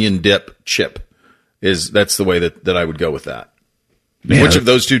perfect onion dip chip. That's the way that I would go with that. Yeah. Which of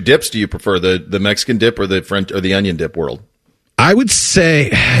those two dips do you prefer, the Mexican dip or the French or the onion dip world? I would say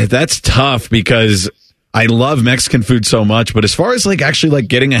that's tough because I love Mexican food so much, but as far as actually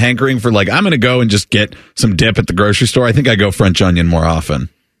getting a hankering for I'm going to go and just get some dip at the grocery store, I think I go French onion more often.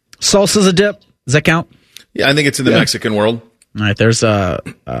 Salsa's a dip. Does that count? Yeah, I think it's in the Mexican world. All right, there's a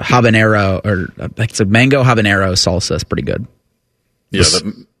habanero, or it's a mango habanero salsa. It's pretty good. Yeah,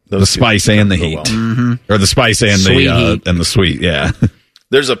 the spice and the heat, or the spice and the sweet. Yeah,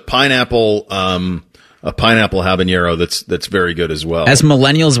 there's a pineapple habanero that's very good as well. As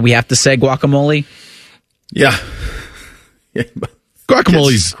millennials, we have to say guacamole. Yeah.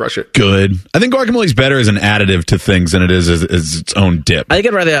 Guacamole's crush it. Good. I think guacamole's better as an additive to things than it is as its own dip. I think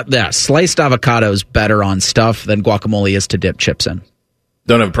I'd rather have sliced avocado is better on stuff than guacamole is to dip chips in.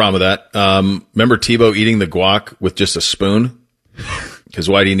 Don't have a problem with that. Remember Tebow eating the guac with just a spoon? Because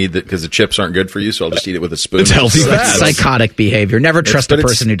why do you need that? Because the chips aren't good for you, so I'll just eat it with a spoon. It's healthy fat. Psychotic behavior. Never trust a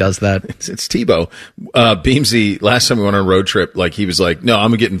person who does that. It's Tebow. Beamsy, last time we went on a road trip, he was like, no,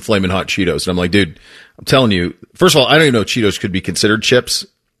 I'm getting Flamin' Hot Cheetos. And I'm like, dude, I'm telling you, first of all, I don't even know Cheetos could be considered chips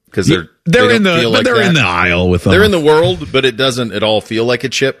because they're in the aisle with them. They're in the world, but it doesn't at all feel like a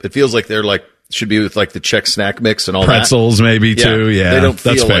chip. It feels like they're should be with the Czech snack mix and all pretzels that. Maybe too. Yeah, they don't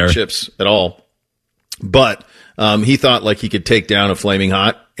feel like chips at all. But he thought he could take down a Flaming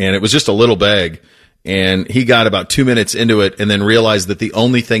Hot, and it was just a little bag. And he got about 2 minutes into it and then realized that the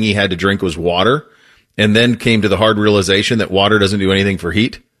only thing he had to drink was water, and then came to the hard realization that water doesn't do anything for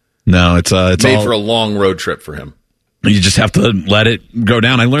heat. No, it's made for a long road trip for him. You just have to let it go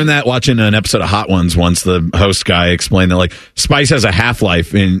down. I learned that watching an episode of Hot Ones once. The host guy explained that spice has a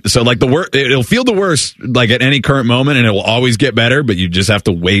half-life, and so it'll feel the worst at any current moment, and it will always get better, but you just have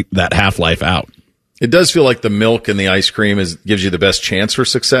to wait that half-life out. It does feel like the milk and the ice cream gives you the best chance for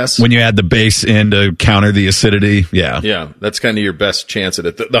success. When you add the base in to counter the acidity, yeah. Yeah, that's kind of your best chance at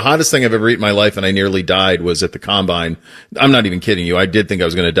it. The hottest thing I've ever eaten in my life, and I nearly died, was at the Combine. I'm not even kidding you. I did think I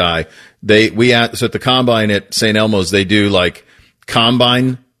was going to die. So at the Combine at St. Elmo's, they do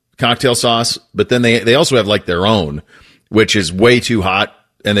Combine cocktail sauce, but then they also have their own, which is way too hot,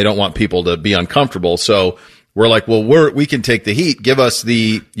 and they don't want people to be uncomfortable. So we're like, well, we can take the heat. Give us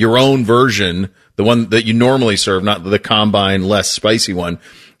your own version, the one that you normally serve, not the Combine less spicy one.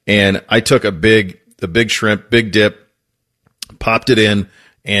 And I took a big shrimp, big dip, popped it in,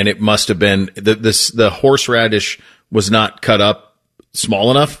 and it must have been the horseradish was not cut up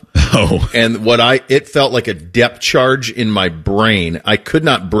small enough. Oh, and it felt like a depth charge in my brain. I could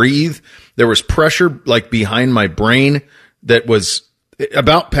not breathe. There was pressure behind my brain that was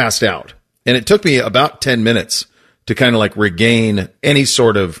about passed out. And it took me about 10 minutes to kind of regain any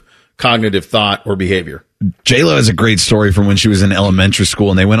sort of cognitive thought or behavior. J-Lo has a great story from when she was in elementary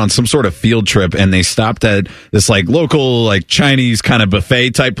school, and they went on some sort of field trip, and they stopped at this local Chinese kind of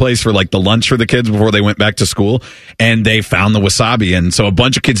buffet type place for the lunch for the kids before they went back to school, and they found the wasabi. And so a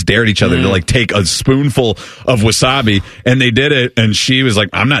bunch of kids dared each other to take a spoonful of wasabi, and they did it, and she was like,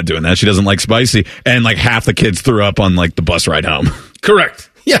 I'm not doing that. She doesn't like spicy. And half the kids threw up on the bus ride home. Correct.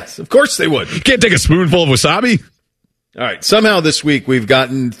 Yes, of course they would. You can't take a spoonful of wasabi. All right. Somehow this week we've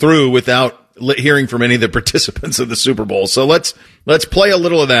gotten through without hearing from any of the participants of the Super Bowl. So let's play a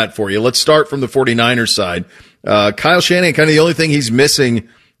little of that for you. Let's start from the 49ers side. Kyle Shanahan, kind of the only thing he's missing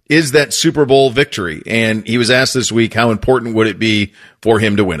is that Super Bowl victory. And he was asked this week, how important would it be for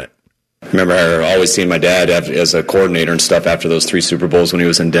him to win it? I remember always seeing my dad as a coordinator and stuff after those 3 Super Bowls when he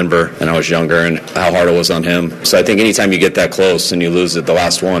was in Denver and I was younger, and how hard it was on him. So I think anytime you get that close and you lose the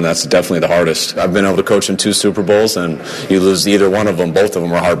last one, that's definitely the hardest. I've been able to coach in 2 Super Bowls, and you lose either one of them, both of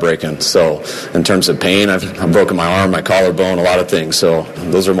them are heartbreaking. So in terms of pain, I've broken my arm, my collarbone, a lot of things. So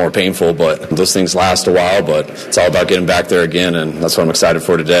those are more painful, but those things last a while, but it's all about getting back there again, and that's what I'm excited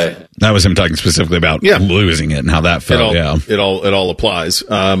for today. That was him talking specifically about losing it and how that felt. It all applies.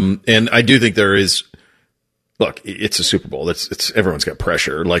 And I do think there is. Look, it's a Super Bowl. It's everyone's got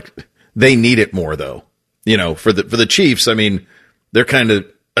pressure. Like, they need it more though. For the Chiefs, I mean, they're kind of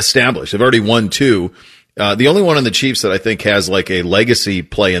established. They've already won 2. The only one on the Chiefs that I think has like a legacy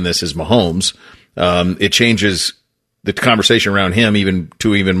play in this is Mahomes. It changes the conversation around him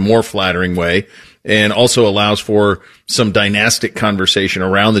even more flattering way, and also allows for some dynastic conversation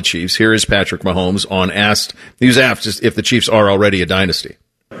around the Chiefs. Here is Patrick Mahomes he was asked if the Chiefs are already a dynasty.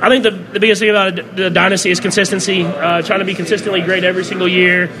 I think the biggest thing about the dynasty is consistency, trying to be consistently great every single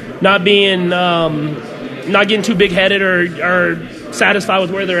year, not getting too big-headed or satisfied with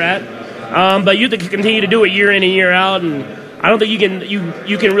where they're at. But you have to continue to do it year in and year out, and I don't think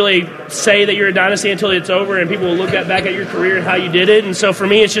you can really say that you're a dynasty until it's over and people will look back at your career and how you did it. And so for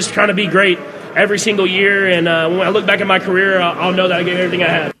me, it's just trying to be great every single year. And when I look back at my career, I'll know that I gave everything I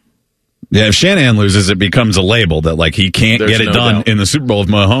had. Yeah, if Shanahan loses, it becomes a label that like he can't get it done in the Super Bowl. If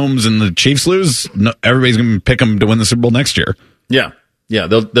Mahomes and the Chiefs lose, everybody's going to pick him to win the Super Bowl next year. Yeah,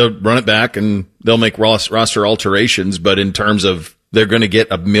 they'll run it back and they'll make roster alterations, but in terms of they're going to get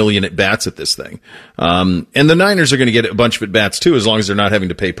 1 million at bats at this thing, and the Niners are going to get a bunch of at bats too, as long as they're not having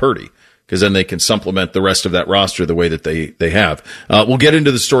to pay Purdy, because then they can supplement the rest of that roster the way that they have. We'll get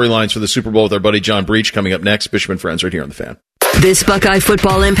into the storylines for the Super Bowl with our buddy John Breech coming up next. Bishop and Friends right here on The Fan. This Buckeye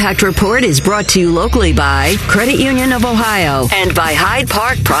Football Impact Report is brought to you locally by Credit Union of Ohio and by Hyde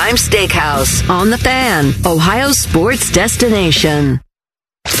Park Prime Steakhouse on The Fan, Ohio's sports destination.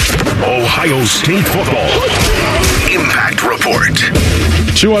 Ohio State football Impact Report.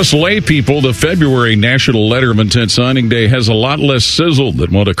 To us lay people, the February National Letterman Tent Signing Day has a lot less sizzle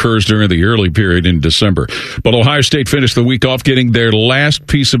than what occurs during the early period in December. But Ohio State finished the week off getting their last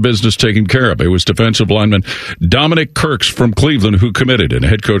piece of business taken care of. It was defensive lineman Dominic Kirks from Cleveland who committed, and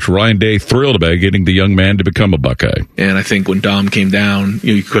head coach Ryan Day thrilled about getting the young man to become a Buckeye. And I think when Dom came down,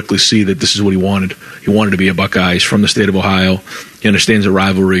 you quickly see that this is what he wanted. He wanted to be a Buckeye. He's from the state of Ohio. He understands the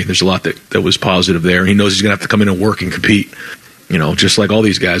rivalry. There's a lot that was positive there. He knows he's going to have to come in and work and compete. Just like all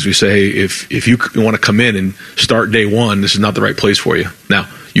these guys, we say, if you want to come in and start day one, this is not the right place for you. Now,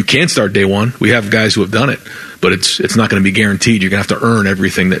 you can start day one. We have guys who have done it, but it's not going to be guaranteed. You're going to have to earn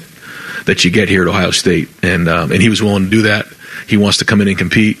everything that you get here at Ohio State. And he was willing to do that. He wants to come in and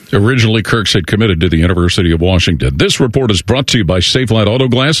compete. Originally, Kirks had committed to the University of Washington. This report is brought to you by Safelite Auto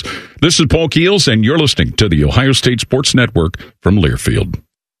Glass. This is Paul Keels, and you're listening to the Ohio State Sports Network from Learfield.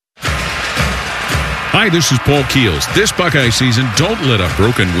 Hi, this is Paul Keels. This Buckeye season, don't let a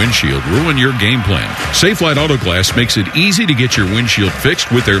broken windshield ruin your game plan. Safelite Auto Glass makes it easy to get your windshield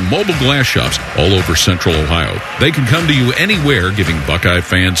fixed with their mobile glass shops all over Central Ohio. They can come to you anywhere, giving Buckeye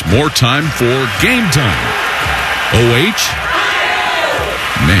fans more time for game time. OH?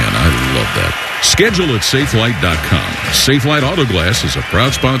 Man, I love that. Schedule at safelite.com. Safelite Auto Glass is a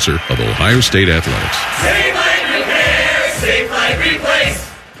proud sponsor of Ohio State Athletics. Safelite Repair, Safelite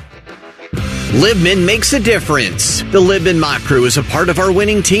Replace. Libman makes a difference. The Libman Mop Crew is a part of our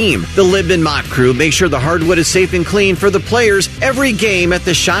winning team. The Libman Mop Crew makes sure the hardwood is safe and clean for the players every game at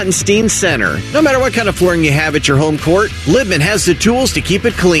the Schottenstein Center. No matter what kind of flooring you have at your home court, Libman has the tools to keep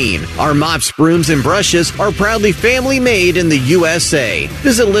it clean. Our mops, brooms, and brushes are proudly family made in the USA.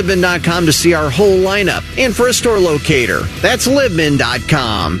 Visit Libman.com to see our whole lineup and for a store locator. That's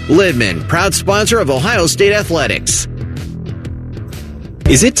Libman.com. Libman, proud sponsor of Ohio State Athletics.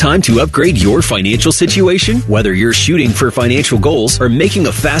 Is it time to upgrade your financial situation? Whether you're shooting for financial goals or making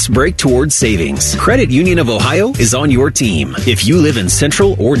a fast break towards savings, Credit Union of Ohio is on your team. If you live in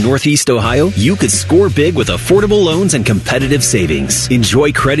Central or Northeast Ohio, you could score big with affordable loans and competitive savings.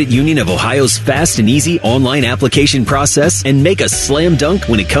 Enjoy Credit Union of Ohio's fast and easy online application process and make a slam dunk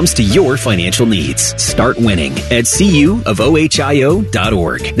when it comes to your financial needs. Start winning at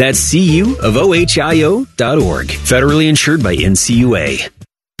cuofohio.org. That's cuofohio.org. Federally insured by NCUA.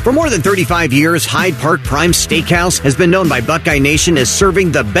 For more than 35 years, Hyde Park Prime Steakhouse has been known by Buckeye Nation as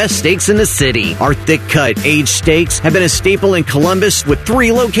serving the best steaks in the city. Our thick-cut, aged steaks have been a staple in Columbus with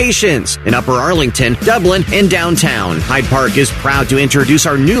 3 locations, in Upper Arlington, Dublin, and downtown. Hyde Park is proud to introduce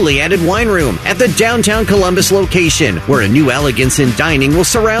our newly added wine room at the downtown Columbus location, where a new elegance in dining will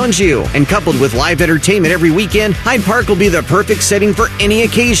surround you. And coupled with live entertainment every weekend, Hyde Park will be the perfect setting for any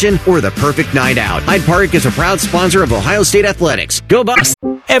occasion or the perfect night out. Hyde Park is a proud sponsor of Ohio State Athletics. Go Bucks!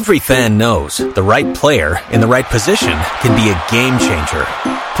 Every fan knows the right player in the right position can be a game changer.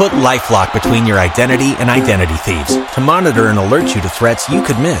 Put LifeLock between your identity and identity thieves to monitor and alert you to threats you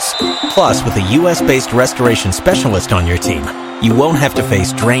could miss. Plus, with a U.S.-based restoration specialist on your team, you won't have to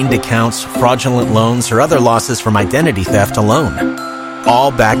face drained accounts, fraudulent loans, or other losses from identity theft alone.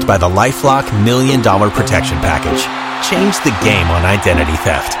 All backed by the LifeLock $1 Million Protection Package. Change the game on identity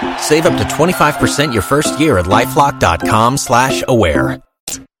theft. Save up to 25% your first year at LifeLock.com/aware.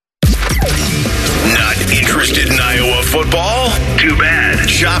 Not interested in Iowa football? Too bad.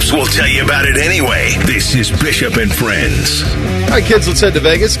 Chops will tell you about it anyway. This is Bishop and Friends. All right, kids, let's head to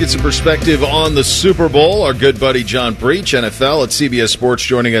Vegas, get some perspective on the Super Bowl. Our good buddy John Breech, NFL at CBS Sports,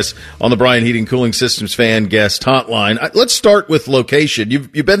 joining us on the Brian Heating Cooling Systems fan guest hotline. Let's start with location.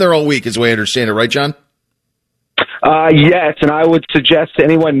 You've been there all week, is the way I understand it, right, John? Yes, and I would suggest to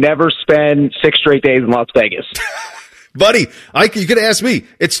anyone never spend 6 straight days in Las Vegas. Buddy, you could ask me.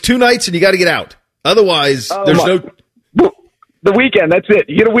 It's 2 nights and you got to get out. Otherwise, there's no... The weekend, that's it.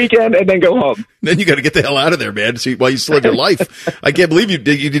 You get a weekend and then go home. Then you got to get the hell out of there, man, while you still have your life. I can't believe you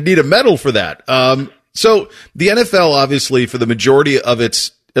need a medal for that. So the NFL, obviously, for the majority of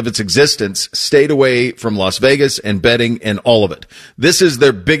its existence, stayed away from Las Vegas and betting and all of it. This is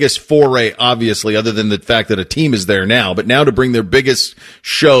their biggest foray, obviously, other than the fact that a team is there now. But now to bring their biggest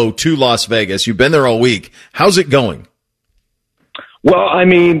show to Las Vegas, you've been there all week. How's it going? Well, I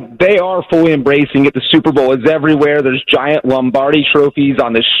mean, they are fully embracing it. The Super Bowl is everywhere. There's giant Lombardi trophies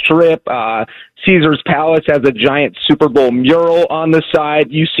on the Strip. Caesar's Palace has a giant Super Bowl mural on the side.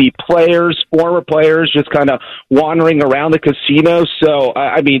 You see players, former players, just kind of wandering around the casino. So,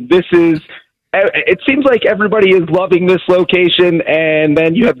 I mean, it seems like everybody is loving this location, and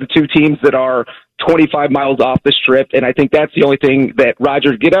then you have the 2 teams that are 25 miles off the Strip, and I think that's the only thing that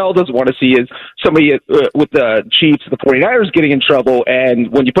Roger Goodell doesn't want to see is somebody with the Chiefs, the 49ers, getting in trouble,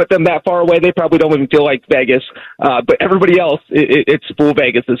 and when you put them that far away, they probably don't even feel like Vegas, but everybody else, it's full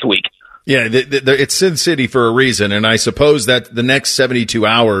Vegas this week. Yeah, it's Sin City for a reason, and I suppose that the next 72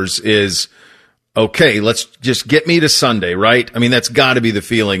 hours is, okay, let's just get me to Sunday, right? I mean, that's got to be the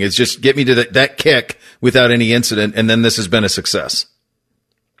feeling. It's just get me to that kick without any incident, and then this has been a success.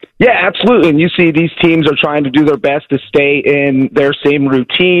 Yeah, absolutely. And you see these teams are trying to do their best to stay in their same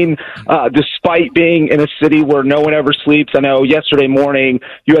routine, despite being in a city where no one ever sleeps. I know yesterday morning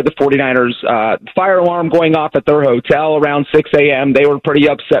you had the 49ers fire alarm going off at their hotel around 6 a.m. They were pretty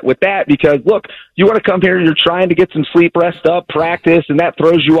upset with that because, look, you want to come here, you're trying to get some sleep, rest up, practice, and that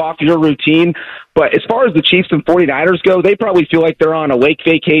throws you off your routine. But as far as the Chiefs and 49ers go, they probably feel like they're on a lake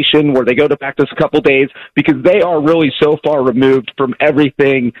vacation where they go to practice a couple days because they are really so far removed from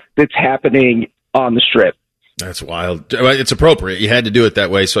everything that's happening on the Strip. That's wild. It's appropriate. You had to do it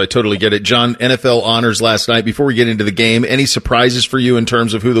that way, so I totally get it. John, NFL honors last night. Before we get into the game, any surprises for you in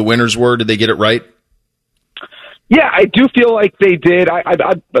terms of who the winners were? Did they get it right? Yeah, I do feel like they did. I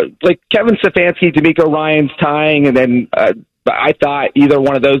like Kevin Stefanski, D'Amico Ryans tying, and then I thought either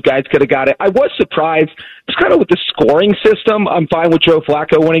one of those guys could have got it. I was surprised. It's kind of with the scoring system. I'm fine with Joe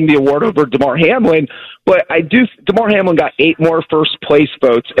Flacco winning the award over DeMar Hamlin, but DeMar Hamlin got 8 more first place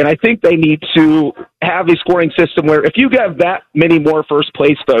votes, and I think they need to have a scoring system where if you have that many more first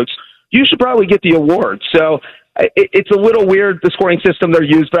place votes, you should probably get the award. So it's a little weird, the scoring system they're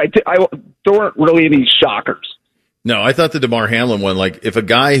used, but there weren't really any shockers. No, I thought the DeMar Hamlin one, like if a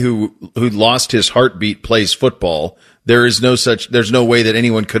guy who lost his heartbeat plays football, there's no way that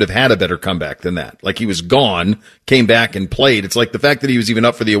anyone could have had a better comeback than that. Like he was gone, came back and played. It's like the fact that he was even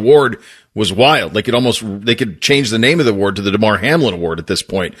up for the award was wild. Like they could change the name of the award to the DeMar Hamlin Award at this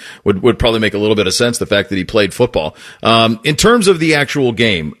point. Would probably make a little bit of sense, the fact that he played football. In terms of the actual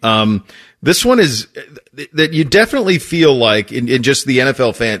game, this one is that you definitely feel like in just the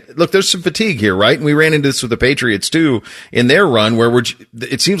NFL fan. Look, there's some fatigue here, right? And we ran into this with the Patriots too in their run, where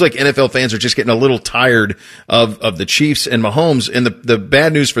it seems like NFL fans are just getting a little tired of the Chiefs and Mahomes. And the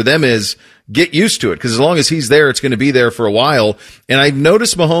bad news for them is get used to it, because as long as he's there, it's going to be there for a while. And I've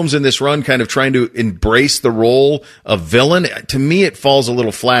noticed Mahomes in this run kind of trying to embrace the role of villain. To me, it falls a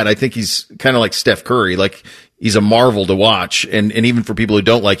little flat. I think he's kind of like Steph Curry. Like, he's a marvel to watch. And even for people who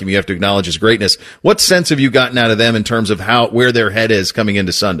don't like him, you have to acknowledge his greatness. What sense have you gotten out of them in terms of where their head is coming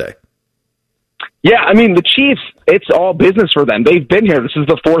into Sunday? Yeah, I mean, the Chiefs, it's all business for them. They've been here. This is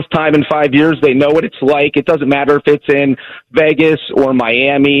the fourth time in 5 years. They know what it's like. It doesn't matter if it's in Vegas or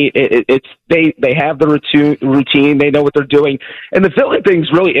Miami. They have the routine. They know what they're doing. And the villain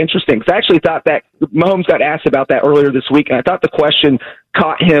thing's really interesting, because I actually thought that Mahomes got asked about that earlier this week, and I thought the question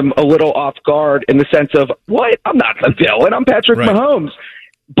caught him a little off guard in the sense of, what? I'm not the villain. I'm Patrick Mahomes.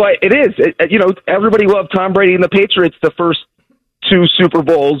 But it is. Everybody loved Tom Brady and the Patriots the first 2 Super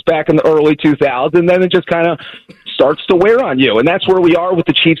Bowls back in the early 2000s, and then it just kind of starts to wear on you. And that's where we are with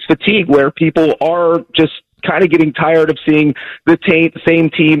the Chiefs fatigue, where people are just kind of getting tired of seeing the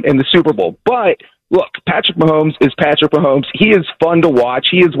same team in the Super Bowl. But look, Patrick Mahomes is Patrick Mahomes. He is fun to watch.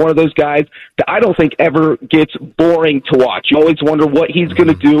 He is one of those guys that I don't think ever gets boring to watch. You always wonder what he's going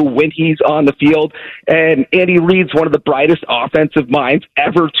to do when he's on the field. And Andy Reid's one of the brightest offensive minds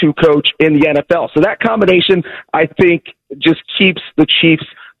ever to coach in the NFL. So that combination, I think, just keeps the Chiefs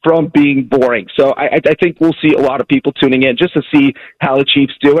from being boring. So I think we'll see a lot of people tuning in just to see how the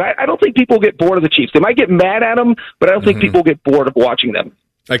Chiefs do. I don't think people get bored of the Chiefs. They might get mad at them, but I don't think people get bored of watching them.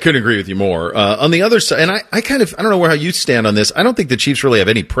 I couldn't agree with you more. On the other side, and I don't know how you stand on this. I don't think the Chiefs really have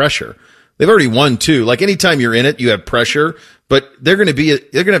any pressure. They've already won 2. Like, anytime you're in it, you have pressure, but they're going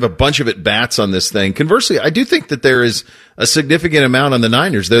to have a bunch of at-bats on this thing. Conversely, I do think that there is a significant amount on the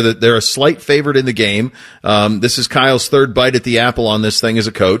Niners. They're a slight favorite in the game. This is Kyle's third bite at the apple on this thing as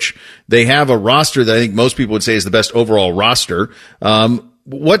a coach. They have a roster that I think most people would say is the best overall roster.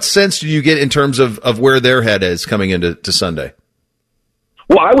 What sense do you get in terms of where their head is coming into Sunday?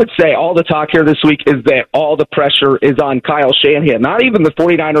 Well, I would say all the talk here this week is that all the pressure is on Kyle Shanahan, not even the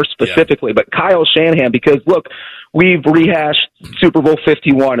 49ers specifically, but Kyle Shanahan, because, look, we've rehashed Super Bowl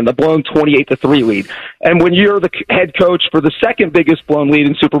 51 and the blown 28-3 lead. And when you're the head coach for the second biggest blown lead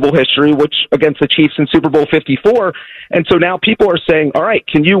in Super Bowl history, which against the Chiefs in Super Bowl 54, and so now people are saying, all right,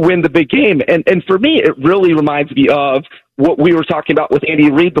 can you win the big game? And for me, it really reminds me of what we were talking about with Andy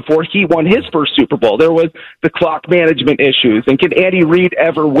Reid before he won his first Super Bowl. There was the clock management issues, and can Andy Reid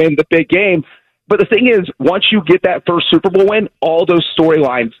ever win the big game? But the thing is, once you get that first Super Bowl win, all those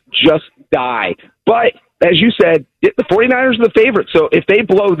storylines just die. But as you said, the 49ers are the favorite. So if they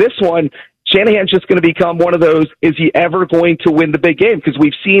blow this one, Shanahan's just going to become one of those, is he ever going to win the big game? Because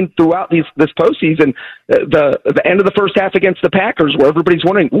we've seen throughout this postseason, the end of the first half against the Packers, where everybody's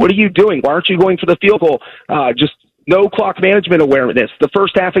wondering, what are you doing? Why aren't you going for the field goal? Just no clock management awareness. The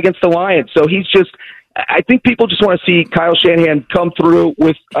first half against the Lions. So I think people just want to see Kyle Shanahan come through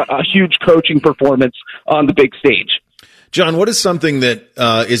with a huge coaching performance on the big stage. John, what is something that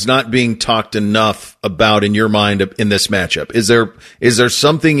is not being talked enough about in your mind in this matchup? Is there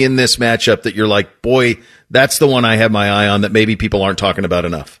something in this matchup that you're like, boy, that's the one I have my eye on that maybe people aren't talking about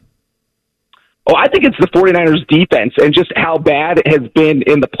enough? Oh, I think it's the 49ers defense and just how bad it has been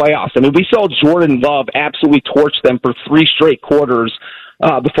in the playoffs. I mean, we saw Jordan Love absolutely torch them for 3 straight quarters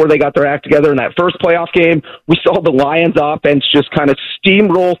before they got their act together in that first playoff game. We saw the Lions offense just kind of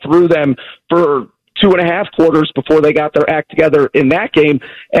steamroll through them for 2.5 quarters before they got their act together in that game.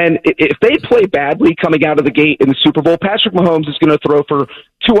 And if they play badly coming out of the gate in the Super Bowl, Patrick Mahomes is going to throw for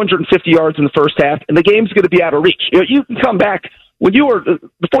 250 yards in the first half, and the game's going to be out of reach. You can come back. The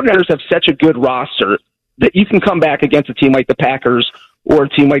 49ers have such a good roster that you can come back against a team like the Packers or a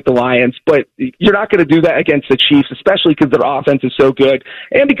team like the Lions, but you're not going to do that against the Chiefs, especially because their offense is so good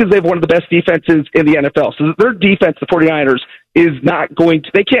and because they have one of the best defenses in the NFL. So their defense, the 49ers, is not going to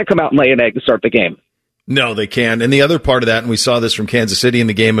 – they can't come out and lay an egg to start the game. No, they can. And the other part of that, and we saw this from Kansas City in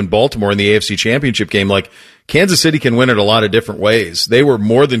the game in Baltimore in the AFC Championship game, like Kansas City can win it a lot of different ways. They were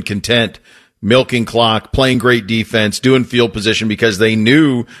more than content milking clock, playing great defense, doing field position because they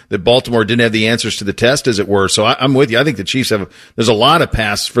knew that Baltimore didn't have the answers to the test, as it were. So I'm with you. I think the Chiefs there's a lot of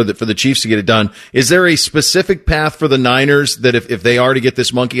paths for the Chiefs to get it done. Is there a specific path for the Niners that if they are to get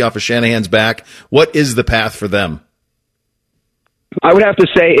this monkey off of Shanahan's back, what is the path for them? I would have to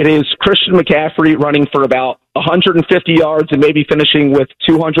say it is Christian McCaffrey running for about 150 yards and maybe finishing with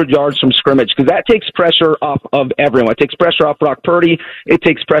 200 yards from scrimmage, because that takes pressure off of everyone. It takes pressure off Brock Purdy. It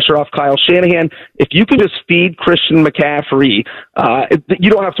takes pressure off Kyle Shanahan. If you can just feed Christian McCaffrey, you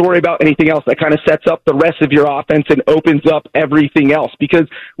don't have to worry about anything else. That kind of sets up the rest of your offense and opens up everything else. Because,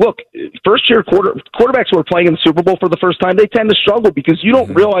 look, first-year quarterbacks who are playing in the Super Bowl for the first time, they tend to struggle because you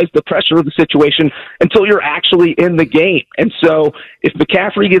don't realize the pressure of the situation until you're actually in the game. And so if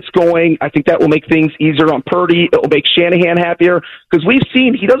McCaffrey gets going, I think that will make things easier on Purdy. Purdy. It'll make Shanahan happier because we've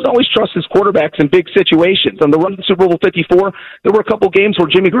seen he doesn't always trust his quarterbacks in big situations. On the run to Super Bowl 54, there were a couple games where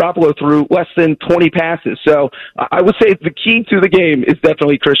Jimmy Garoppolo threw less than 20 passes. So I would say the key to the game is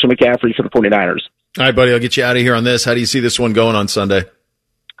definitely Christian McCaffrey for the 49ers. All right, buddy, I'll get you out of here on this. How do you see this one going on Sunday?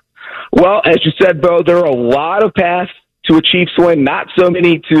 Well, as you said, Bo, there are a lot of paths to a Chiefs win, not so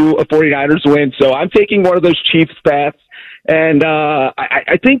many to a 49ers win. So I'm taking one of those Chiefs paths. And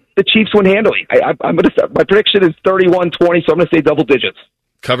I think the Chiefs win handily. My prediction is 31-20, so I'm going to say double digits.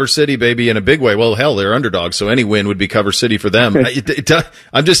 Cover City, baby, in a big way. Well, hell, they're underdogs, so any win would be Cover City for them.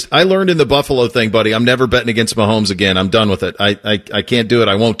 I learned in the Buffalo thing, buddy, I'm never betting against Mahomes again. I'm done with it. I can't do it.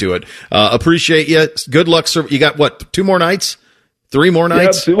 I won't do it. Appreciate you. Good luck, sir. You got what? 2 more nights? 3 more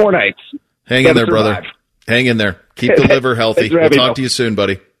nights? Yeah, 2 more nights. Hang in there, brother. Hang in there. Keep the liver healthy. We'll talk to you soon,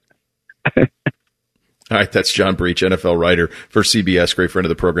 buddy. All right, that's John Breech, NFL writer for CBS, great friend of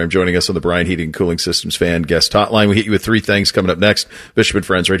the program, joining us on the Bryan Heating and Cooling Systems Fan Guest Hotline. We hit you with 3 things coming up next. Bishop and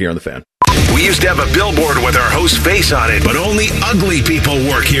Friends right here on The Fan. We used to have a billboard with our host's face on it, but only ugly people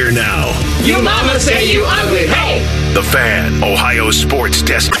work here now. You mama say you ugly, hey! The Fan, Ohio sports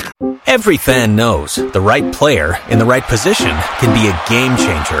desk. Every fan knows the right player in the right position can be a game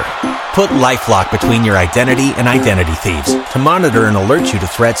changer. Put LifeLock between your identity and identity thieves to monitor and alert you to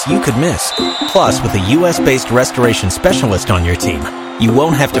threats you could miss. Plus, with a U.S.-based restoration specialist on your team, you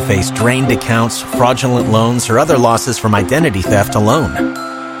won't have to face drained accounts, fraudulent loans, or other losses from identity theft alone.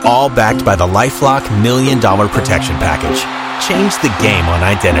 All backed by the LifeLock $1 Million Protection Package. Change the game on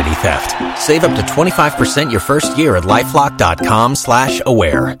identity theft. Save up to 25% your first year at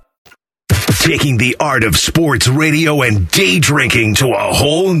LifeLock.com/aware. Taking the art of sports radio and day drinking to a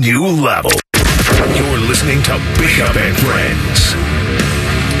whole new level. You're listening to Bishop and Friends.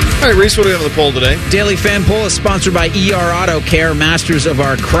 All right, Reese, what do we have on the poll today? Daily Fan Poll is sponsored by ER Auto Care, masters of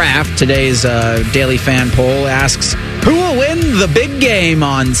our craft. Today's Daily Fan Poll asks, who will win the big game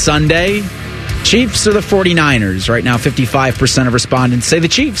on Sunday? Chiefs or the 49ers? Right now, 55% of respondents say the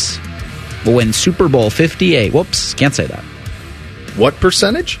Chiefs will win Super Bowl 58. Whoops, can't say that. What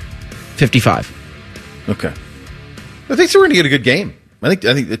percentage? 55. Okay. I think they're going to get a good game. I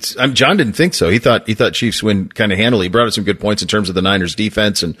think it's. John didn't think so. He thought Chiefs win kind of handily. He brought up some good points in terms of the Niners'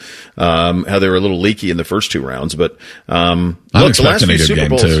 defense and how they were a little leaky in the first 2 rounds. But I'm expecting a good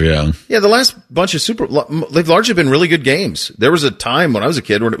game too. Yeah, the last bunch of they've largely been really good games. There was a time when I was a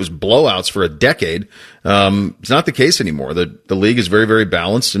kid when it was blowouts for a decade. It's not the case anymore. The league is very, very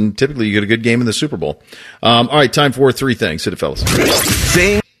balanced, and typically you get a good game in the Super Bowl. All right, time for 3 things. Hit it, fellas.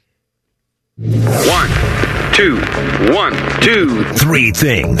 Thing. 1, 2, 1, 2, 3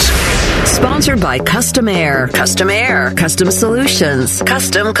 things. Sponsored by Custom Air. Custom Air. Custom Solutions.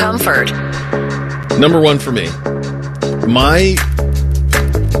 Custom Comfort. Number 1 for me. My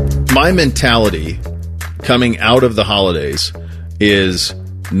mentality coming out of the holidays is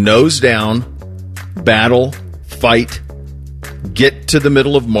nose down, battle, fight, get to the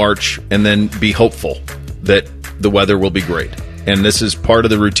middle of March, and then be hopeful that the weather will be great. And this is part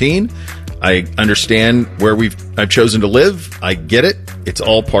of the routine. I understand where I've chosen to live. I get it. It's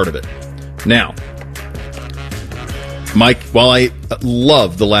all part of it. Now, Mike, while I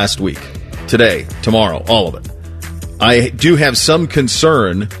love the last week, today, tomorrow, all of it, I do have some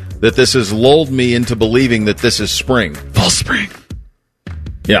concern that this has lulled me into believing that this is spring. Fall spring.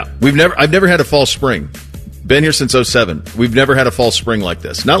 Yeah. I've never had a fall spring. Been here since 2007. We've never had a fall spring like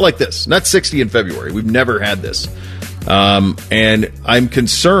this. Not like this. Not 60 in February. We've never had this. And I'm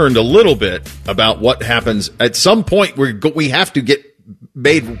concerned a little bit about what happens. At some point, we have to get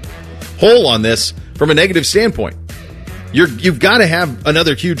made whole on this from a negative standpoint. You've got to have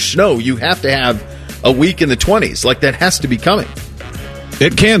another huge snow. You have to have a week in the 20s. Like, that has to be coming.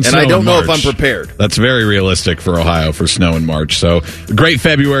 It can snow and I don't in know March. if I'm prepared. That's very realistic for Ohio for snow in March. So, great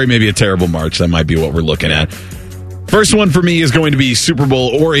February, maybe a terrible March. That might be what we're looking at. First one for me is going to be Super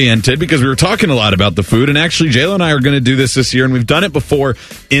Bowl oriented because we were talking a lot about the food, and actually Jayla and I are going to do this year, and we've done it before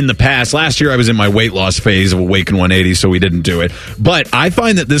in the past. Last year I was in my weight loss phase of Awaken 180, so we didn't do it. But I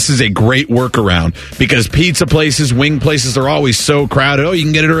find that this is a great workaround because pizza places, wing places are always so crowded. Oh, you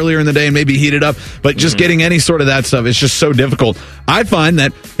can get it earlier in the day and maybe heat it up, but just getting any sort of that stuff is just so difficult. I find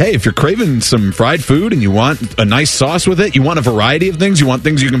that, hey, if you're craving some fried food and you want a nice sauce with it, you want a variety of things, you want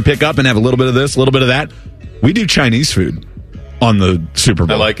things you can pick up and have a little bit of this, a little bit of that, we do Chinese food on the Super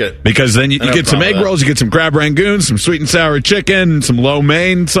Bowl. I like it. Because then you get some egg rolls, you get some crab rangoon, some sweet and sour chicken, some lo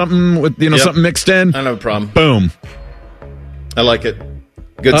mein, something with something mixed in. I don't have a problem. Boom. I like it.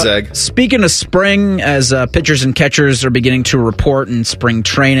 Good zag. Speaking of spring, as pitchers and catchers are beginning to report and spring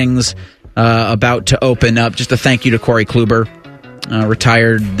trainings about to open up, just a thank you to Corey Kluber.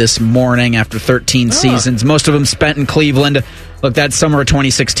 retired this morning after 13 seasons, most of them spent in Cleveland. Look, that summer of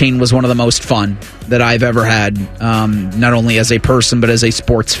 2016 was one of the most fun that I've ever had, not only as a person, but as a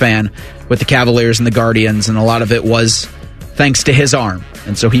sports fan with the Cavaliers and the Guardians, and a lot of it was thanks to his arm.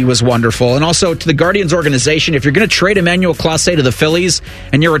 And so he was wonderful. And also to the Guardians organization, if you're going to trade Emmanuel Clase to the Phillies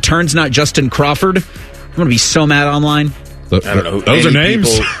and your return's not Justin Crawford, I'm going to be so mad online. I don't know. Those are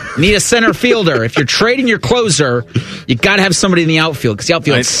names. Need a center fielder. If you're trading your closer, you got to have somebody in the outfield because the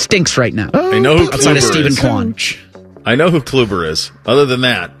outfield stinks right now. I know who outside of Kluber Stephen is. Kwan. I know who Kluber is. Other than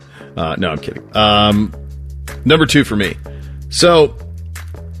that, no, I'm kidding. Number 2 for me. So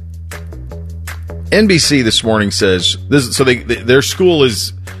NBC this morning says this. So their school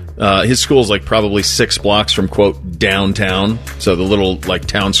is his school is like probably 6 blocks from quote downtown. So the little like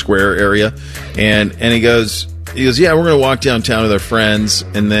town square area, and he goes, yeah, we're going to walk downtown with our friends,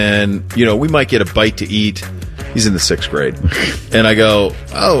 and then we might get a bite to eat. He's in the 6th grade. And I go,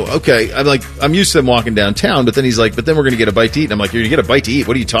 oh, okay. I'm used to them walking downtown, but then he's like, but then we're going to get a bite to eat. And I'm like, you're going to get a bite to eat?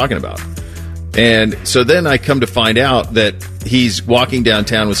 What are you talking about? And so then I come to find out that he's walking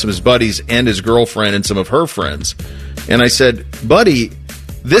downtown with some of his buddies and his girlfriend and some of her friends. And I said, buddy,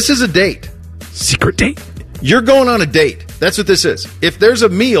 this is a date. Secret date. You're going on a date. That's what this is. If there's a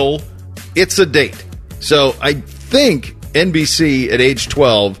meal, it's a date. So I think NBC at age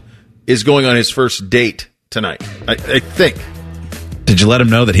 12 is going on his first date tonight. I think. Did you let him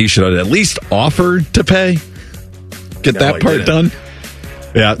know that he should at least offer to pay? Get that part done?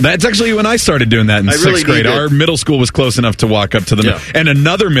 Yeah, that's actually when I started doing that in 6th grade. Our middle school was close enough to walk up to them, and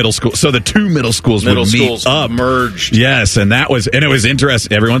another middle school. So the 2 middle schools would meet up, merged. Yes, and it was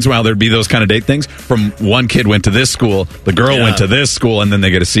interesting. Every once in a while, there'd be those kind of date things. From one kid went to this school, the girl went to this school, and then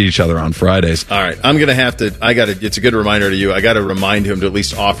they get to see each other on Fridays. All right, I'm gonna have to. It's a good reminder to you. I got to remind him to at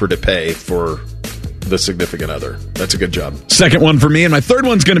least offer to pay for the significant other. That's a good job. Second one for me, and my third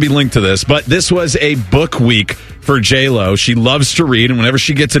one's going to be linked to this, but this was a book week for J-Lo. She loves to read, and whenever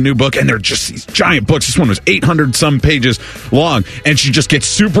she gets a new book, and they're just these giant books, this one was 800-some pages long, and she just gets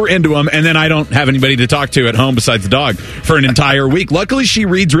super into them, and then I don't have anybody to talk to at home besides the dog for an entire week. Luckily, she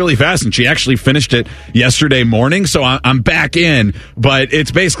reads really fast, and she actually finished it yesterday morning, so I'm back in, but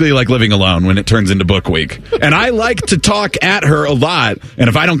it's basically like living alone when it turns into book week. And I like to talk at her a lot, and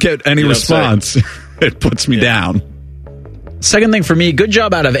if I don't get any response, it puts me down. Second thing for me, good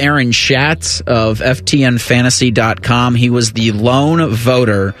job out of Aaron Schatz of FTNFantasy.com. He was the lone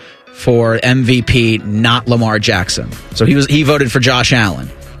voter for MVP, not Lamar Jackson. So he voted for Josh Allen.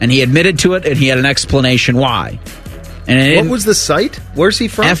 And he admitted to it, and he had an explanation why. And what was the site? Where's he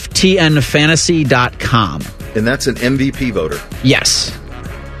from? FTNFantasy.com. And that's an MVP voter? Yes.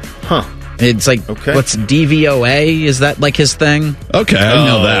 Huh. It's like, what's DVOA? Is that like his thing? Okay, I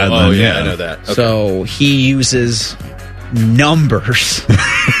know that. Oh, yeah, I know that. Okay. So he uses numbers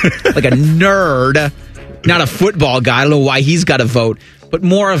like a nerd, not a football guy. I don't know why he's got to vote, but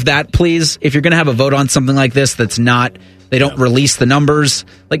more of that, please. If you're going to have a vote on something like this that's not, they don't release the numbers,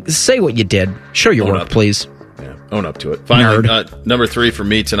 like say what you did. Show your work, please. Own up to it. Finally, number 3 for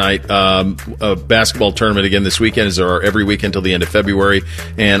me tonight, a basketball tournament again this weekend, as there are every weekend until the end of February.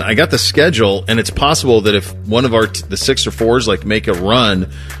 And I got the schedule, and it's possible that if one of the 6 or 4s like make a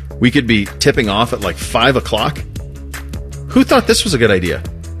run, we could be tipping off at like 5 o'clock. Who thought this was a good idea?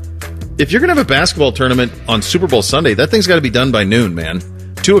 If you're going to have a basketball tournament on Super Bowl Sunday, that thing's got to be done by noon, man.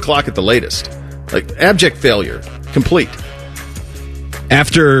 2 o'clock at the latest. Like, abject failure. Complete.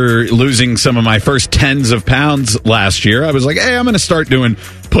 After losing some of my first tens of pounds last year, I was like, hey, I'm going to start doing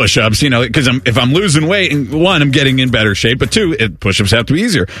push-ups, because if I'm losing weight, and 1, I'm getting in better shape, but 2, push-ups have to be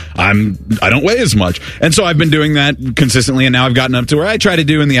easier. I don't weigh as much. And so I've been doing that consistently, and now I've gotten up to where I try to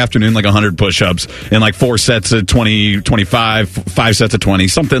do in the afternoon like 100 push-ups and like 4 sets of 20, 25, 5 sets of 20,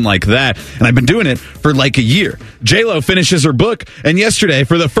 something like that. And I've been doing it for like a year. J-Lo finishes her book, and yesterday,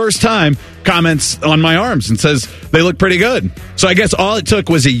 for the first time, comments on my arms and says they look pretty good. So I guess all it took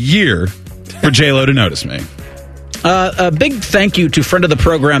was a year for J-Lo to notice me. A big thank you to friend of the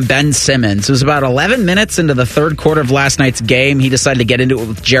program, Ben Simmons. It was about 11 minutes into the third quarter of last night's game. He decided to get into it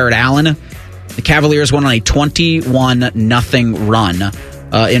with Jared Allen. The Cavaliers went on a 21-0 run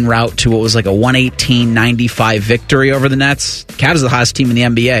en route to what was like a 118-95 victory over the Nets. Cavs are the hottest team in the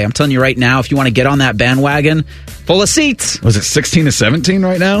NBA. I'm telling you right now, if you want to get on that bandwagon, full of seats. Was it 16-17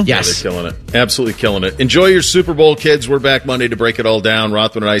 right now? Yes. Yeah, they're killing it. Absolutely killing it. Enjoy your Super Bowl, kids. We're back Monday to break it all down.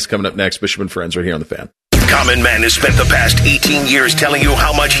 Rothman and Ice coming up next. Bishop and Friends right here on The Fan. Common Man has spent the past 18 years telling you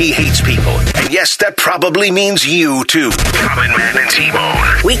how much he hates people. And yes, that probably means you, too. Common Man and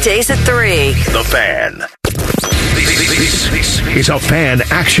T-Bone. Weekdays at 3. The Fan. This is a fan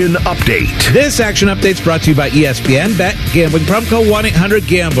action update. This action update is brought to you by ESPN. Bet Gambling Promo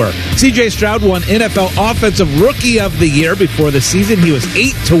 1-800-GAMBLER. C.J. Stroud won NFL Offensive Rookie of the Year before the season. He was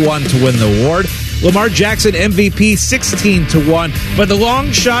 8-1 to win the award. Lamar Jackson MVP 16-1, but the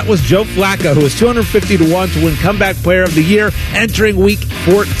long shot was Joe Flacco, who was 250-1 to win Comeback Player of the Year entering Week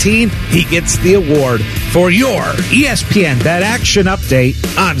 14. He gets the award for your ESPN Bet Action Update.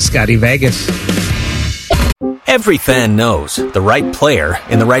 I'm Scotty Vegas. Every fan knows the right player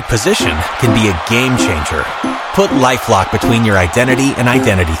in the right position can be a game changer. Put LifeLock between your identity and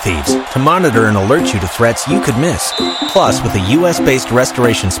identity thieves to monitor and alert you to threats you could miss. Plus, with a U.S.-based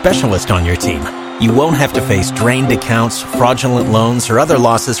restoration specialist on your team, you won't have to face drained accounts, fraudulent loans, or other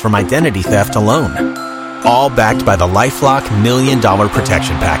losses from identity theft alone. All backed by the LifeLock $1 Million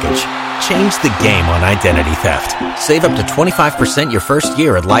Protection Package. Change the game on identity theft. Save up to 25% your first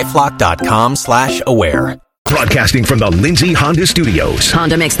year at LifeLock.com/aware. Broadcasting from the Lindsay Honda Studios.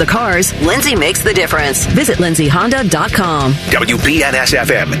 Honda makes the cars. Lindsay makes the difference. Visit lindsayhonda.com.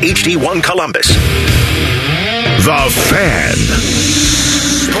 WBNS-FM, HD1 Columbus. The Fan.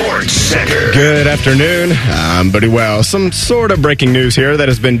 Sports Center. Good afternoon. I'm Buddy Well. Some sort of breaking news here that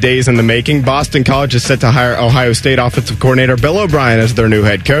has been days in the making. Boston College is set to hire Ohio State offensive coordinator Bill O'Brien as their new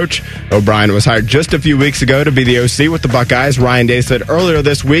head coach. O'Brien was hired just a few weeks ago to be the OC with the Buckeyes. Ryan Day said earlier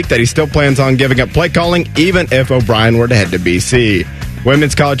this week that he still plans on giving up play calling even if O'Brien were to head to BC.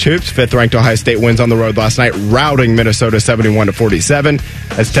 Women's college hoops, 5th-ranked Ohio State wins on the road last night, routing Minnesota 71-47.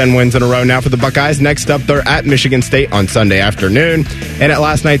 That's 10 wins in a row now for the Buckeyes. Next up, they're at Michigan State on Sunday afternoon. And at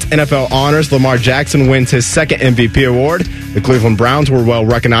last night's NFL Honors, Lamar Jackson wins his second MVP award. The Cleveland Browns were well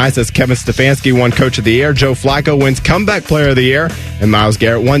recognized as Kevin Stefanski won Coach of the Year, Joe Flacco wins Comeback Player of the Year, and Myles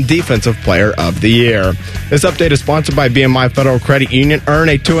Garrett won Defensive Player of the Year. This update is sponsored by BMI Federal Credit Union. Earn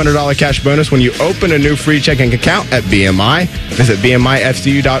a $200 cash bonus when you open a new free checking account at BMI. Visit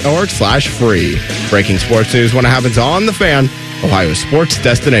BMIFCU.org/free. Breaking sports news when it happens on The Fan, Ohio sports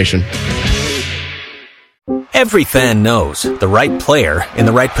destination. Every fan knows the right player in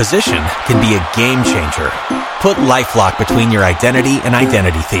the right position can be a game changer. Put LifeLock between your identity and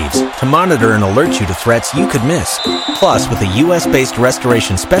identity thieves to monitor and alert you to threats you could miss. Plus, with a U.S.-based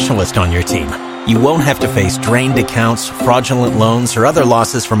restoration specialist on your team, you won't have to face drained accounts, fraudulent loans, or other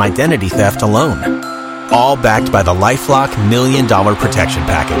losses from identity theft alone. All backed by the LifeLock $1 Million Protection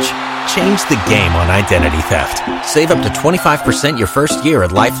Package. Change the game on identity theft. Save up to 25% your first year at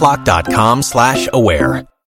LifeLock.com/aware.